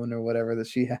phone or whatever that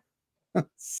she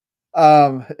has.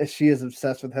 She is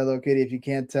obsessed with Hello Kitty. If you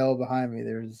can't tell behind me,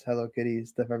 there's Hello Kitty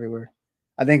stuff everywhere.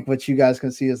 I think what you guys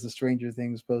can see is the Stranger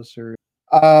Things poster.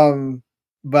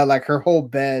 But like her whole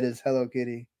bed is Hello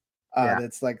Kitty.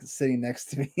 That's like sitting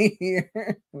next to me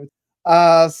here.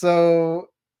 So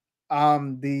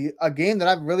a game that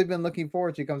I've really been looking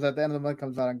forward to comes at the end of the month,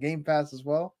 comes out on Game Pass as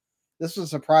well. This was a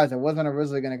surprise. It wasn't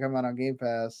originally going to come out on Game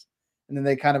Pass, and then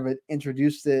they kind of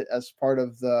introduced it as part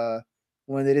of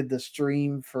when they did the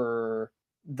stream for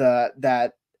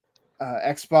that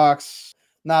Xbox,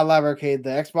 not Live Arcade, the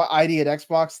Xbox ID at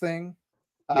Xbox thing.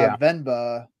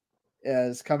 Venba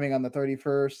is coming on the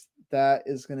 31st. That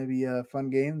is going to be a fun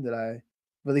game that I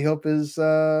really hope is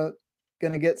going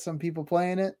to get some people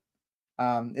playing it.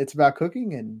 It's about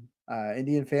cooking and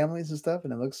Indian families and stuff,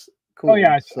 and it looks cool. Oh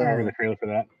yeah, I heard the trailer for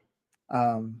that.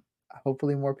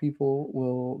 Hopefully more people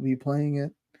will be playing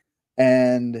it.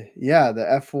 And yeah, the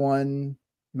F1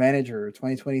 Manager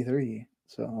 2023.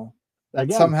 So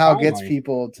that somehow gets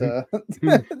people to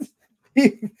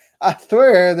I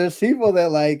swear there's people that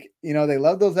they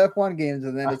love those F1 games,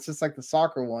 and then it's just like the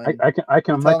soccer one. I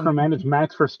can micromanage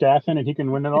Max Verstappen and he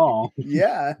can win it all.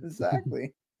 Yeah,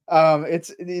 exactly.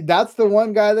 That's the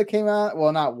one guy that came out.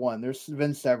 Well, not one. There's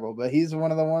been several, but he's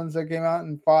one of the ones that came out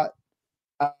and fought.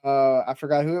 I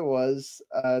forgot who it was.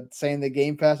 Saying that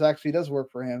Game Pass actually does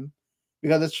work for him,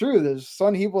 because it's true. There's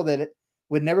some people that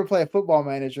would never play a Football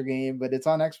Manager game, but it's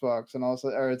on Xbox and also,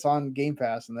 or it's on Game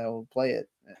Pass, and they'll play it.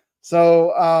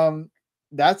 So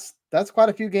that's quite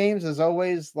a few games. As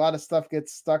always, a lot of stuff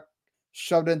gets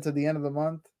shoved into the end of the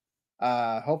month.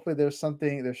 Hopefully, there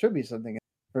should be something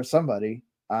for somebody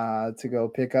to go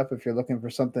pick up if you're looking for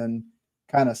something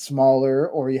kind of smaller,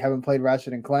 or you haven't played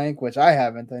Ratchet and Clank, which I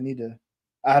haven't.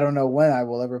 I don't know when I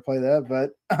will ever play that,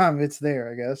 but it's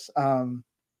there, I guess. And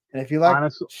if you like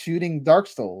shooting Dark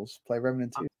Souls, play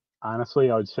Remnant 2.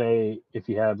 Honestly, I would say if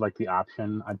you had like the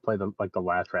option, I'd play the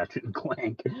last Ratchet and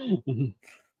Clank.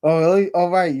 Oh really? Oh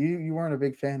right, you weren't a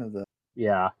big fan of the.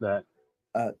 Yeah, that.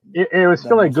 It was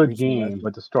still a good game, Ratchet.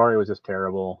 but the story was just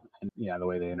terrible, and yeah, the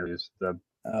way they introduced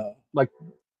like,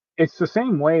 it's the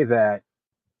same way that.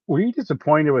 Were you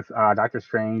disappointed with Doctor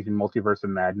Strange and Multiverse of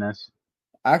Madness?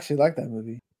 I actually like that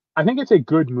movie. I think it's a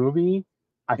good movie.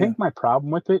 I think my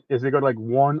problem with it is they go to like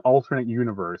one alternate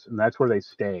universe, and that's where they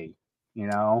stay. You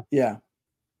know? Yeah.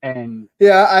 And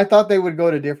yeah, I thought they would go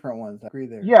to different ones. I agree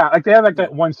there. Yeah, like they have like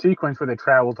that one sequence where they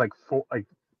traveled like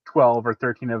 12 or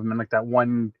 13 of them in like that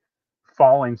one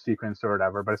falling sequence or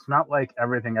whatever. But it's not like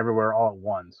everything everywhere all at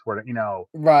once, where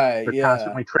right? They're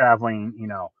constantly traveling.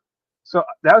 So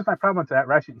that was my problem with that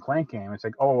Ratchet and Clank game. It's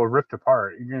like, oh, we're ripped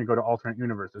apart. You're gonna go to alternate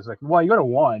universes. Like, well, you go to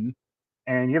one,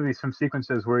 and you have some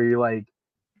sequences where you're like,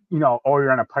 or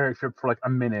you're on a pirate ship for like a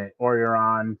minute, or you're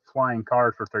on flying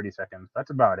cars for 30 seconds. That's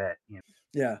about it.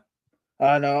 Yeah.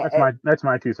 No. That's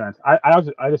my 2 cents. I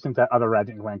just think that other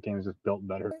Ratchet and Clank game is just built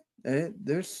better.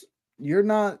 You're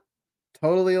not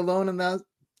totally alone in that.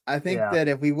 I think that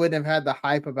if we wouldn't have had the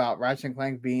hype about Ratchet and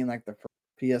Clank being like the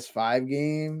PS5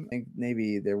 game, I think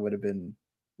maybe there would have been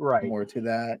more to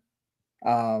that.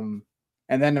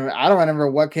 And then I don't remember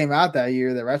what came out that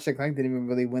year. That Ratchet and Clank didn't even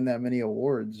really win that many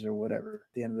awards or whatever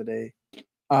at the end of the day.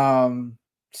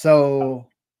 So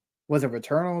was it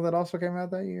Returnal that also came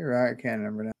out that year? I can't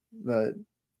remember now. But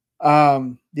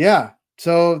yeah.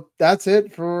 So that's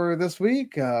it for this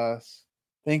week.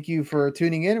 Thank you for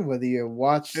tuning in. Whether you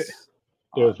watched, it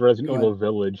was Resident Evil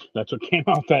Village. That's what came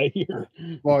out that year.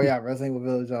 Well, yeah, Resident Evil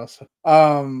Village also.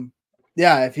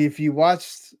 Yeah, if you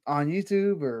watched on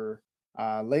YouTube or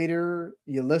later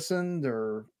you listened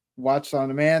or watched on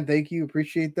demand, thank you,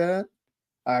 appreciate that.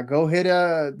 Go hit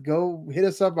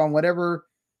us up on whatever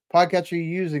podcatcher you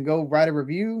use and go write a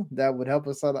review. That would help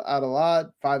us out a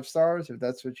lot. 5 stars if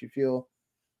that's what you feel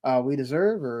we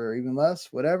deserve, or even less,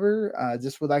 whatever.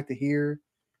 Just would like to hear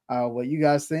what you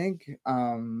guys think.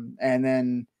 And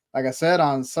then, like I said,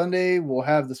 on Sunday we'll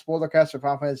have the spoiler cast for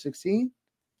Final Fantasy 16,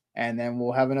 and then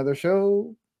we'll have another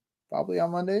show probably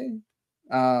on Monday.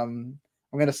 I'm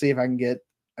gonna see if I can get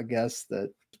a guest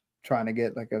that trying to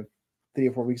get like 3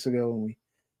 or 4 weeks ago when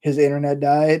his internet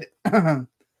died, so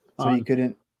he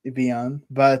couldn't be on.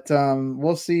 But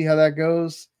we'll see how that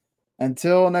goes.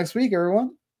 Until next week,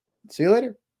 everyone. See you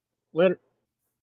later. Later.